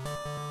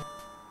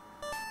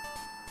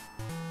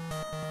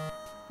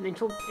 An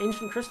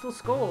ancient crystal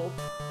skull.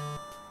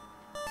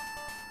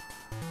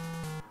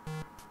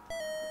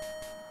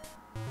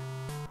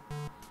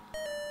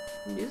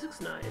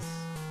 Music's nice.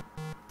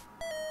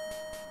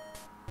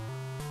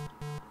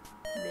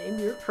 Name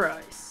your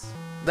price.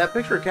 That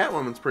picture of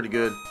Catwoman's pretty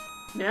good.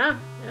 Yeah.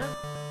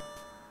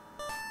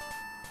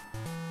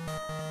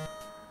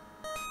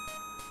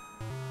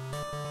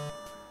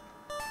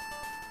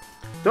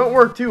 Don't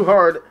work too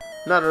hard.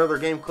 Not another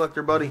game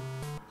collector, buddy.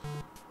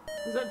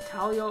 Is that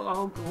Talia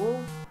al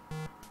Ghul?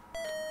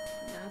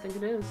 Yeah, I think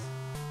it is.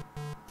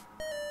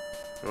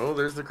 Oh,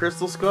 there's the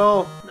crystal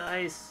skull.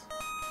 Nice.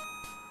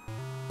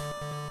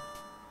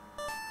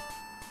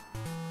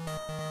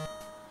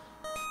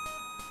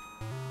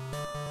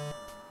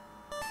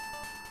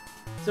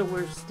 So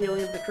we're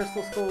stealing the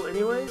crystal skull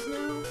anyways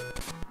now?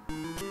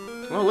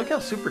 Oh, look how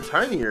super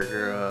tiny your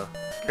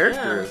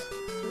character is.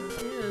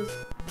 Certainly is.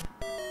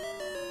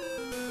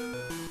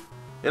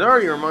 It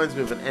already reminds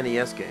me of an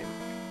NES game.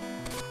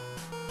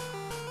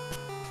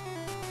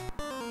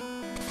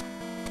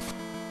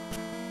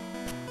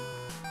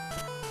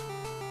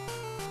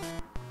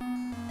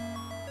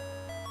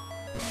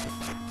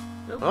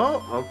 Nope.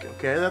 Oh,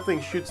 okay. That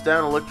thing shoots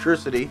down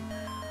electricity.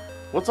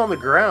 What's on the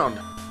ground?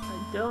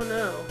 I don't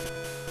know.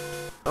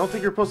 I don't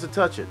think you're supposed to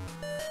touch it.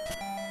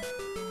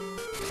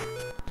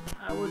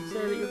 I would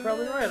say that you're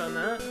probably right on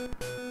that.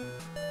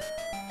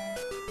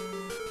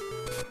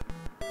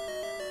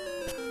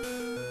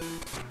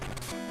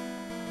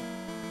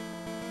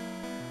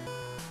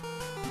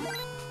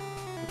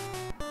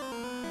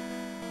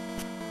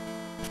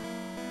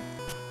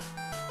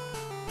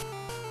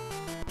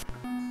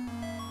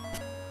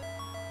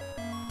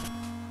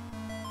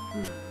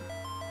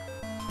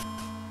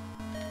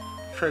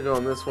 try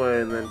going this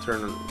way and then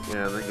turn,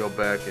 yeah, then go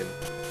back and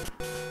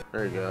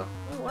there you go.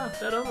 Oh wow,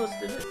 that almost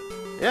did it.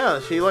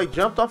 Yeah, she like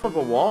jumped off of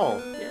a wall.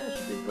 Yeah,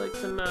 she did like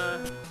some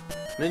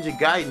Ninja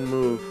Gaiden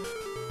move.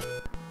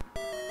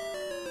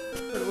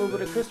 put a little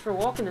bit of Christopher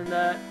Walken in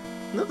that.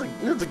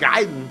 Ninja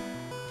Gaiden.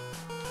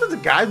 That's a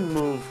Gaiden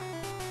move.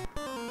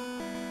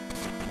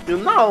 You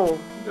know.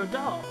 Your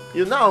dog.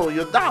 You know,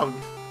 your dog.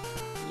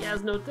 He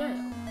has no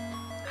tail.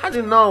 How do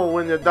you know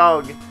when your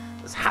dog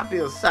is happy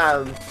or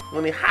sad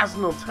when he has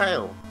no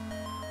tail?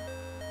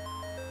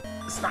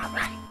 It's not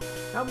right.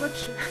 How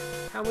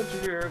much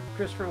of your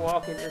Christopher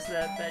Walken is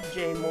that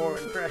Jay Moore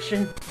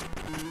impression?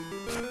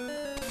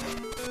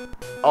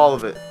 All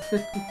of it.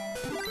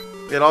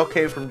 It all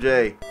came from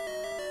Jay.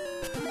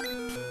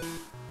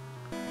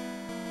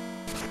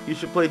 You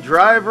should play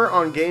Driver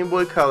on Game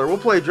Boy Color. We'll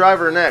play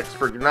Driver next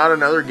for Not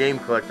Another Game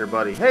Collector,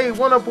 buddy. Hey,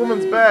 One Up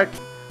Woman's back.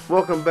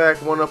 Welcome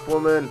back, One Up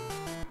Woman.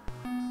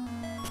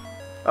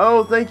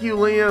 Oh, thank you,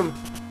 Liam.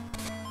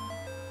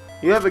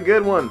 You have a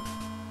good one.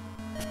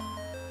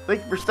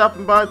 Thank you for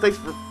stopping by. Thanks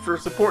for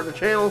supporting the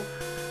channel.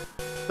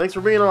 Thanks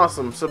for being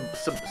awesome.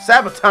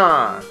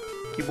 Sabaton.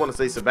 Keep wanting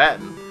to say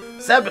Sabaton.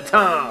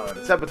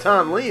 Sabaton.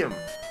 Sabaton Liam.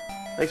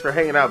 Thanks for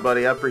hanging out,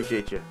 buddy. I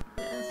appreciate you.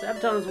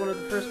 Sabaton was one of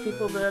the first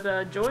people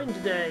that joined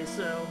today,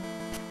 so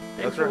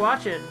thanks for right.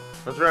 watching.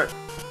 That's right.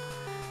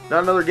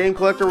 Not Another Game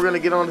Collector. We're going to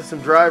get on to some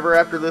Driver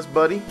after this,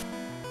 buddy.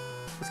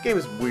 This game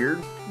is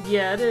weird.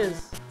 Yeah, it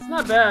is. It's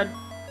not bad,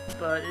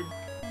 but it...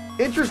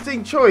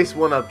 Interesting choice,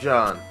 One Up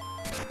John.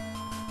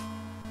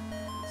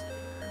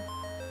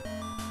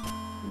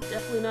 I'm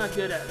definitely not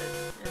good at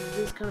it, and it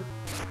is kind of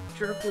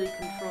jerkily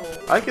controlled.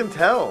 I can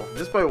tell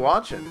just by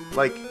watching.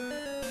 Like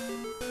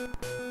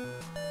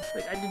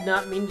I did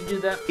not mean to do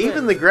that flip.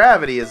 even the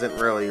gravity isn't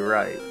really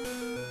right.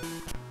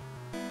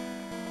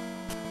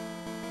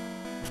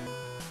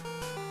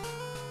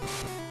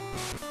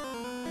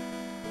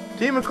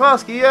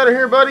 TMCLOSKY, you out of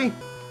here, buddy?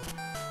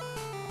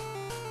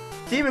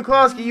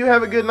 TMCLOSKY, you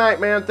have a good night,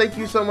 man. Thank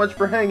you so much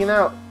for hanging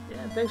out.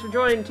 Yeah, thanks for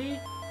joining, T.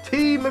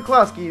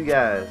 TMCLOSKY, you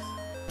guys.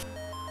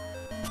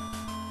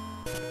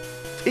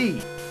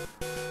 T.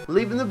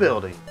 Leaving the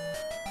building.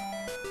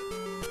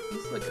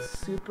 It's like a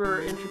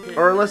super intricate...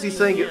 Or unless he's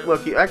saying museum. it.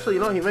 Look, actually,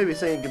 you know, he may be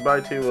saying goodbye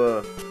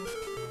to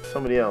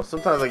somebody else.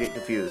 Sometimes I get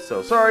confused.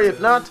 So sorry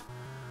if not,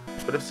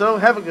 but if so,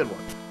 have a good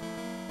one.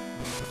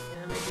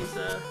 Yeah, maybe he's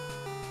saying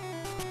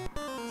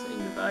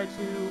goodbye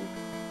to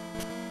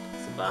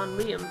Saban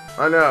Liam.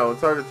 I know,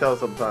 it's hard to tell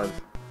sometimes.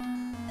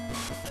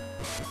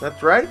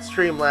 That's right,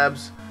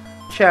 Streamlabs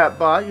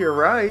chatbot, you're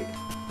right.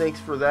 Thanks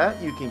for that.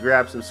 You can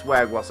grab some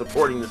swag while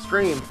supporting the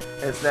stream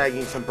and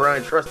snagging some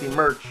Bryan Trusty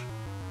merch.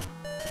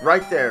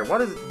 Right there. Why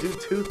does it do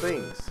two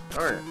things?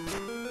 Darn it.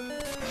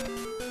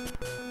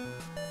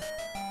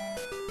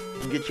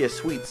 You can get you a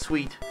sweet,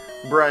 sweet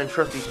Bryan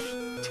Trusty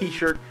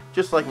t-shirt,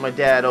 just like my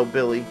dad,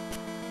 OOOHBILLY.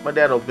 My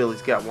dad,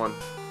 OOOHBILLY's got one.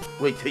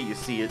 Wait till you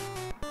see it.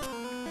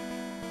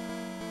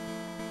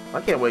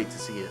 I can't wait to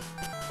see it.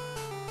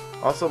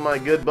 Also, my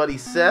good buddy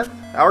Seth,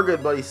 our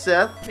good buddy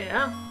Seth.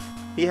 Yeah.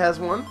 He has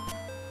one.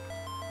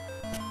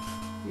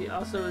 He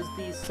also is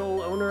the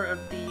sole owner of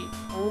the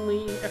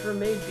only ever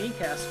made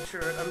V-Cast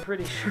shirt, I'm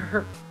pretty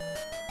sure.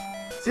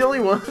 It's the only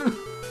one.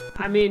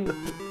 I mean,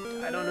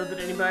 I don't know that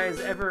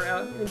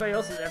anybody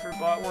else has ever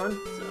bought one,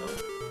 so...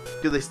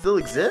 Do they still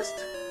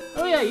exist?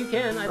 Oh yeah, you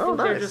can. I think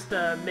they're nice. just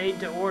made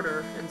to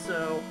order, and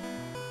so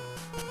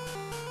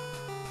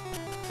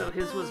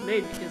his was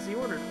made because he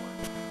ordered one.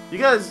 You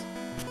guys,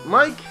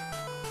 Mike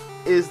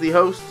is the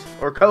host,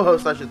 or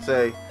co-host I should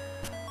say,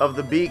 of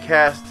the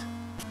B-Cast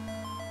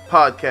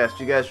podcast.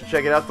 You guys should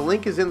check it out. The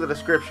link is in the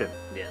description.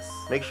 Yes.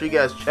 Make sure you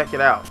guys check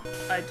it out.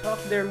 I talk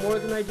there more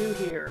than I do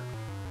here,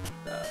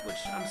 which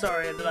I'm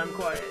sorry that I'm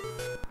quiet.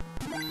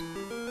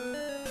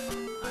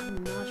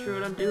 I'm not sure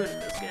what I'm doing in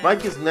this game.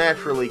 Mike is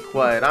naturally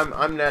quiet.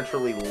 I'm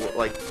naturally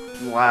like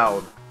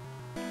loud,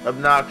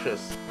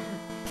 obnoxious.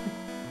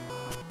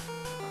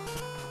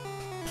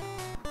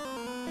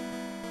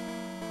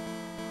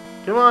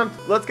 Come on,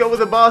 let's go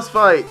with a boss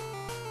fight.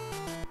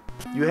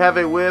 You have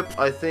a whip.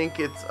 I think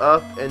it's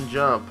up and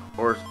jump,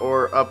 or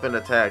up and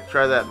attack.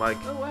 Try that, Mike.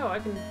 Oh wow, I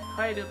can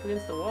hide up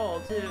against the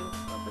wall too.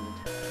 Up and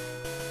attack.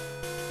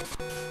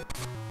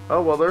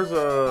 Oh well, there's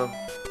a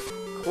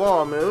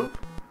claw move.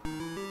 The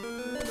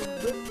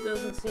whip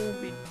doesn't seem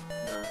to be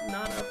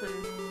not up and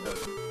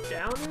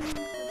down.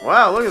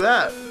 Wow, look at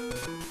that.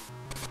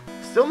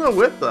 Still no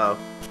whip though.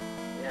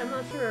 Yeah, I'm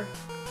not sure.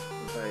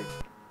 If I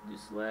do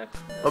select.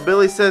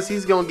 OOOHBILLY says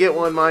he's gonna get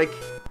one, Mike.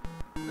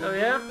 Oh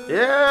yeah?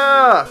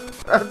 Yeah,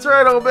 that's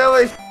right,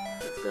 OOOHBILLY.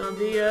 It's gonna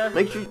be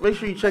Make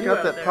sure you check two out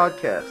out that there.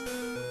 podcast.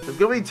 There's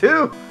gonna be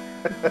two.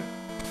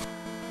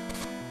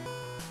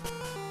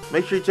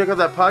 Make sure you check out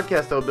that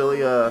podcast,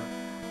 OOOHBILLY.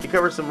 He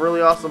covers some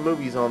really awesome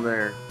movies on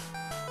there,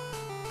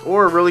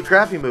 or really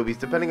crappy movies,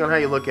 depending on how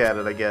you look at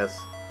it, I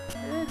guess.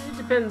 It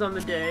depends on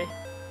the day.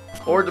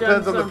 Or it We've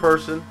depends done on the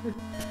person.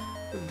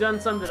 We've done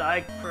some that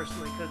I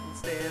personally couldn't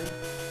stand.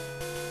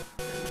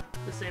 And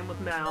the same with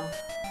Mal.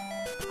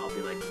 I'll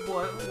be like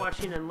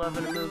watching and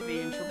loving a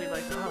movie, and she'll be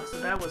like, "Oh, so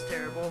that was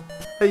terrible."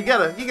 Hey, you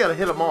gotta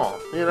hit them all,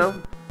 you know.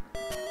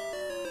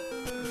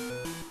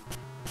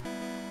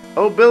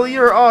 Oh, Billy,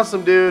 you're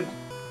awesome, dude.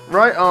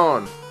 Right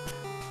on.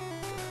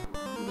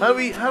 How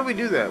do we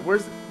do that?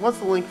 What's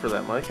the link for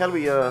that, Mike? How do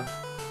we You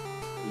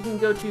can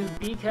go to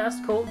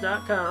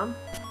bcastcult.com,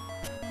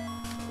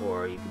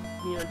 or you can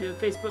do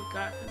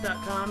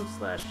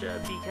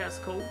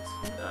facebook.com/bcastcult.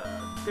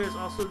 There's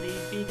also the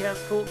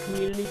Bcast Cult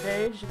community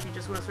page. If you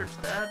just want to search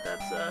that,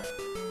 that's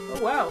oh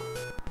wow,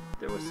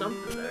 there was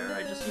something there.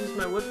 I just used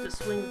my whip to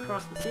swing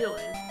across the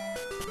ceiling.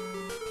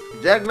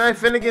 Jackknife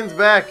Finnegan's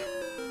back.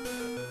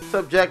 What's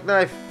up,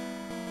 Jackknife?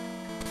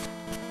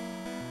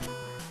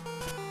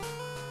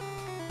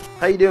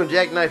 How you doing,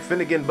 Jackknife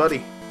Finnegan,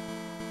 buddy?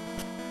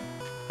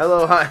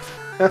 Hello, hi.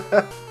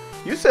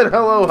 You said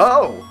hello,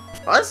 ho.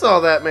 I saw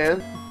that,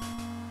 man.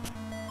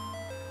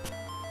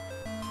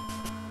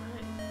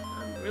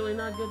 I'm really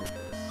not good at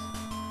this.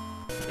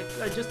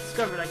 I just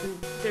discovered I can.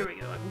 There we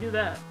go. I can do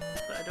that,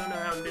 but I don't know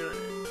how I'm doing it.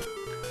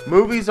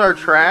 Movies are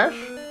trash?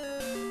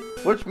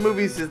 Which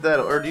movies is that,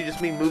 or do you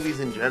just mean movies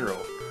in general?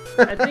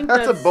 I think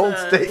that's a bold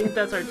statement. I think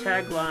that's our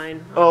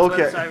tagline on the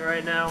the website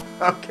right now.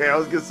 Okay, I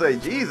was gonna say,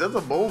 geez, that's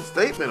a bold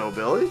statement, oh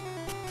Billy.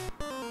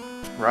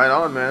 Right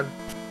on, man.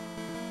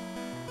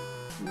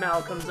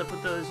 Mal comes up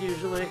with those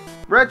usually.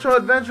 Retro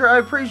Adventure, I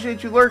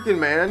appreciate you lurking,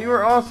 man. You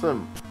are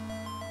awesome.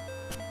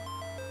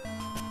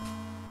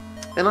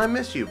 And I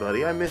miss you,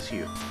 buddy. I miss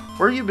you.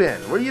 Where you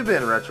been? Where you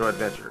been, Retro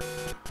Adventure?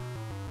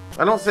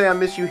 I don't say I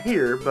miss you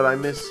here, but I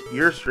miss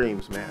your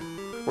streams, man.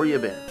 Where you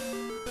been?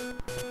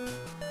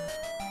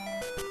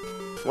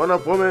 One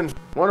Up Woman.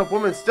 One Up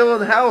Woman still in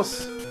the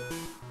house.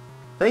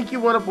 Thank you,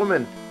 One Up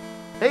Woman.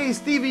 Hey,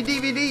 Stevie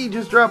DVD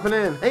just dropping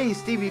in. Hey,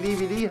 Stevie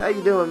DVD. How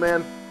you doing,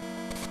 man?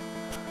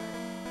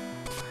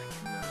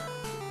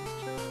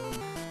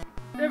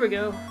 There we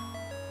go.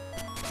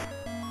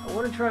 I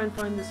want to try and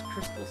find this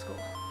crystal skull,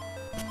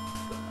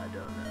 but I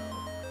don't know.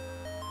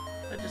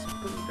 That just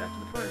put me back to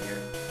the front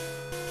here.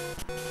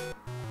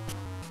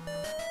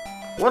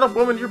 What up,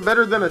 woman? You're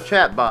better than a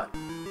chat bot.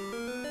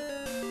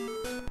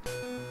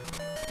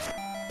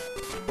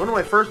 One of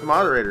my first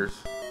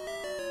moderators.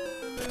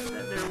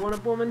 That One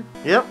Up Woman?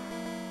 Yep.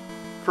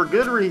 For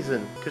good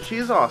reason, because she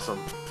is awesome.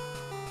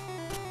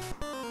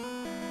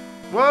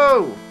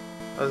 Whoa!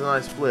 That was a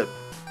nice flip.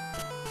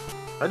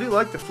 I do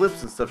like the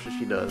flips and stuff that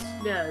she does.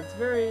 Yeah, it's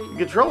very... The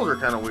controls are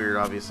kind of weird,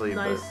 obviously.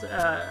 Nice but...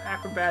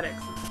 acrobatics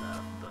and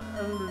stuff, but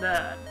other than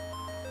that...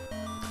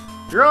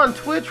 You're on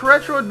Twitch,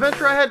 Retro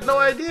Adventure? I had no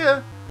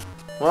idea.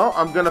 Well,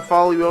 I'm going to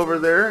follow you over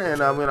there, and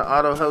I'm going to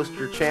auto-host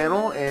your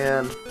channel,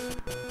 and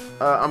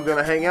I'm going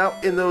to hang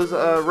out in those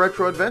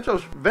Retro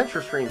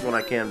Adventure streams when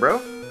I can,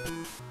 bro.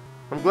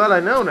 I'm glad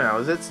I know now.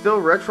 Is it still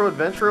Retro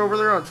Adventure over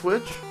there on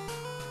Twitch?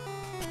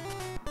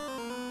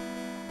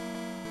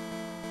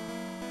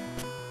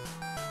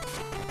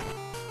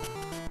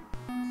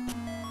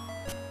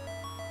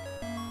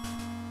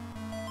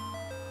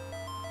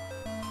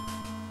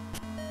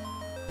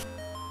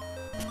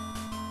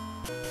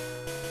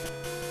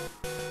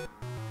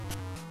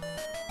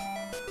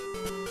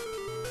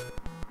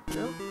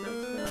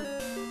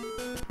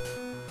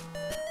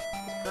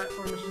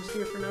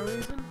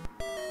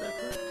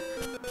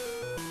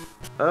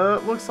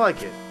 Looks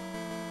like it.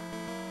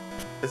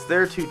 It's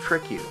there to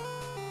trick you.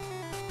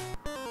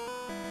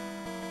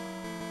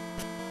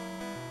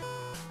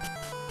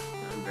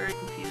 I'm very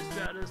confused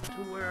about as to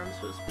where I'm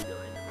supposed to be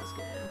going in this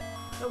game.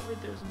 Oh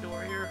wait, there's a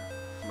door here.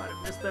 Might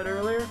have missed that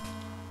earlier.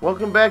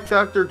 Welcome back,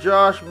 Dr.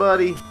 Josh,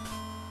 buddy.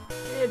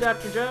 Hey,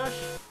 Dr. Josh.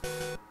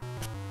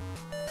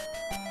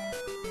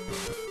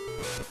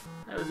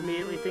 I was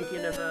immediately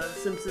thinking of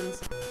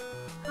Simpsons.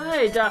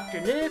 Hi,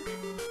 Dr. Nick.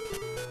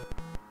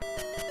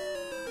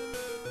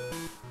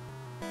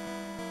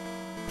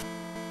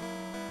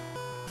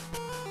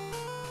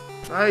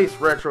 Nice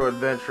Retro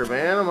Adventure,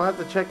 man. I'm gonna have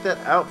to check that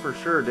out for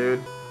sure, dude.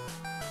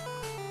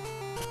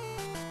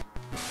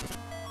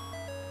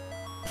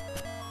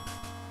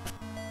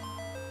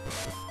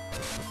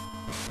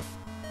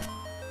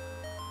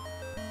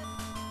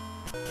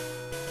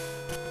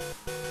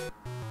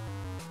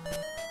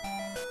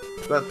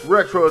 That's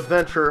Retro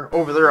Adventure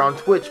over there on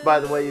Twitch, by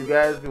the way, you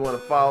guys. If you want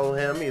to follow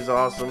him, he's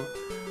awesome.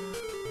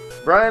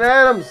 Bryan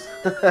Adams.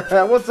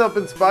 What's up,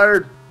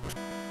 Inspired?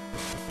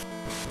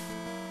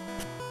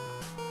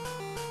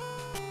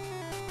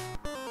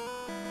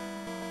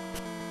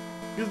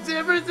 It's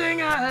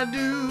everything I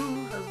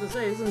do. I was gonna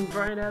say, isn't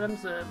Bryan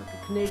Adams like a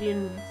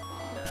Canadian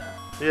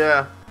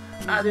yeah.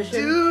 musician? I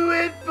do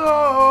it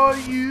for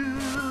you.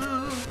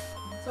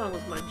 That song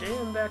was my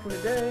jam back in the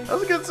day. That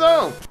was a good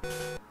song.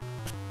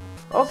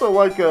 Also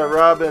like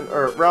Robin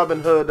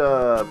Hood,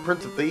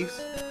 Prince of Thieves.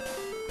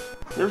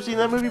 You ever seen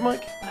that movie,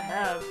 Mike? I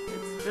have.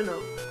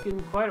 It's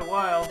been quite a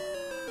while.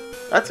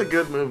 That's a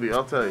good movie,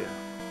 I'll tell you.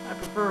 I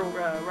prefer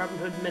Robin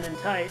Hood Men in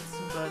Tights,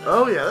 but...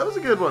 oh yeah, that was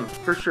a good one,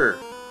 for sure.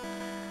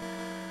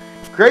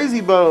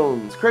 Crazy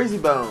Bones, Crazy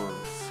Bones,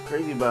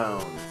 Crazy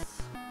Bones.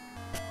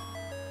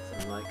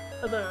 Something like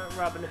other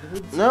Robin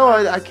Hoods. No,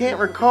 I can't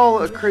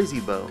recall a Crazy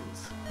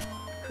Bones.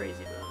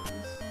 Crazy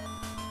Bones.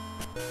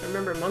 I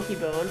remember Monkey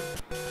Bone.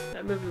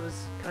 That movie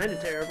was kind of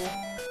terrible.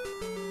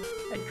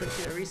 I had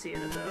Christina Ricci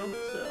in it though,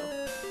 so.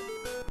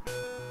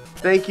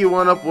 Thank you,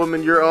 One Up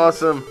Woman. You're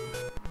awesome.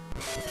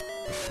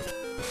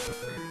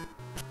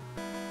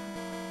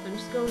 I'm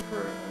just going for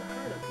a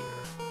heart up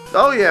here.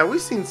 Oh yeah, we've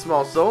seen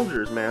Small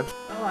Soldiers, man.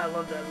 Oh, I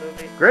love that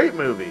movie. Great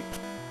movie.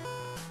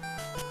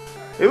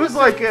 It was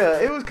like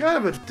it was kind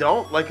of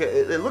adult, like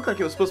it looked like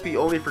it was supposed to be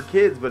only for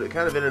kids, but it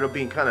kind of ended up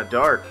being kind of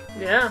dark.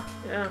 Yeah,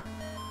 yeah.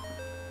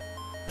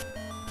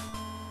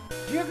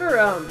 Did you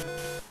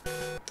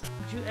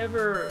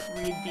ever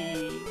read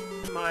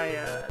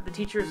the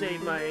Teachers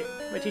Ate My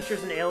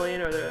Teacher's an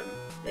Alien, or the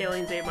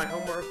Aliens Ate My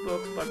Homework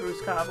books by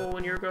Bruce Cobble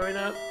when you were growing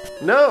up?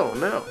 No,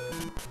 no.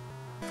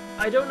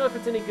 I don't know if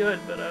it's any good,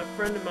 but a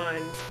friend of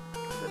mine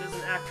that is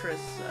an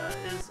actress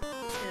is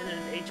in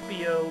an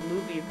HBO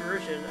movie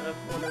version of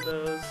one of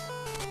those.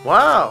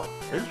 Wow,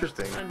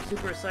 interesting. I'm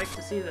super psyched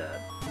to see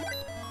that.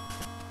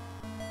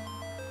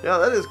 Yeah,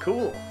 that is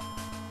cool.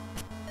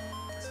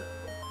 So,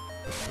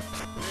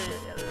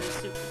 yeah, that is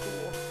super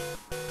cool.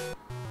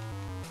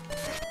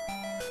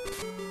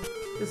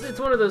 It's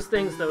one of those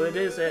things, though.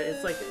 It's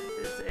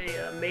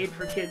a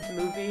made-for-kids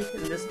movie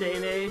in this day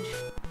and age.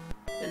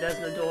 And as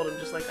an adult, I'm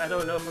just like, I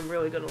don't know if I'm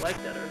really gonna like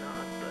that or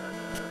not,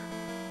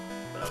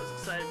 but I was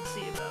excited to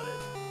see about it.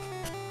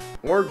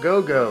 Or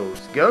Go-Go's.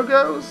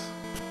 Go-Go's?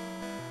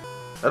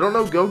 I don't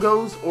know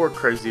Go-Go's or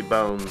Crazy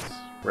Bones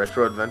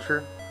Retro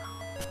Adventure.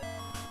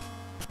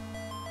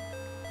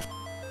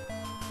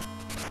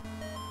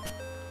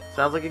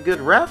 Sounds like a good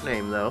rap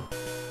name, though.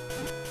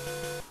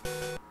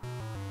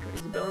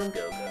 Crazy Bone and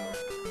Go-Go.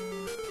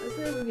 I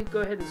say we could go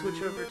ahead and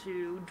switch over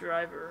to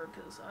Driver,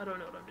 because I don't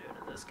know what I'm doing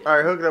in this game.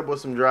 Alright, hook it up with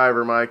some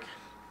Driver, Mike.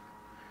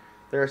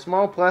 There are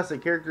small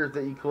plastic characters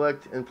that you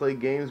collect and play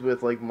games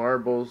with, like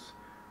marbles,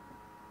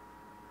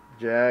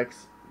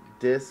 jacks,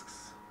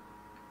 discs,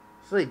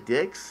 say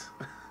dicks,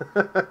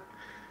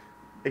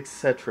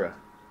 etc.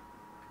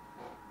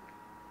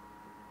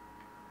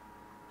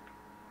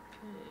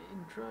 Okay,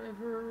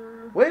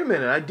 Driver. Wait a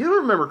minute, I do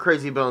remember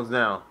Crazy Bones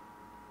now.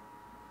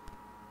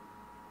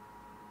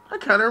 I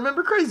kind of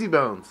remember Crazy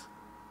Bones.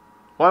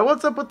 Why,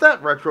 what's up with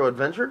that retro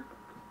adventure?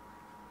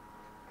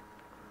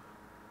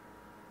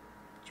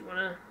 Do you want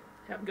to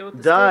have a go with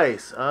the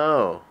Dice, stick?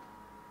 oh.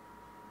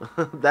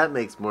 That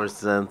makes more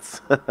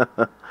sense.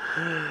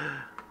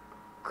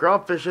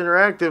 Crawfish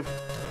Interactive.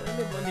 I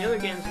remember one of the other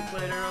games we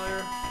played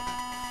earlier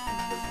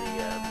was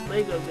the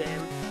Lego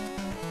game.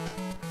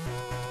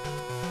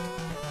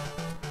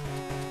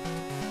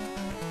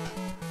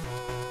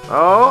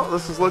 Oh,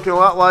 this is looking a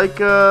lot like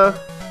Grand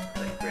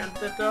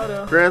Theft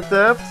Auto. Grand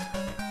Theft.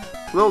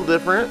 A little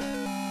different.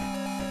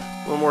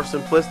 A little more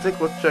simplistic.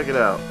 Let's check it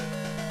out.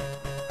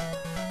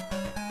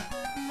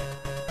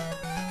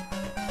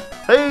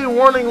 Hey,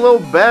 warning, low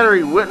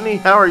battery, Whitney.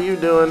 How are you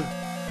doing?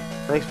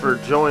 Thanks for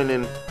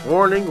joining.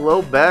 Warning,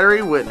 low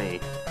battery, Whitney.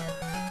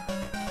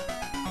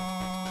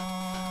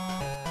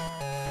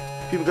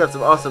 People got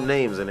some awesome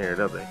names in here,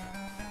 don't they?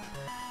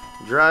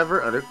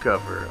 Driver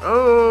Undercover.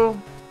 Oh.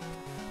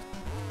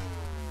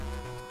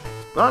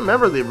 I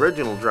remember the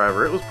original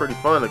Driver. It was pretty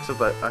fun,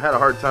 except I had a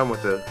hard time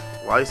with the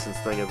license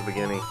thing at the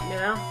beginning.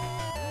 Yeah.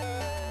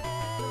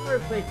 I've never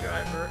played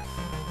Driver.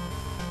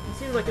 It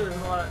seemed like it was a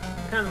lot,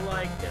 kind of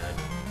like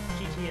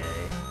GTA.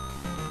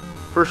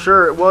 For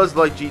sure, it was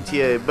like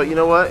GTA, but you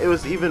know what? It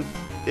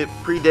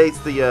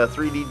predates the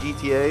 3D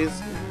GTAs,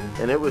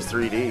 and it was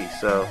 3D,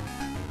 so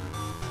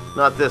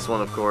not this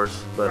one, of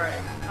course. But right,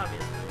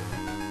 obviously.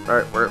 all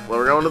right,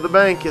 we're going to the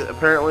bank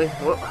apparently.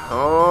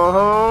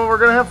 Oh, we're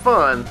gonna have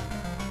fun.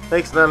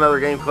 Thanks, not another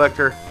game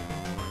collector.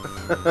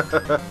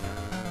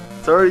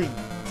 It's already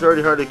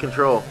hard to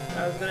control.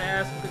 I was gonna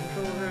ask if the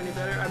controls are any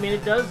better. I mean,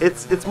 it does.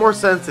 It's more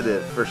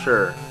sensitive for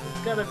sure.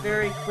 It's got a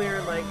very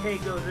clear, like, hey,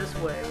 go this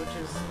way, which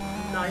is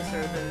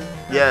nicer than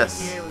how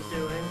Yes. GTA was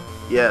doing.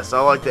 Yes, I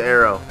like the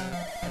arrow.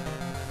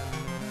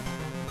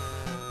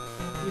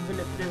 Even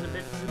if it is a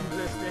bit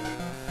simplistic.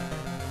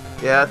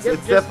 Yeah, it's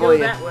Just definitely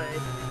go that way.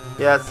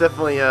 yeah, it's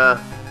definitely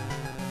a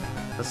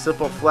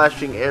simple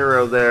flashing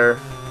arrow there.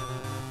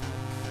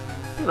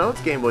 You know,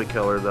 it's Game Boy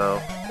Color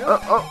though.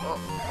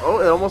 Oh,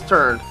 it almost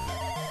turned.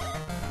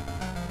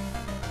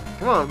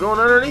 Come on, I'm going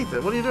underneath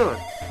it. What are you doing?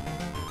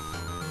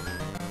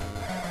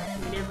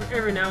 I mean,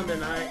 every now and then,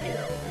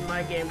 in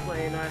my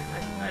gameplay, and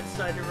I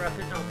decide to rough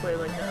it, and I'll play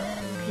like a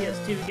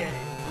PS2 game.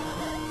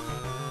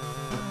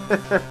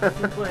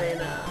 I'm playing,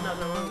 not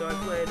that long ago, I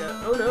played,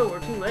 oh no, we're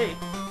too late.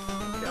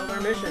 Failed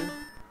our mission.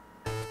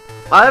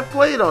 I've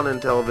played on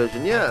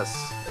Intellivision, yes.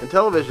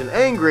 Intellivision,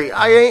 angry.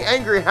 I ain't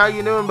angry. How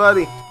you doing,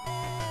 buddy?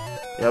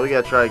 Yeah, we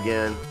gotta try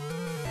again.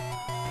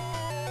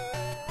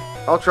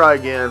 I'll try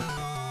again.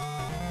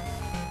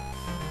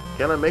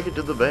 Can I make it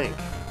to the bank?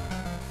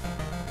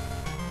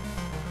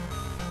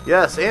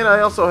 Yes, and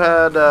I also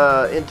had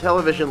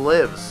Intellivision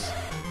Lives.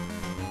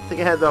 I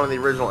think I had that on the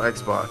original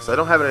Xbox. I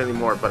don't have it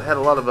anymore, but it had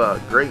a lot of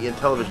great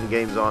Intellivision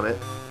games on it.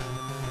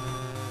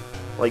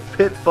 like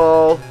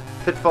Pitfall.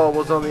 Pitfall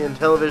was on the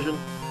Intellivision.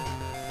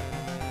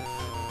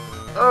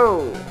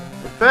 Oh,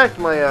 in fact,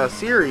 my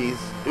series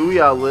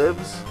Ouya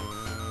Lives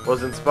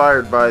was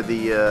inspired by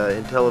the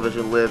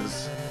Intellivision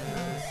Lives.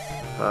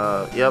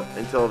 Yep,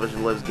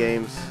 Intellivision Lives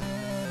games.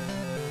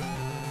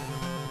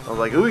 I was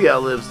like,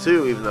 Ouya Lives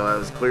too, even though that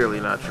was clearly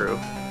not true.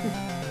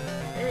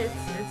 Hey,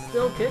 it's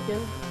still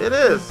kicking. It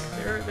is.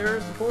 There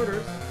are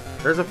supporters.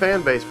 There's a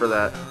fan base for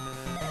that.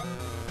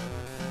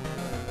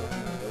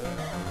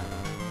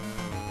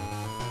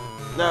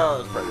 No,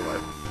 it's probably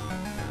life.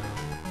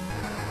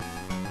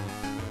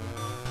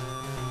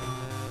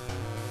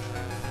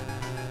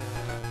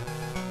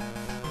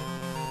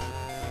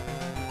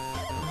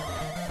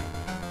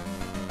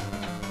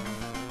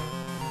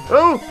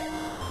 Oh!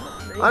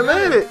 I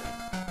made it!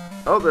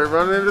 Oh, they're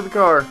running into the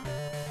car.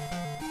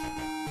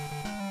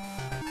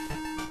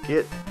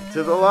 Get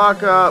to the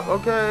lockup.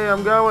 Okay,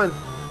 I'm going.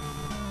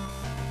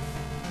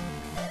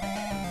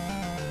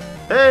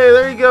 Hey,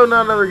 there you go.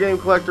 Not another game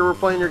collector. We're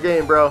playing your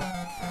game, bro.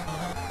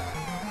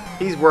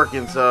 He's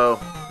working, so...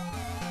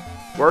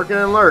 Working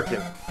and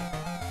lurking.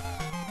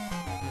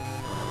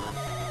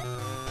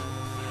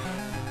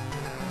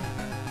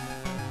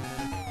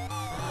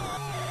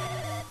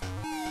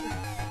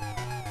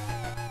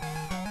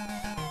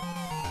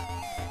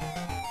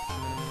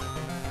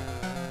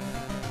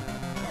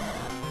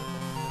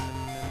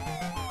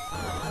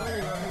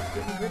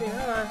 Pretty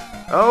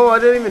high. Oh, I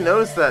didn't even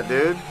notice that,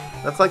 dude.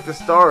 That's like the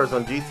stars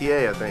on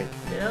GTA, I think.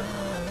 Yep.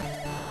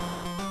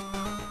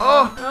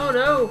 Oh! Oh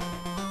no!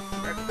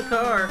 Wrecked the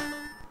car.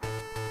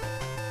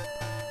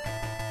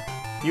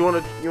 You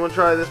wanna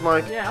try this,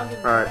 Mike? Yeah, I'll give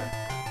it a try.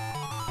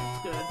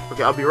 It's good.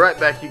 Okay, I'll be right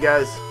back, you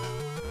guys.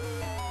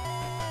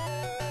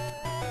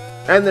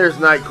 And there's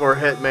NIGHTCORE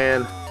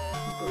Hitman.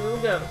 The little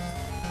ghost.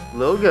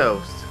 Little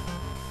ghost.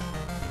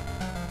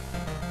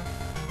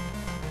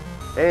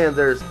 And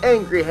there's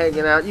Angry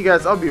hanging out. You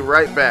guys, I'll be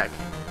right back.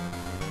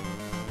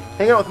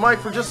 Hang out with Mike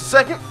for just a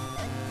second.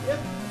 Yep.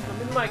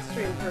 I'm in Mike's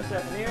stream for a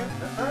second here.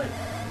 Alright.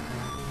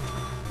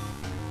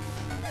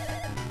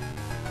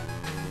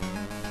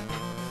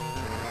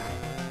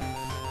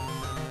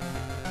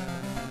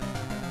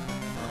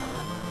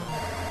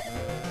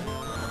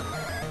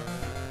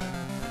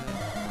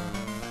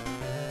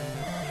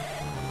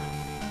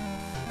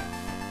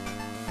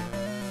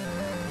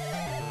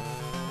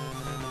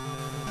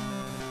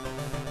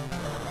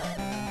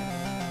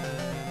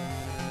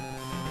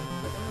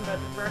 I'm about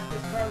to wreck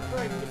this car before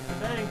I can get to the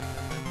bank.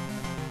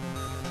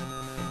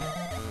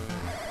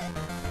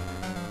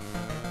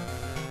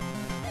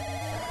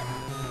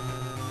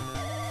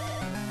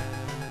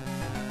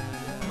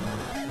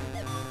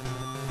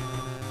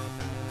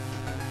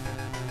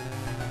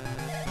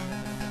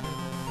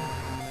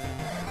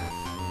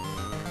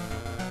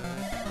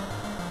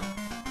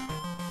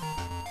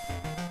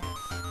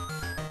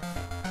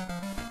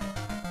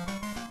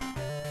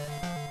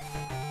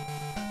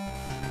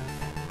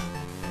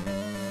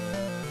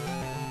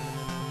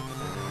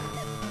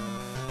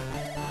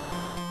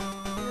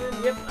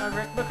 Yep, I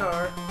wrecked the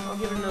car. I'll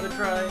give it another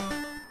try.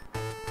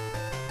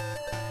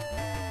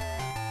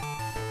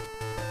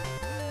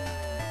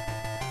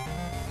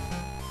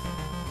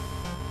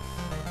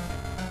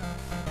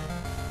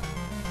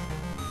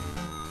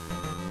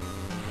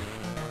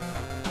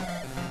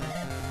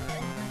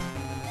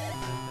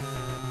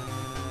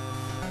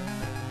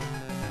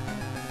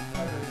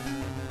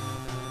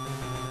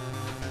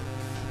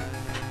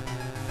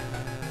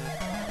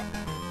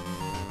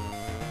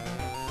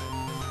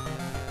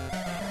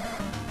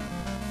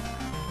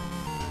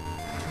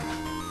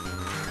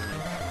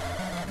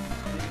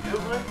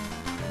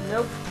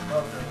 Nope.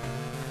 Okay.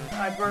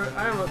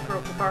 I almost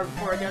broke the car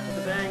before I got to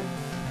the bank.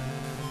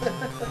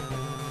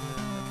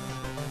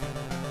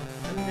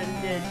 And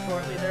then did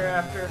shortly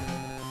thereafter.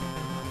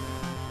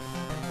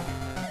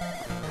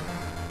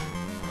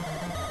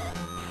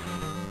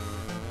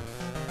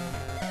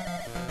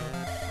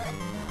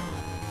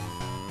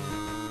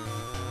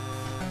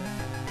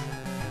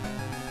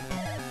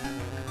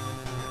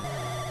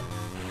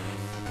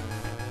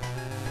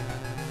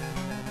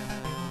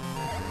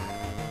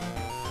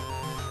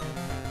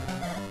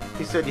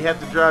 He said you have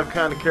to drive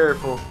kind of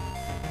careful.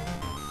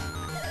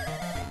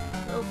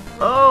 Nope.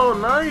 Oh,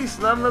 nice!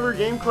 Not another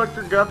game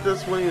collector got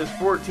this when he was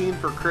 14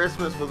 for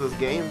Christmas with his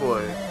Game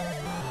Boy.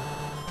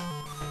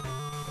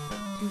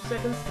 2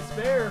 seconds to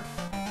spare.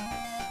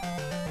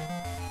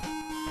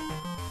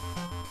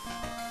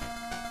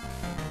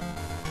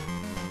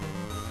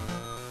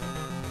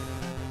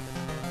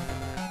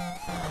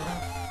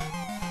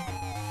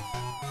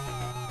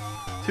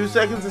 Two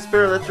seconds to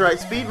spare. That's right.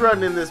 Speed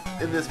running in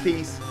this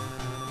piece.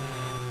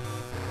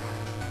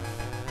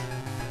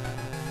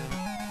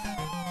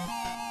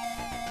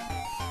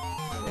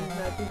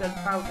 I think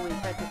that'd probably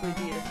technically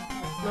be a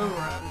slow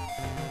run.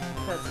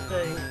 That's the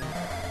thing.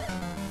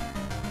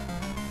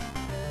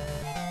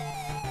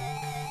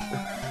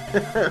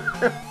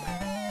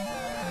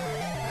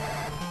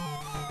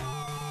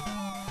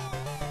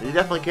 You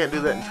definitely can't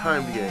do that in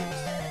timed games.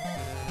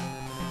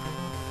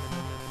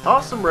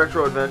 Awesome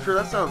retro adventure.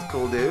 That sounds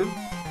cool, dude.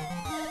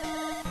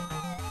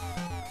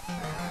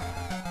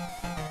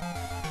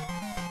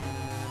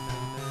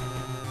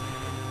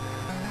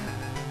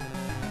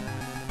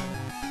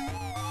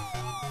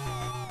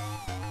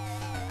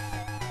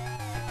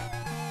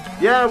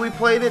 Yeah, we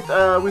played it.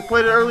 We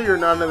played it earlier.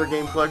 Not Another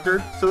Game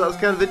Collector. So that was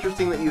kind of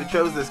interesting that you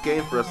chose this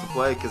game for us to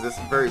play because it's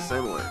very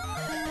similar.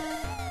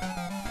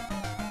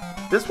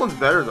 This one's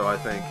better though, I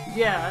think.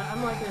 Yeah,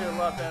 I'm liking it a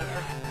lot better.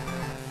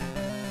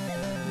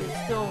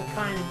 It's still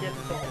kind of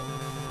difficult.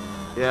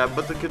 Yeah,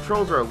 but the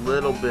controls are a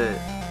little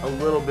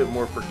bit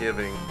more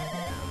forgiving.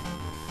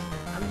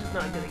 I'm just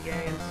not good at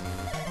games.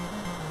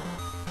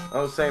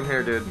 Oh, same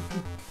here, dude.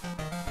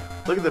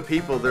 Look at the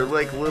people. They're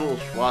like little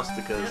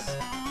swastikas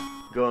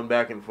going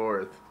back and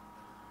forth.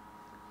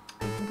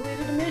 We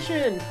completed a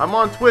mission. I'm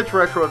on Twitch,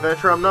 Retro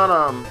Adventure. I'm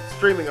not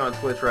streaming on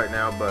Twitch right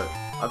now, but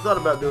I've thought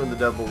about doing the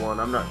double one.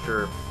 I'm not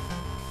sure.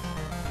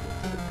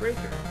 To the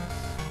breaker.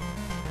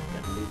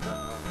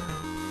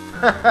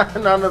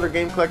 Not Another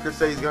Game Collector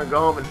says he's gonna go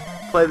home and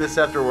play this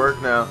after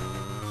work now.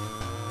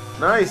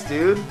 Nice,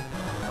 dude.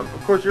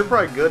 Of course, you're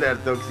probably good at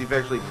it though, because you've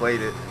actually played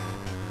it.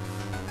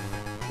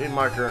 Me and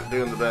Mike aren't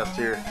doing the best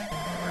here.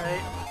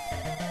 Right.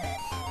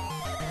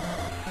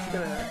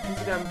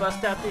 He's gonna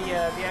bust out the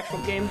actual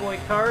Game Boy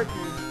cart.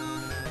 And...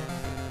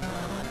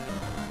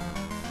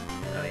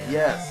 Oh yeah.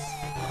 Yes,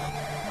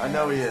 I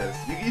know he is.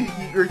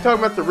 You're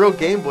talking about the real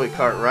Game Boy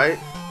cart, right?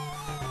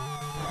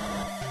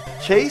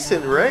 Chase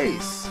and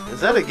Race. Is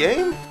that a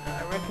game?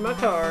 I wrecked my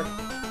car.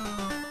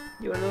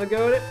 You want another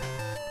go at it?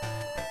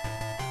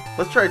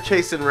 Let's try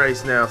Chase and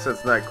Race now,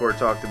 since NIGHTCORE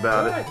talked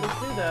about it. Alright, let's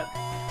do that.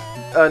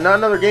 Not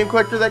Another Game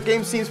Collector. That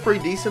game seems pretty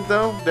decent,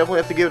 though. Definitely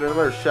have to give it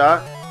another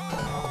shot.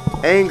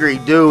 Angry,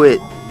 do it.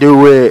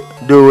 Do it.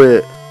 Do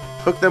it.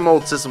 Hook them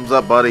old systems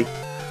up, buddy.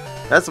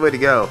 That's the way to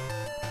go.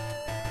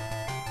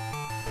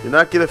 Do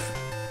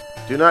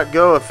not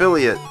go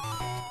affiliate.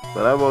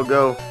 But I will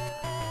go.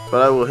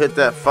 But I will hit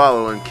that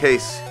follow in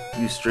case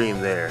you stream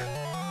there.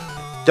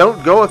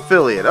 Don't go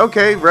affiliate.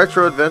 Okay,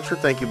 Retro Adventure.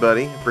 Thank you,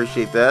 buddy.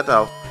 Appreciate that.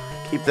 I'll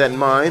keep that in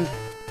mind.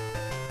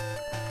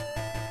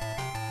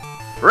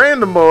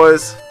 Random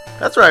Boys.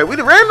 That's right. We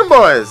the Random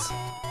Boys.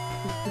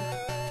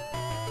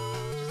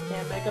 Just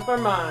can't make up our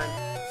mind.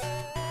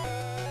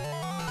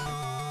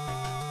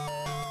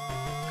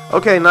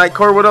 Okay,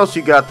 NIGHTCORE. What else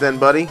you got then,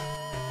 buddy?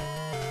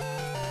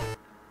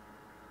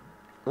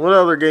 What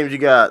other games you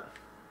got?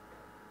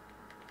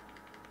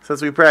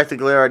 Since we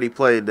practically already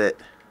played it.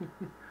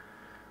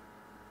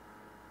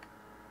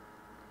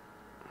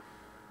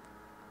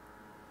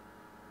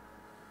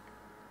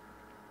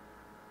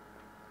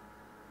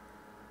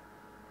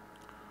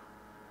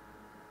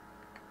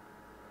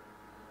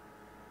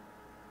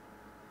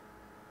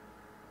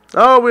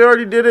 Oh, we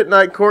already did it,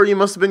 NIGHTCORE. You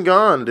must have been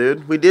gone,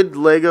 dude. We did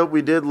Lego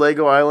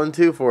Island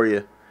 2 for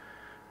you.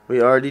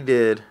 We already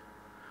did.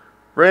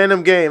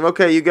 Random game.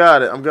 Okay, you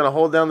got it. I'm going to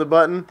hold down the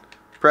button.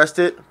 Pressed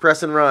it.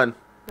 Press and run.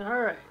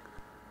 Alright.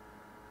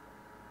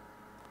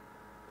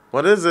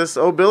 What is this?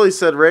 Oh, Billy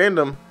said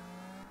random.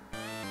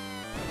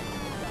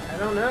 I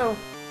don't know.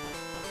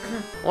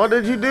 What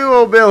did you do,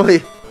 oh Billy?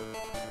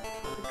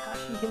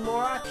 Takashi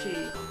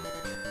Himorachi.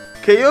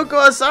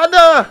 Kyoko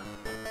Asada!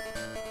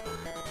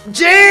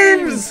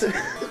 James!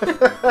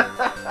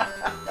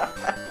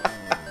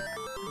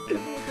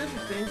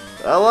 Interesting.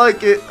 I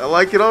like it. I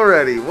like it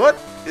already. What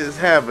is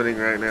happening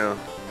right now?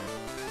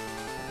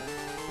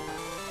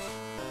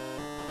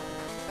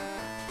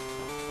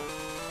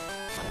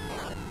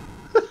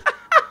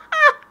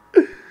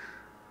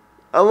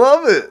 I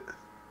love it.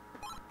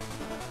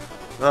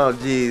 Oh,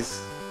 jeez.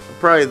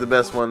 Probably the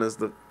best one is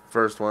the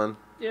first one.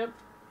 Yep.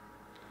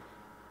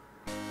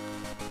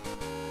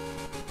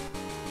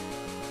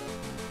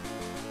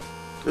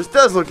 This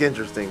does look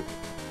interesting.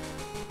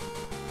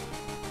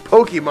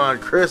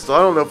 Pokemon Crystal. I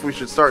don't know if we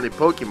should start any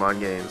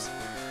Pokemon games.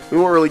 We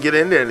won't really get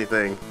into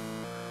anything.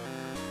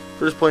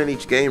 We're just playing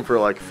each game for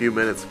like a few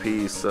minutes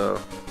apiece, so...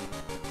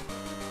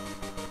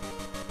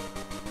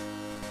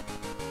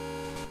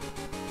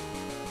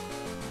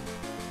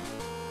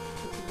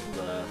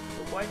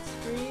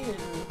 Widescreen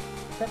and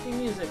peppy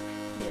music.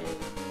 Yay.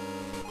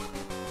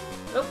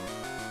 Oh.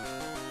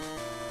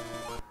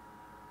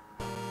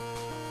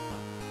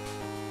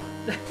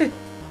 Did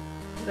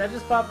that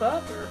just pop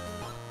up, or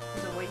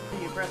is it waiting for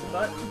you to press a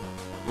button?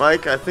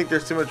 Mike, I think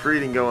there's too much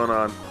reading going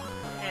on.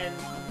 And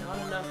not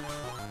enough.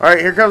 Alright,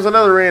 here comes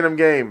another random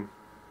game.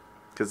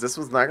 Because this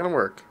one's not going to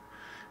work.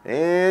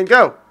 And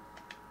go!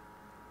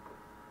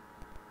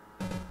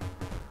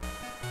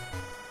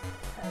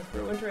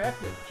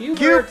 Interactive.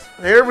 Cute.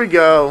 Here we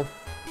go.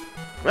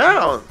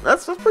 Wow,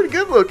 that's pretty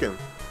good looking.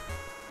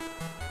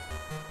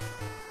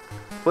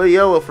 Play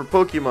yellow for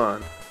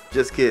Pokemon.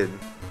 Just kidding.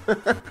 Yeah,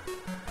 I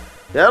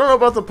don't know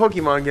about the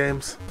Pokemon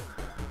games.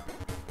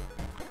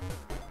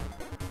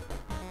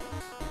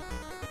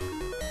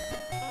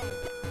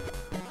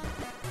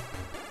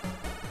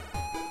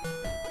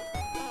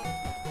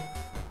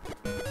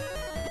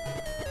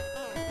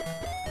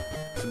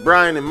 It's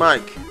Bryan and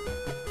Mike.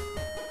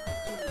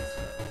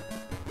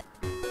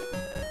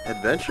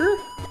 Adventure?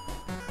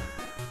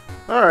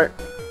 Alright.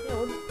 Yeah,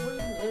 what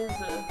is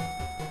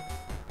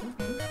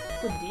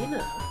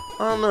Sedina? I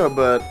don't know,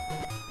 but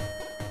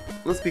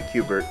let's be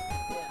Cubert. Yeah.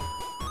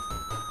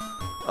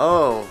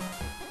 Oh.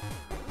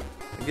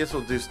 I guess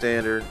we'll do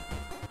standard.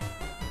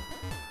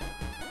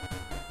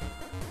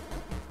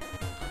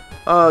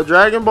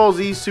 Dragon Ball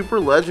Z Super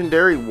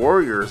Legendary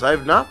Warriors. I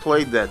have not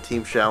played that,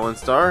 Team Shaolin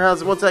Star.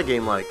 What's that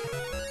game like?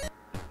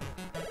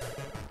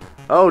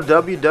 Oh,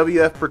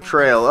 WWF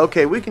Portrayal.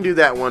 Okay, we can do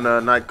that one,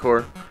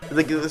 NIGHTCORE.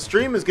 The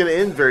stream is going to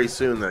end very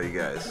soon, though, you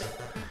guys.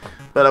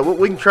 But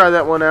we can try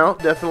that one out,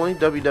 definitely.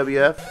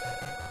 WWF.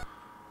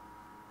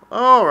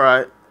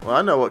 Alright. Well,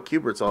 I know what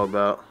Cubert's all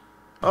about.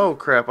 Oh,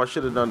 crap. I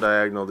should have done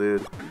diagonal,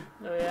 dude.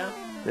 Oh, yeah?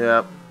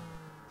 Yep.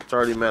 It's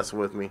already messing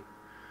with me.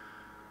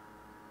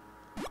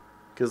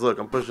 Because, look,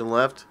 I'm pushing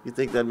left. You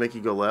think that'd make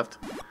you go left?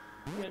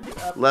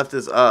 Left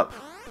is up.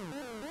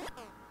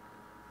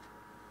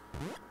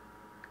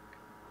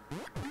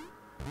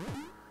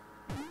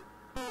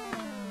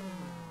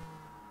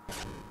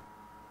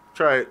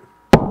 Try it.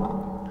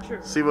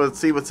 Sure.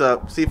 See what's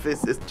up. See if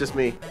it's just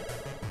me.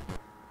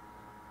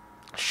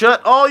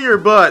 Shut all your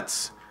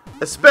butts,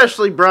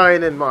 especially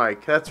Bryan and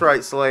Mike. That's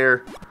right,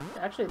 Slayer.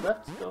 Actually,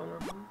 left's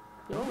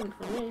going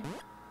for me.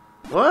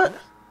 What?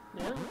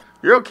 Yeah.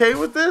 You're okay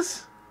with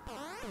this?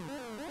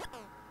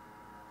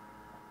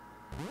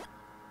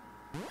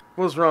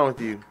 What's wrong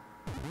with you?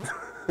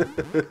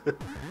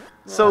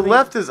 So I mean,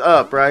 left is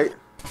up, right?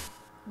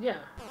 Yeah.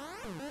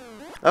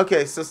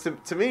 Okay, so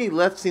to me,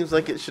 left seems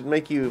like it should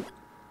make you...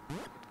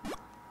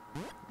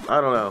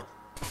 I don't know.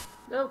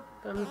 Nope,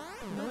 I'm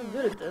not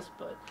good at this,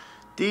 but...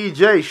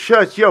 DJ,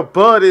 shut your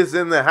butt is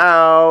in the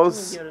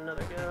house. Give it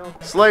another go.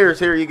 Slayer's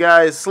here, you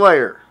guys.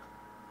 Slayer.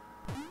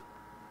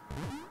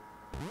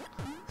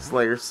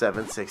 Slayer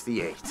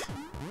 768.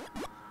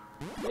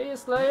 Hey,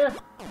 Slayer.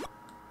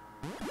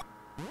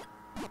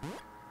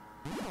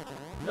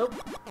 Nope.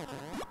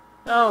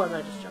 Oh, and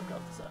I just jumped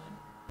off the side.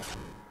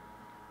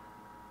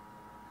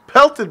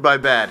 Pelted by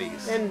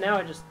baddies. And now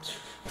I just...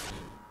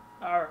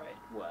 Alright,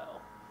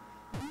 well.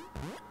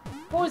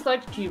 I've always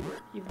liked Cubert,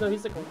 even though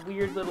he's like a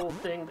weird little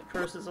thing that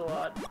curses a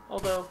lot.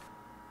 Although,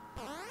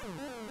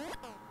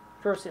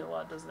 cursing a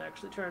lot doesn't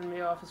actually turn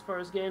me off as far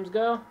as games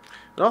go.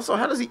 And also,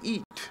 how does he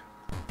eat?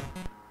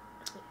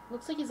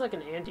 Looks like he's like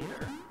an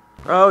anteater.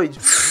 Oh,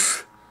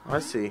 I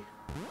see.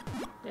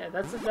 Yeah,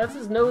 that's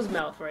his nose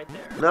mouth right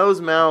there. Nose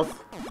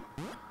mouth.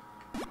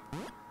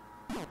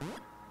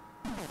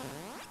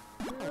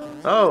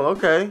 Oh,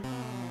 okay.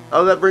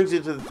 Oh, that brings you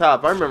to the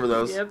top. I remember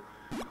those. Yep.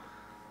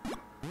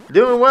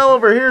 Doing well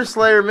over here,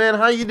 Slayer, man.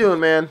 How you doing,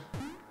 man?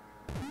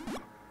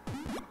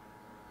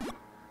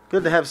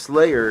 Good to have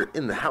Slayer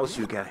in the house,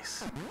 you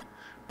guys.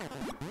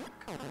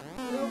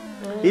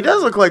 He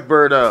does look like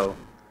Birdo.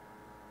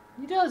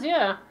 He does,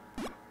 yeah.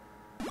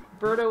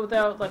 Birdo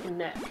without, like, a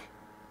neck.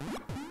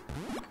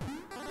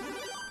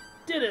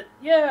 Did it!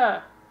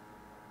 Yeah!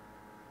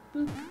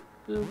 Boop,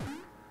 boop.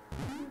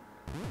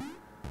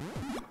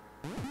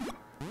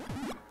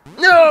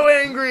 No,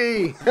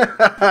 Angry!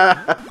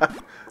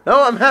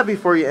 No, I'm happy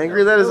for you,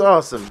 Angry. That is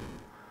awesome.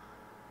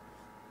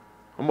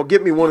 I'm gonna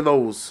get me one of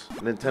those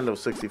Nintendo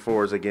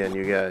 64s again,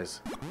 you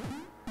guys.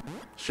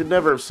 Should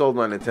never have sold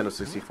my Nintendo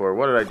 64.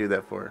 What did I do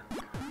that for?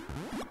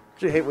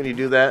 Don't you hate when you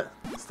do that?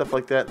 Stuff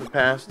like that in the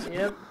past?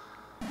 Yep.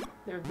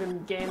 There have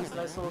been games that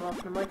I sold off,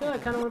 and I'm like, oh, I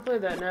kind of want to play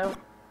that now.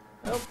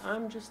 Oh,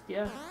 I'm just,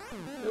 yeah.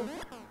 Nope.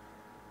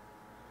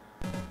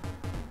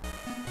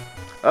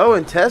 Oh,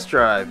 and Test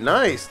Drive.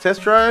 Nice.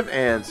 Test Drive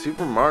and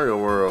Super Mario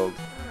World.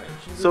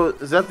 Right, So,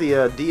 is that the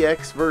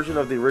DX version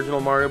of the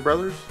original Mario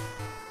Brothers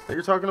that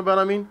you're talking about,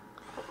 I mean?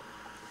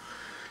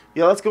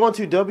 Yeah, let's go on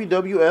to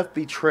WWF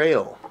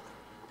Betrayal.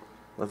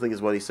 I think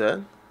is what he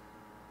said.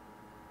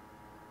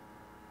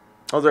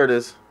 Oh, there it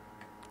is.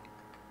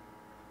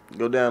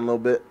 Go down a little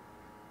bit.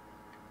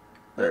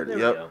 There, we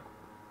yep. go.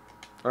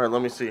 Alright,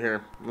 let me see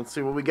here. Let's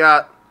see what we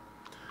got.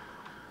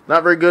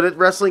 Not very good at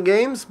wrestling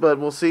games, but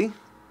we'll see.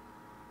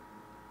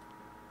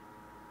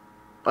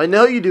 I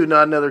know you do,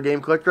 Not Another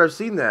Game Collector. I've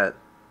seen that.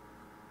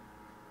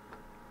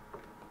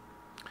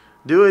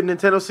 Do a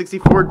Nintendo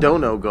 64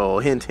 dono goal.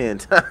 Hint,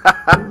 hint.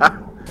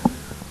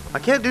 I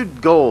can't do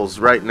goals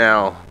right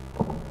now.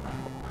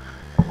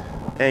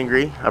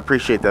 Angry. I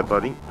appreciate that,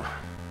 buddy.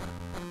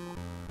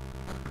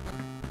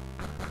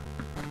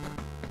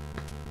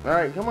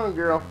 Alright, come on,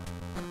 girl.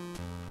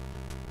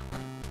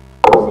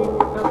 See more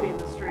puppy in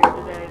the stream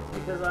today. It's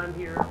because I'm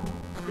here.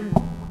 I'm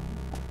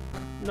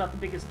not the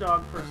biggest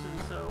dog person,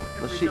 so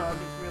every dog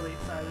is really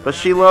excited. But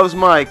she loves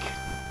Mike.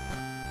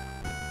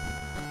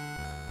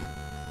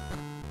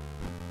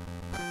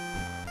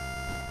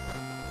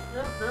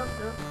 Nope, nope,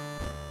 nope.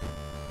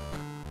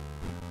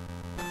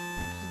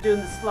 She's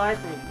doing the slide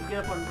thing. You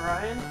get up on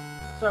Bryan,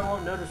 so I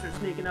won't notice her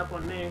sneaking up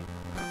on me.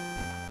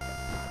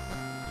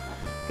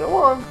 Come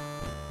on.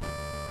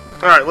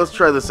 Alright, let's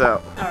try this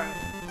out. Alright.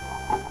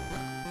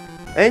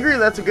 Angry,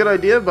 that's a good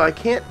idea, but I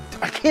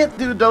can't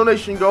do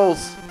donation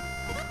goals.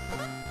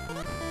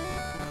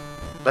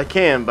 I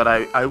can, but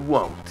I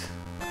won't.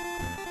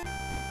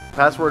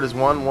 Password is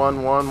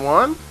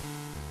 1111.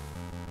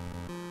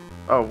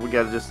 Oh, we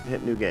gotta just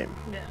hit new game.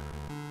 Yeah.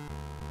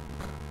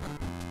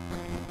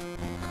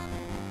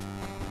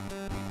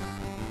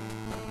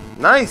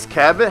 Nice,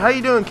 Cabot. How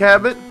you doing,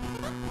 Cabot?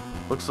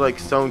 Looks like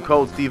Stone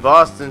Cold Steve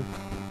Austin.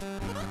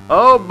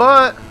 Oh,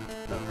 but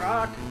The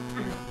Rock.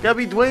 Gotta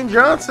be Dwayne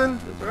Johnson.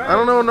 That's right. I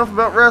don't know enough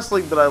about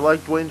wrestling, but I like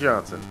Dwayne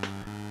Johnson.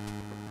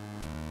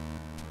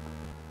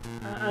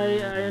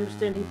 I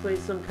understand he plays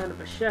some kind of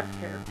a chef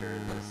character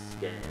in this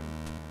game.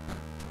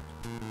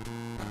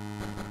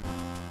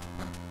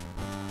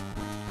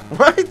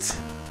 What?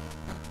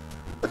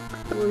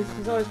 Well,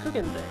 he's always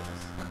cooking things.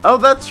 Oh,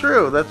 that's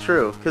true. That's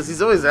true. Because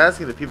he's always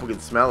asking if people can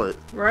smell it.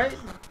 Right?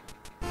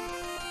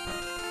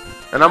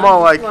 And I'm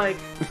all like...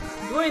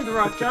 Dwayne "The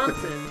Rock"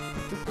 Johnson,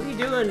 what are you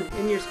doing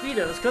in your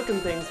Speedos cooking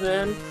things,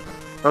 man?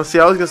 Oh, see,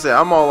 I was going to say,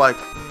 I'm all like...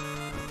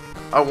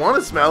 I want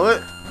to smell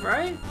it.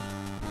 Right?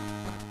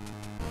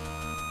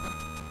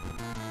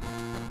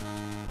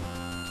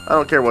 I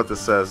don't care what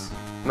this says.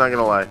 I'm not going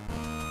to lie.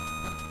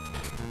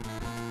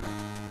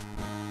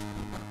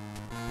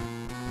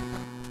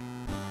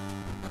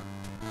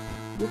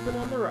 Whooping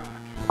on the rock.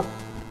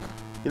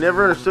 You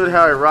never understood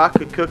how a rock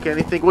could cook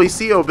anything. Well, you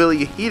see, oh, Billy,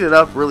 you heat it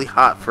up really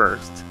hot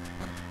first.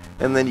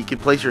 And then you can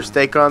place your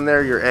steak on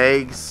there, your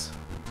eggs,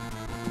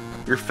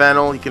 your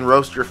fennel. You can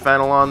roast your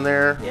fennel on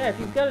there. Yeah, if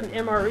you've got an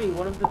MRE,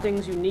 one of the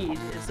things you need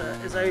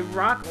is a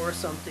rock or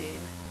something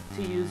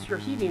to use your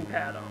heating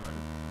pad on.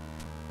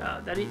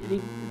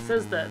 It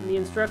says that in the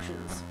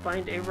instructions.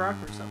 Find a rock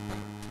or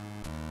something.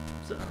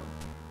 So.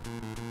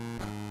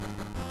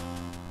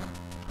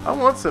 I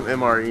want some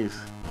MREs.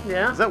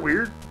 Yeah? Is that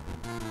weird?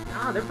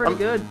 Ah, they're pretty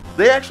good.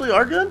 They actually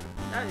are good?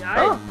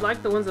 I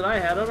like the ones that I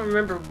had. I don't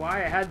remember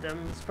why I had them.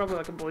 It's probably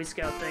like a Boy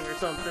Scout thing or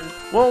something.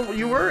 Well,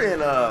 you were in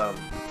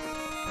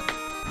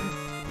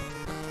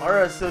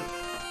ROTC?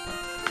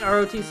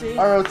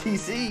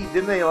 ROTC.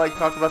 Didn't they like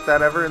talk about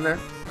that ever in there?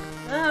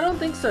 I don't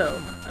think so.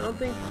 I don't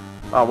think...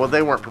 Oh, well,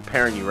 they weren't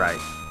preparing you right.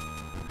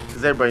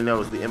 Because everybody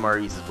knows the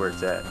MREs is where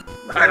it's at.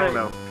 Right. I don't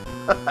know.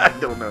 I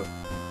don't know.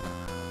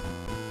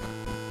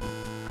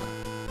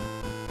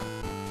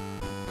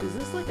 Is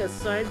this like a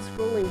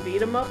side-scrolling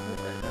beat-em-up?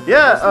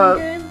 Yeah,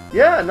 game?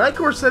 yeah,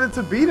 NIGHTCORE said it's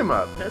a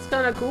beat-em-up. That's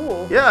kind of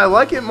cool. Yeah, I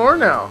like it more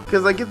now.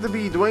 Because I get to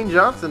be Dwayne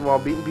Johnson while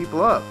beating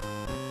people up.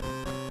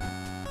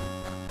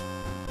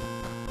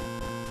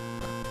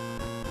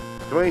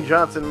 Dwayne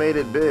Johnson made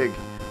it big.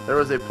 There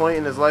was a point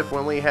in his life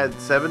when he had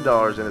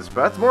 $7 in his...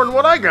 That's more than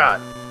what I got.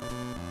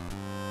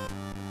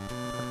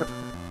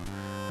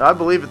 I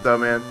believe it, though,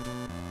 man.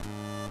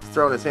 He's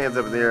throwing his hands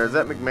up in the air. Is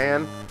that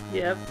McMahon?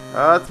 Yep.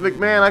 That's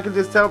McMahon. I can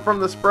just tell from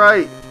the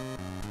sprite.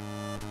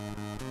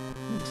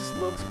 He just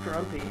looks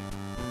grumpy.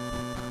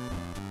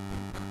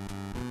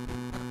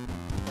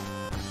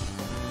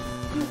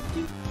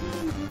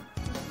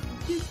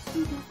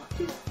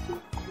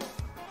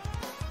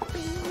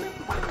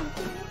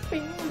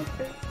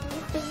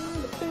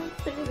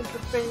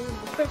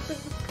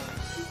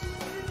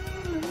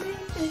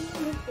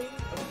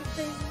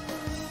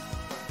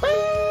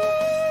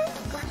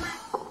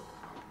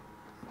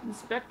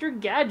 Inspector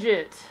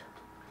Gadget.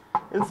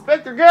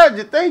 Inspector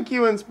Gadget. Thank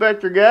you,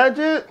 Inspector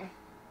Gadget.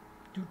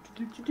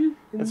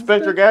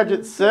 Inspector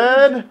Gadget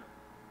said,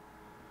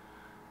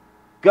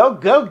 "Go,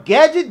 go,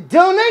 Gadget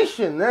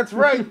donation." That's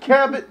right,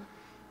 Cabot.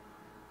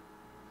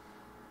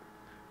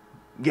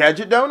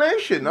 Gadget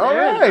donation. All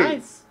right.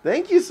 Nice.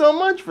 Thank you so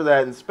much for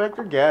that,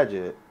 Inspector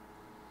Gadget.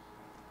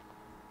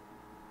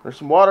 There's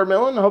some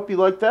watermelon. I hope you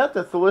like that.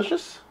 That's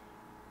delicious.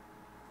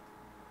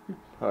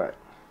 All right.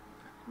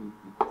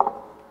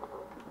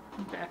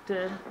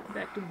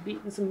 Back to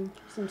beating some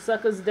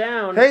suckers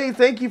down. Hey,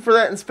 thank you for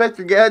that,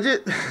 Inspector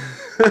Gadget.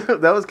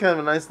 That was kind of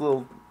a nice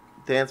little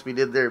dance we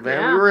did there, man.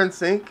 Yeah. We were in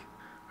sync.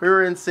 We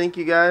were in sync,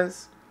 you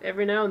guys.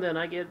 Every now and then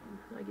I get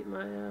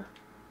my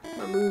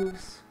my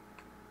moves.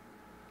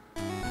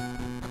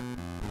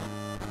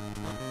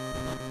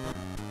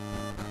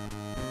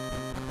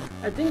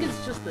 I think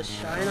it's just the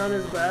shine on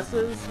his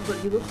glasses, but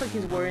he looks like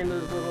he's wearing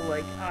those little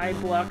like eye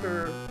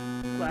blocker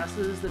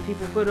glasses that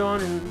people put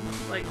on and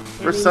like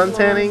For sun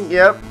tanning,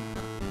 yep.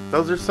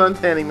 Those are sun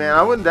tanning, man.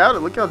 I wouldn't doubt it.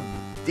 Look how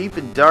deep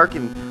and dark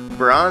and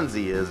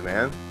bronzy he is,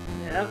 man.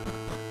 Yep.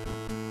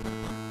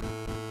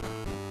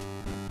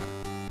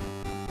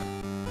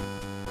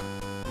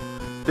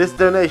 This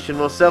donation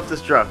will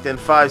self-destruct in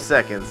 5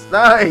 seconds.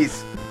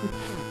 Nice!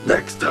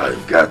 Next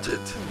time, Gadget.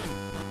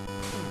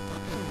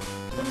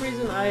 For some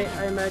reason, I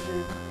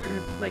imagine,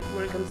 like,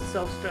 when it comes to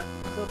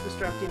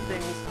self-destructing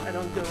things, I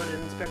don't go to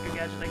Inspector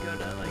Gadget, I go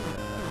to, like,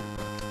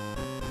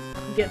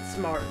 Get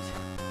Smart.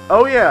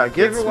 Oh, yeah, Get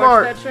you ever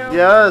Smart. watch that show?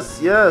 Yes,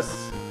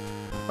 yes.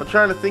 I'm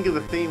trying to think of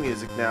the theme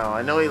music now.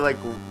 I know he, like,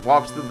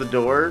 walks through the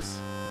doors.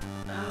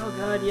 Oh,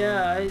 God,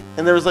 yeah.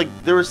 And there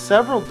were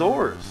several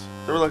doors.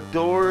 There were, like,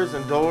 doors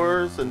and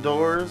doors and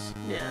doors.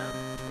 Yeah.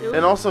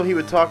 And also, he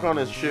would talk on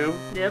his shoe.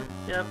 Yep,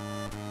 yep.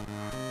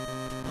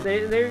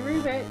 They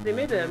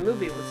made a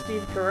movie with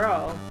Steve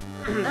Carell.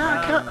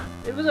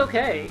 It was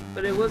okay,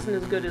 but it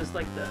wasn't as good as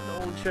like the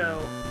old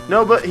show.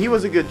 No, but he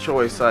was a good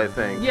choice, I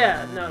think.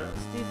 Yeah, no.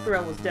 Steve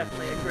Carell was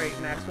definitely a great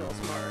Maxwell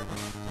Smart.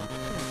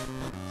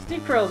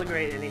 Steve Carell's a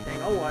great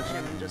anything. I'll watch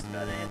him in just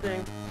about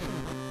anything.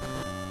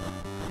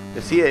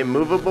 Is he a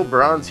movable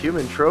bronze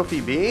human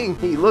trophy being?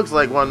 He looks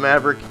like one,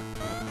 Maverick.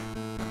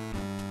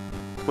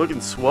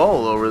 Looking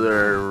swole over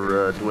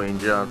there,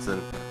 Dwayne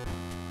Johnson.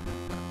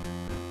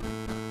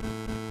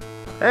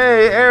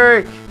 Hey,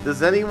 Eric,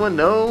 does anyone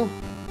know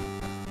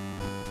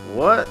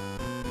what?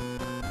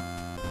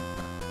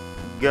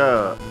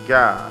 Ga.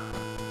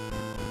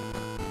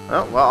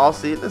 Oh, well, I'll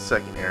see it in a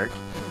second, Eric.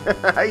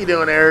 How you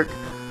doing, Eric?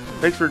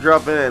 Thanks for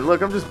dropping in.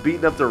 Look, I'm just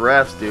beating up the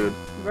refs, dude.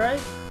 Right?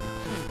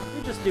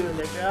 You're just doing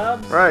their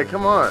jobs. Right,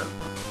 come on.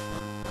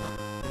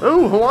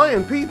 Ooh,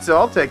 Hawaiian pizza.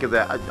 I'll take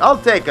that. I'll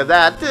take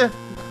that.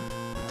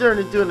 Turn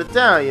it to an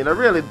Italian, a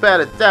really bad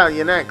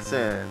Italian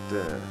accent. Do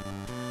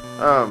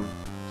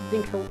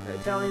you think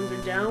Italians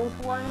are down with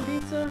Hawaiian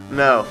pizza?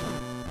 No.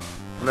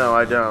 No,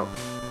 I don't.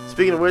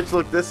 Speaking of which,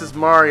 look, this is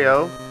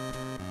Mario.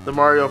 The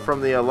Mario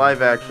from the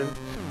live action.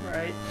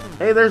 Right.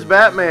 Hey, there's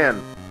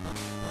Batman.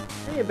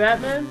 Hey,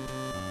 Batman.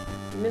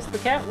 You missed the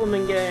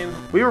Catwoman game.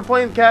 We were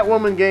playing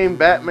Catwoman game,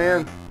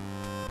 Batman.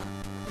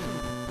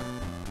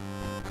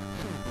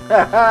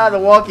 Haha, the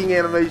walking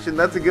animation.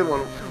 That's a good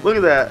one. Look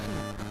at that.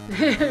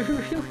 It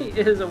really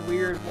is a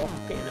weird walk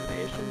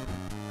animation.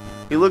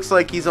 He looks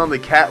like he's on the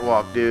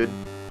catwalk, dude.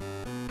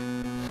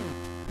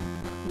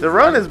 The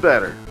run is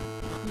better.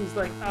 He's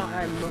like,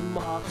 I'm a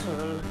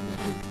mortal,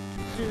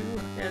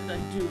 and I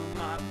do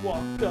my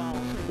walk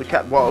on The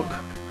catwalk.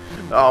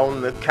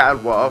 On the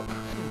catwalk.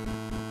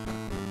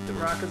 The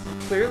Rock is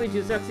clearly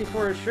too sexy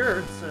for his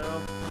shirt,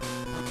 so...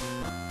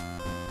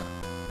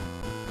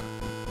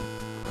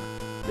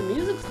 The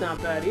music's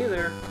not bad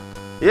either.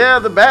 Yeah,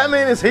 the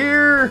Batman is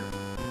here.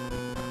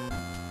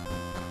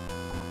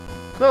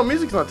 No,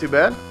 music's not too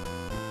bad.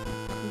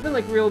 We've been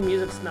like real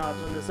music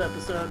snobs on this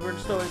episode. We're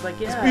just always like,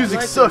 yeah, music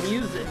I like sucks. the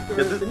music.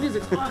 Or, the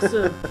music's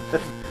awesome.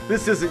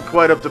 This isn't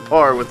quite up to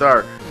par with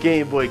our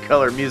Game Boy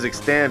Color music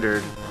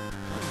standard.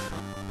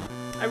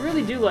 I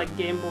really do like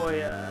Game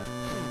Boy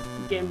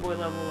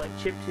level like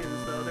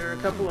chiptunes though. There are a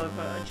couple of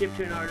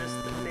chiptune artists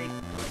that make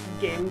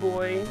like Game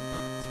Boy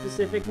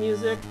specific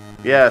music.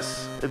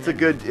 Yes, it's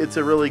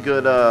a really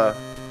good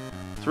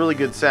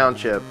sound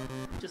chip.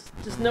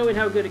 Just knowing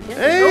how good it can be.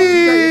 Hey! Oh,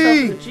 you got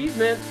yourself an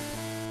achievement.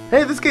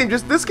 Hey, this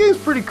game's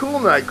pretty cool,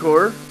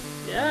 NIGHTCORE.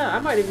 Yeah, I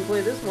might even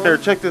play this one. Here,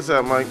 check this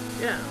out, Mike.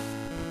 Yeah.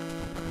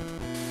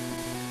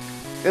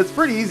 It's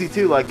pretty easy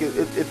too. Like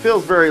it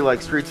feels very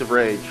like Streets of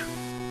Rage.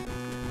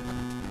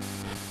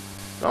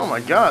 Oh my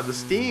God, the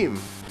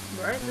steam!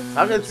 Right?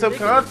 How come it's so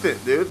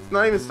constant, dude? It's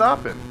not even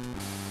stopping.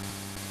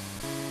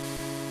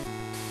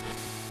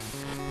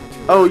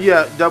 Oh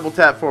yeah, double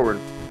tap forward.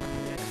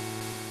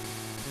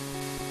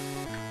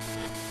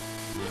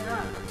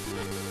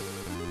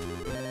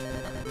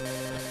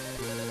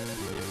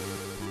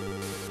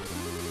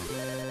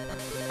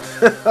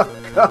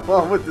 Come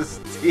on with the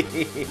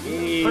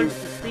steam.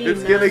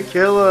 It's gonna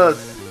kill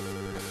us.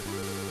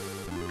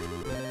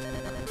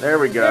 There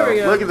we go.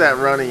 Look at that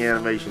running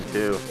animation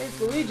too.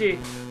 It's Luigi.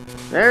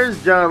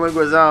 There's John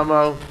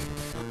Leguizamo.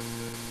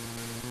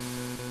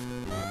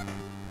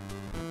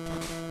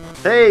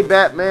 Hey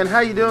Batman, how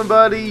you doing,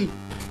 buddy?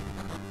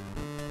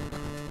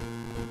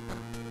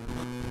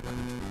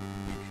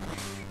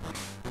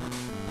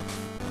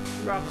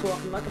 Rock's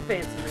walking like a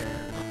fancy man.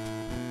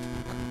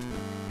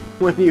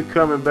 When you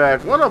coming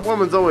back? One Up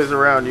Woman's always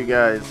around, you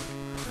guys.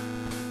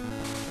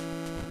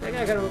 That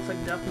guy kind of looks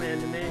like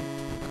Duffman to me.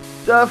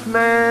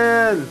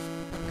 Duffman!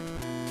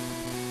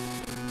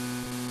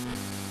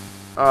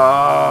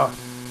 Ah.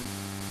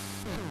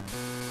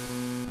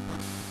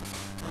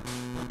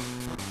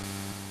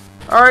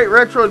 Alright,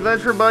 Retro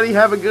Adventure Buddy,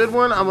 have a good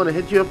one. I'm going to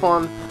hit you up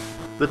on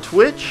the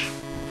Twitch.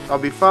 I'll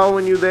be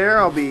following you there.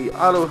 I'll be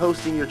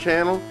auto-hosting your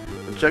channel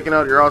and checking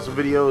out your awesome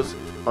videos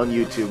on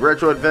YouTube.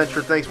 Retro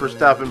Adventure, thanks for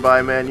stopping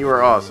by, man. You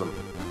are awesome.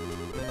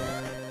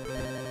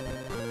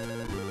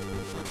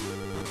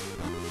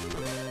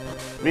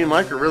 Me and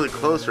Mike are really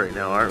close right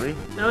now, aren't we?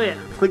 Oh yeah.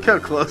 Look how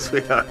close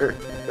we are.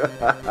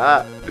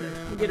 I'm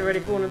getting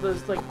ready for one of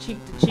those like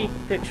cheek-to-cheek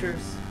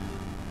pictures.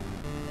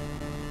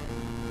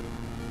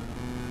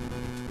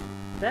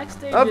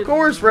 Backstage. Of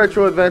course,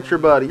 Retro Adventure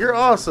Buddy. You're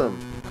awesome.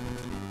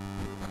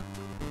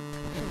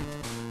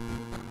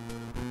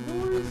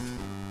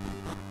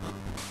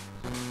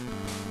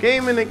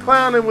 Gaming and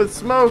clowning with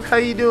Smoke. How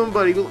you doing,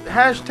 buddy?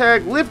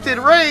 Hashtag Lifted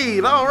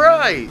Raid. All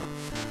right.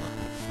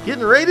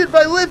 Getting raided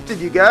by Lifted,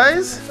 you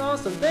guys. That's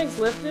awesome. Thanks,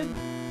 Lifted.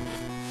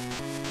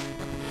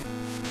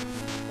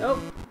 Oh.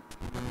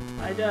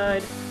 I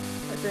died,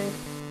 I think.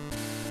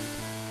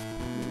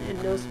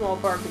 In no small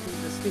part because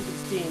of the stupid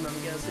steam,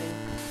 I'm guessing.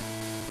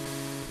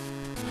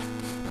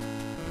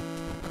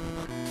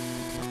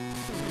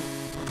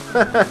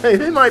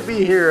 He might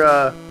be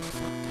here,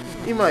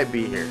 he might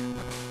be here.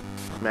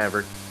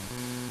 Maverick.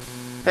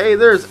 Hey,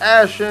 there's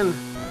Ashen.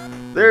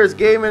 There's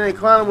Gaming and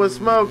Clowning with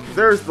Smoke.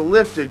 There's the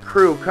Lifted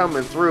crew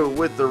coming through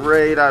with the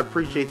raid. I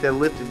appreciate that,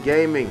 Lifted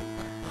Gaming.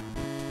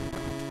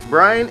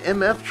 Bryan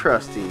MF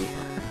Trusty.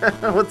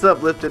 What's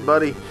up, Lifted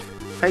buddy?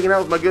 Hanging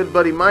out with my good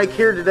buddy Mike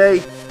here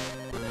today.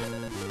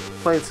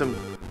 Playing some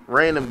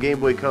random Game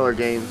Boy Color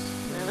games.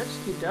 Man, I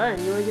just keep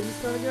dying. You wanna give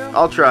this one a go?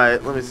 I'll try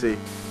it. Let me see.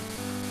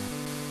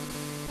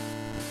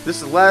 This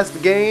is the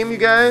last game, you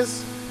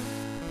guys.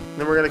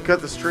 Then we're gonna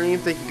cut the stream.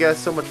 Thank you guys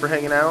so much for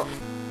hanging out.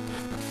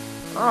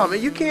 Oh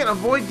man, you can't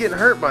avoid getting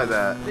hurt by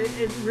that.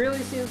 It really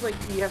seems like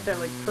you have to have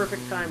like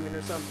perfect timing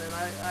or something.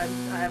 I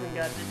haven't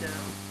gotten it down.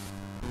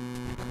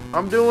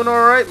 I'm doing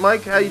all right,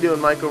 Mike. How you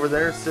doing, Mike? Over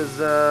there it says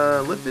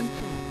lifted.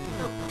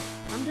 Oh,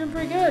 I'm doing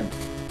pretty good.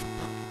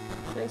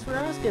 Thanks for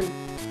asking.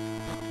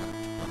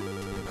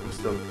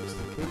 Can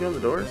you go in the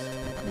doors?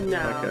 No,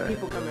 Okay.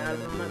 people come out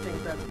of them. I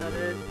think that's about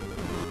it.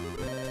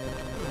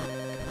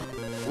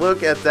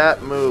 Look at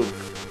that move.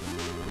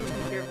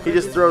 He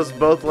just throws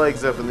both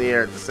legs up in the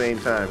air at the same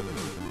time.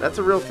 That's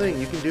a real thing.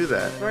 You can do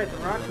that. That's right, the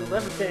rock can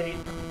levitate.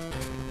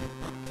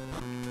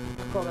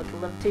 I call that the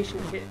levitation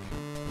kick.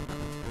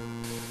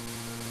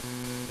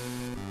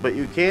 But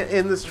you can't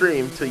end the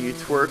stream till you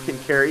twerk and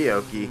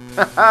karaoke.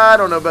 I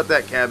don't know about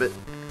that, Cabot.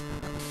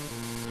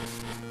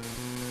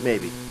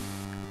 Maybe.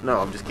 No,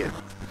 I'm just kidding.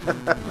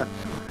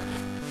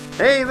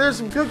 Hey, there's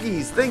some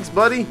cookies. Thanks,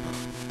 buddy.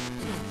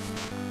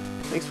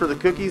 Thanks for the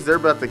cookies. They're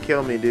about to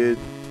kill me, dude.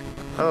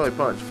 How do I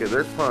punch? Okay,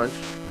 there's punch.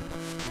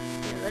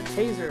 Yeah, that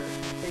taser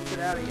takes it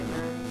out of you,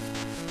 man.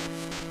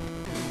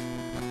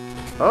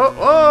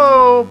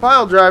 Oh,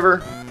 pile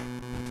driver.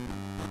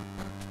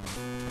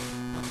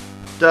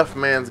 Duff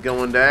man's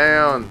going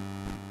down.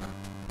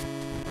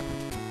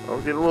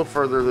 I'll get a little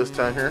further this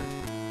time here.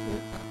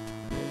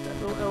 There's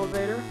that little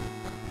elevator.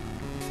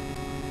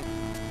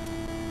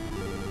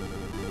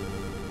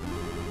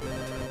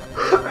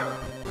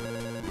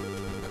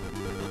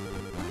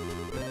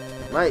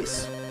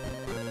 Nice.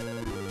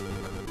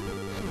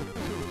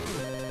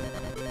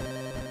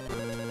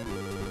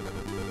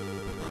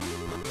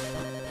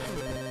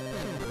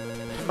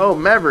 Oh,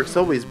 Maverick's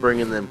always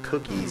bringing them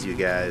cookies, you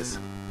guys.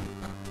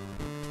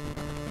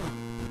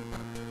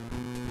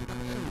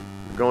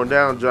 Going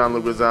down, John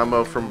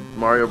Leguizamo from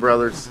Mario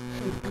Brothers.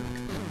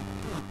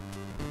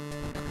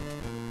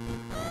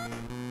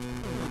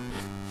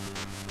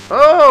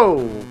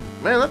 Oh,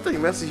 man, that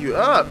thing messes you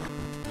up.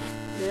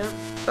 Yeah.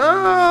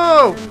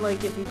 Oh! And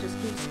like if you just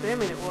keep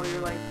spamming it while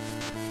you're like...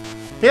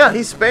 Yeah,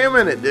 he's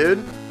spamming it, dude.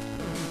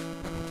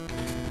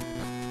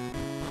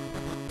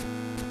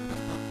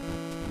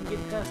 You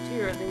get past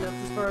here, I think that's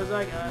as far as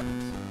I got.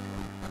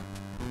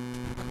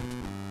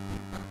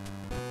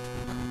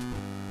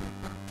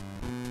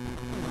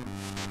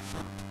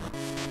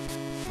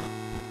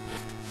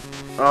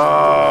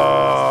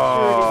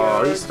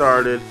 Oh, he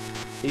started.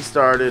 He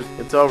started.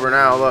 It's over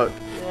now, look.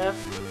 Yep.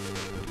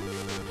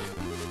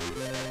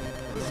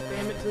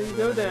 Spam it till you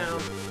go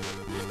down.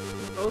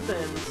 Both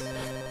ends.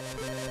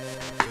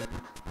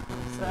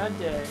 Sad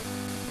day.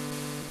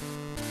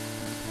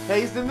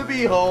 Tased in the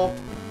beehole.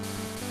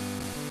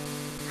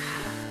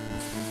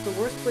 It's the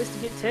worst place to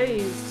get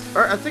tased.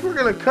 Alright, I think we're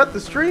gonna cut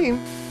the stream.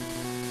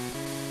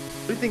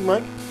 What do you think,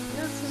 Mike?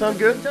 Yeah, Sound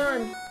good?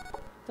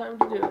 Time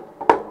to do it.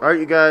 Alright,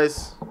 you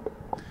guys.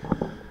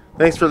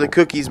 Thanks for the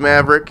cookies,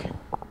 Maverick.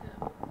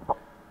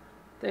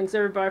 Thanks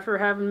everybody for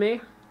having me.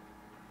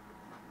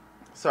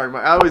 Sorry,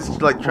 Mike. I always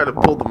like try to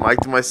pull the mic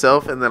to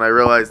myself, and then I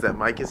realize that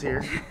Mike is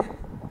here.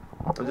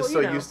 I'm just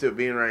so used to it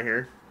being right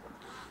here.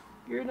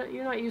 You're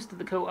not used to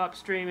the co-op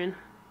streaming.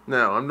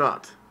 No, I'm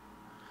not.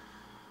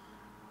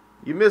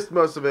 You missed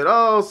most of it.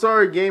 Oh,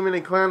 sorry, gaming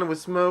and clowning with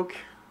smoke.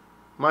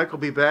 Mike will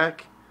be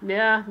back.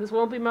 Yeah, this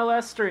won't be my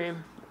last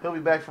stream. He'll be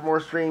back for more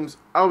streams.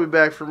 I'll be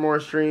back for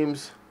more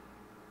streams.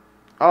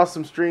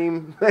 Awesome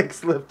stream.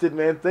 Thanks, Lifted,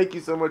 man. Thank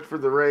you so much for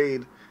the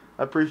raid.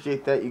 I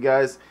appreciate that, you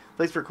guys.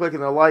 Thanks for clicking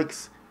the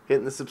likes,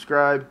 hitting the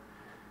subscribe,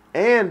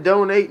 and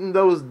donating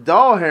those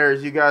doll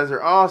hairs. You guys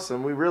are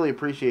awesome. We really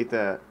appreciate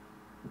that.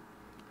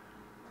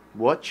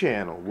 What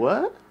channel?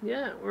 What?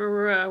 Yeah,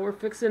 we're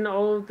fixing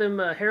all of them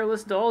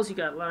hairless dolls you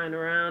got lying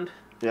around.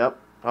 Yep.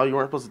 Oh, you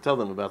weren't supposed to tell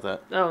them about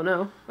that. Oh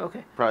no.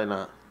 Okay. Probably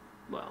not.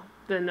 Well,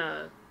 then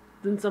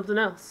something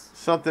else.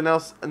 Something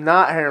else.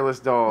 Not hairless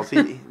dolls.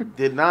 He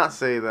did not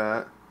say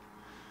that.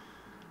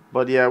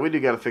 But yeah, we do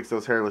got to fix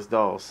those hairless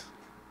dolls.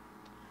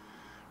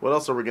 What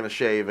else are we gonna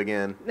shave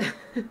again?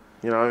 You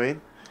know what I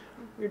mean?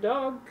 Your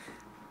dog.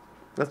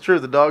 That's true.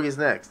 The dog is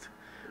next.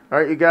 All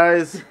right, you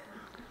guys.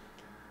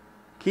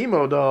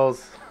 Chemo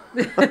dolls.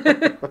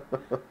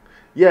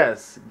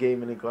 Yes,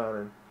 gaming and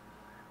clowning.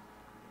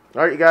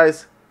 All right, you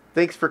guys.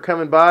 Thanks for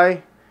coming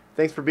by.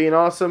 Thanks for being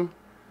awesome.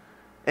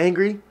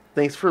 Angry,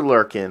 thanks for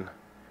lurking.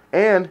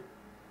 And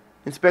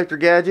Inspector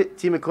Gadget,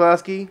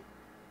 TMCLOSKY,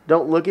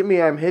 Don't Look at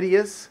Me, I'm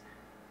Hideous,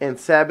 and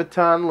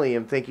Sabaton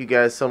Liam. Thank you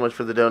guys so much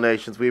for the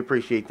donations. We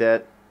appreciate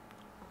that.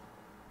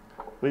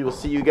 We will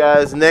see you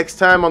guys next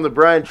time on the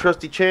Bryan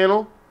Trusty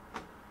channel.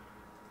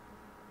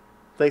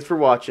 Thanks for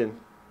watching.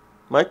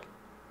 Mike,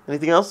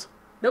 anything else?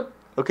 Nope.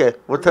 Okay,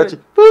 we're We're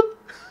touching. Boop.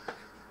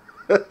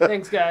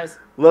 Thanks, guys.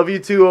 Love you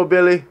too, oh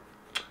Billy.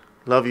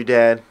 Love you,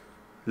 Dad.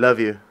 Love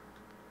you.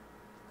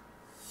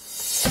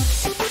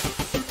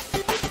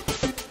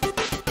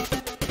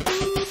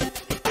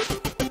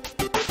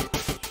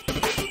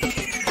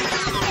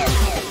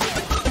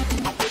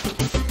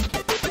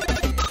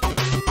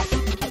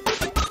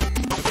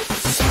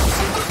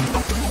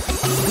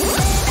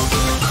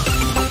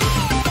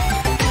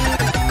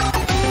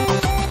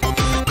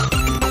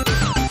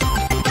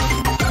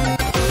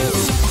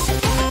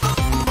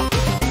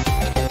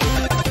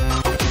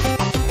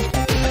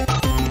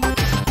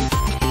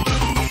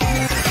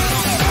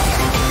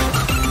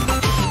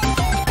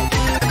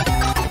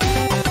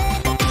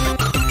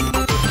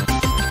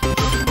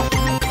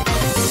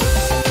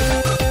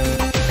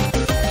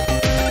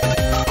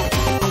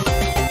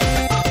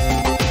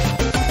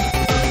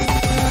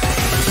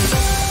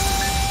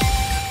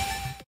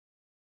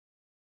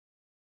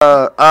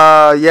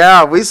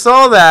 Yeah, we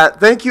saw that.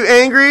 Thank you,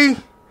 Angry.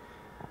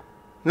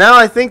 Now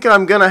I think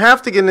I'm gonna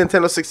have to get a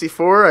Nintendo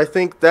 64. I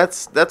think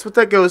that's what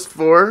that goes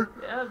for.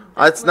 Yeah,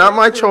 it's not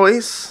my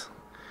choice.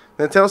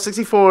 Nintendo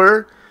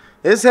 64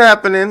 is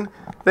happening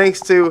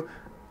thanks to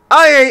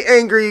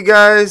IaintAngry, you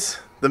guys,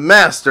 the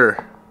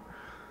master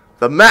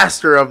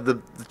of the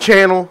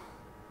channel.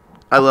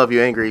 I love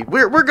you, Angry.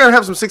 We're gonna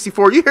have some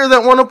 64. You hear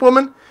that, One Up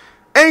Woman?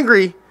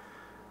 Angry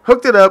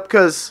hooked it up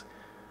because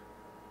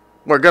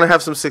we're gonna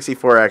have some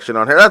 64 action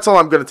on here. That's all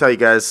I'm gonna tell you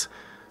guys.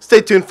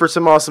 Stay tuned for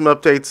some awesome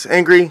updates.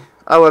 Angry,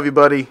 I love you,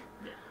 buddy.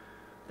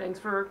 Thanks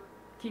for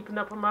keeping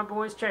up on my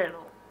boy's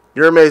channel.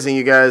 You're amazing,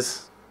 you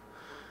guys.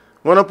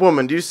 One Up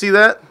Woman, do you see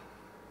that?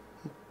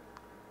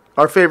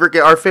 Our favorite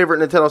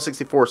Nintendo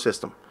 64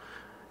 system.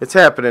 It's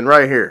happening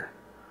right here.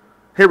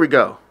 Here we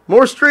go.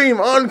 More stream.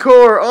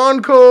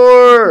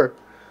 Encore.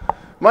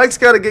 Mike's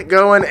got to get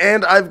going,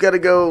 and I've got to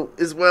go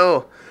as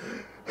well.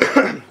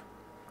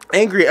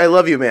 Angry, I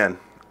love you, man.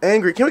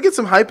 Angry, can we get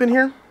some hype in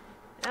here?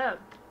 Yeah,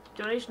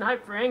 donation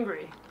hype for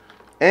Angry.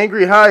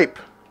 Angry hype.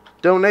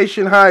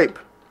 Donation hype.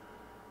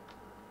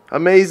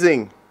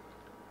 Amazing.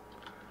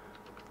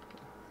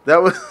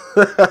 That was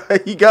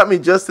you got me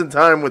just in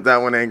time with that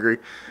one, Angry.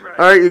 Right.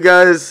 All right, you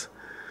guys.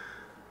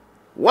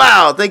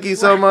 Wow, thank you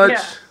so much.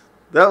 Yeah.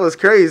 That was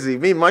crazy.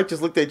 Me and Mike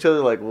just looked at each other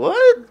like,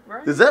 what?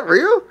 Right. Is that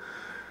real?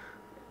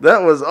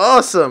 That was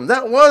awesome.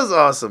 That was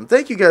awesome.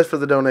 Thank you guys for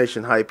the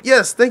donation hype.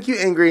 Yes, thank you,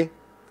 Angry.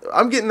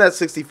 I'm getting that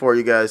 64,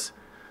 you guys.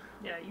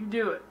 Yeah, you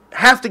do it.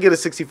 Have to get a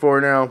 64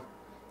 now.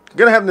 I'm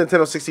going to have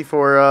Nintendo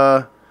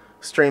 64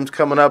 streams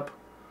coming up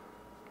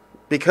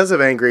because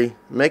of Angry,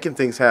 making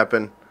things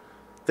happen.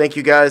 Thank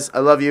you, guys. I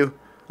love you.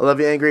 I love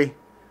you, Angry.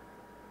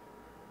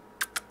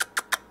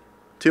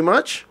 Too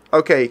much?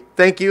 Okay,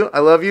 thank you. I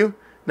love you.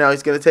 Now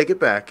he's going to take it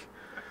back.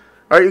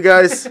 All right, you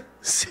guys.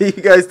 See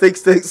you guys.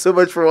 Thanks so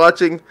much for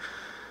watching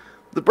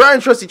the Bryan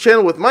Trusty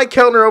channel with Mike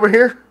Keltner over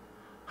here,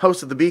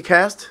 host of the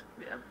B-Cast.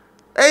 Yeah.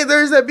 Hey,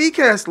 there's that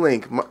B-Cast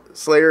link.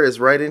 Slayer is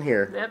right in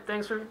here. Yep,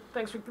 thanks for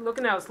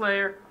looking out,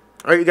 Slayer.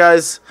 All right, you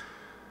guys.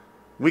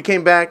 We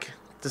came back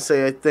to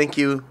say a thank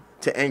you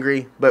to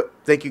Angry, but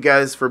thank you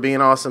guys for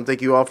being awesome.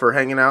 Thank you all for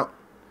hanging out.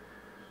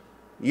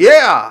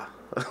 Yeah.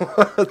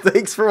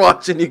 Thanks for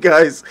watching, you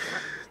guys.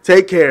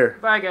 Take care.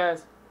 Bye,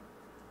 guys.